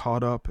who are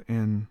caught up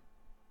in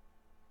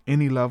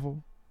any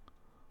level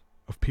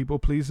of people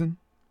pleasing,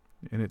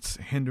 and it's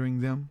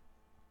hindering them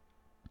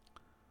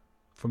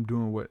from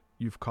doing what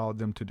you've called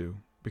them to do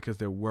because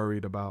they're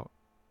worried about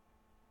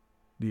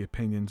the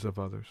opinions of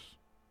others,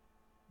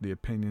 the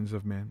opinions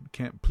of men.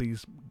 Can't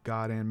please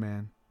God and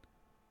man.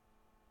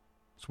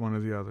 It's one or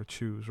the other.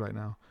 Choose right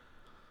now.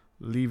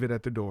 Leave it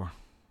at the door.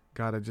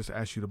 God, I just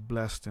ask you to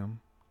bless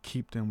them,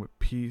 keep them with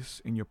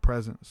peace in your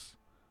presence,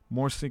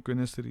 more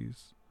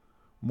synchronicities,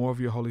 more of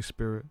your Holy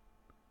Spirit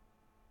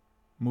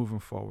moving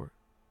forward.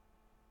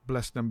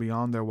 Bless them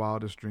beyond their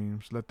wildest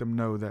dreams. Let them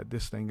know that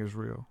this thing is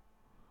real.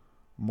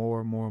 More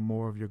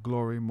of your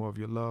glory, more of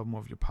your love,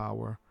 more of your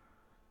power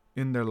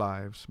in their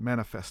lives,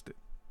 manifested.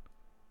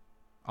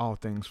 All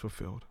things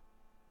fulfilled.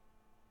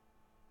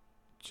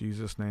 In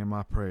Jesus' name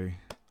I pray.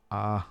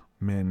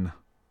 Amen.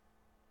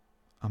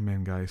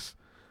 Amen, guys.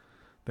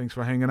 Thanks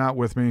for hanging out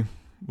with me.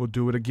 We'll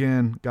do it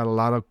again. Got a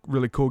lot of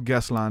really cool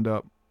guests lined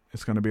up.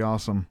 It's going to be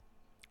awesome.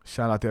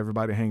 Shout out to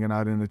everybody hanging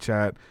out in the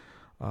chat.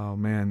 Oh,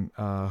 man.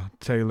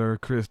 Taylor,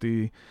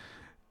 Christy,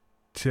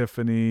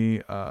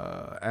 Tiffany,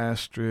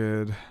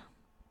 Astrid,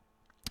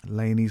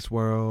 Laney's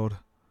World,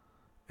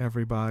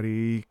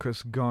 everybody,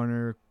 Chris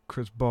Garner,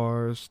 Chris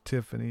Bars,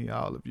 Tiffany,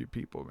 all of you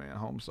people, man.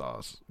 Home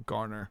Sauce,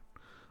 Garner.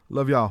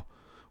 Love y'all.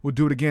 We'll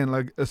do it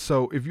again.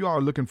 So if you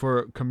are looking for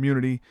a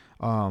community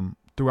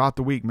throughout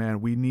the week,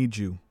 man, we need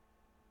you.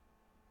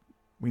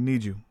 We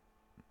need you.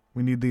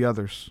 We need the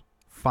others.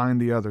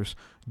 Find the others.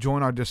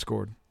 Join our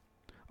Discord.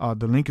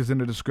 The link is in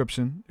the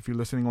description. If you're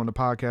listening on the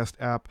podcast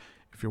app,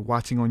 if you're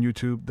watching on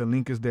YouTube, the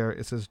link is there.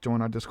 It says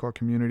join our Discord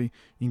community.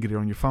 You can get it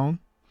on your phone.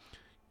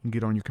 You can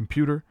get it on your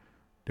computer.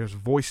 There's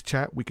voice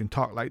chat. We can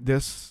talk like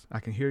this. I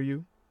can hear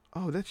you.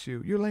 Oh, that's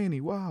you. You're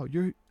Laney. Wow.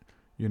 You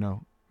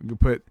can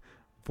put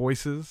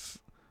voices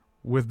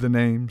with the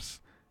names,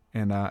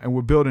 and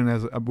we're building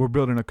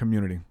a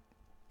community,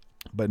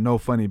 but no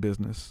funny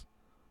business,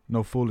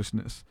 no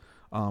foolishness.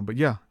 But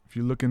yeah, if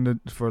you're looking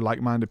for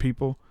like-minded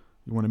people,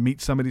 you want to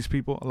meet some of these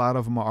people, a lot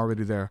of them are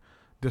already there.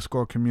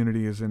 Discord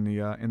community is in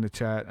the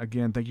chat.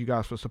 Again, thank you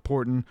guys for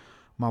supporting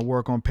my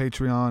work on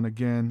Patreon.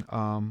 Again,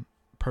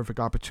 perfect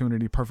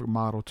opportunity, perfect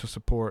model to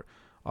support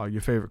your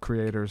favorite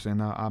creators,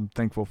 and I'm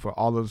thankful for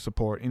all of the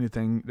support.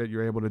 Anything that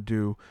you're able to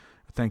do,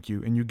 thank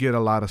you. And you get a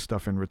lot of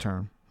stuff in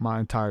return. My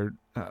entire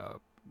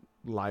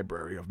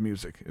library of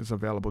music is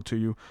available to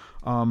you.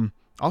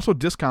 Also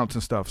discounts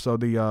and stuff. So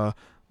the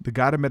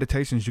guided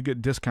meditations, you get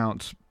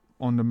discounts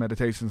on the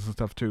meditations and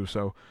stuff too.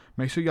 So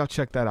make sure y'all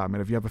check that out, man.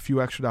 If you have a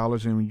few extra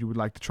dollars and you would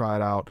like to try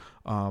it out,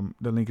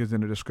 the link is in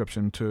the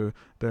description to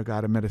the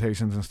guided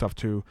meditations and stuff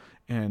too.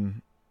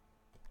 And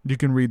you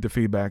can read the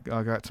feedback.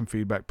 I got some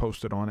feedback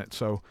posted on it.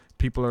 So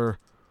people are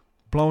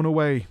blown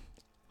away.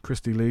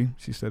 Christy Lee,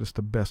 she said it's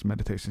the best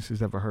meditation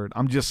she's ever heard.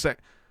 I'm just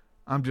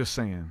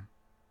saying.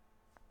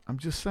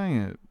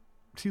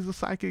 She's a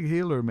psychic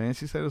healer, man.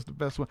 She said it's the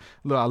best one.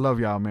 Look, I love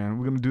y'all, man.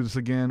 We're going to do this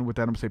again. With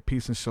that, I'm going to say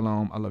peace and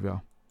shalom. I love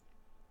y'all.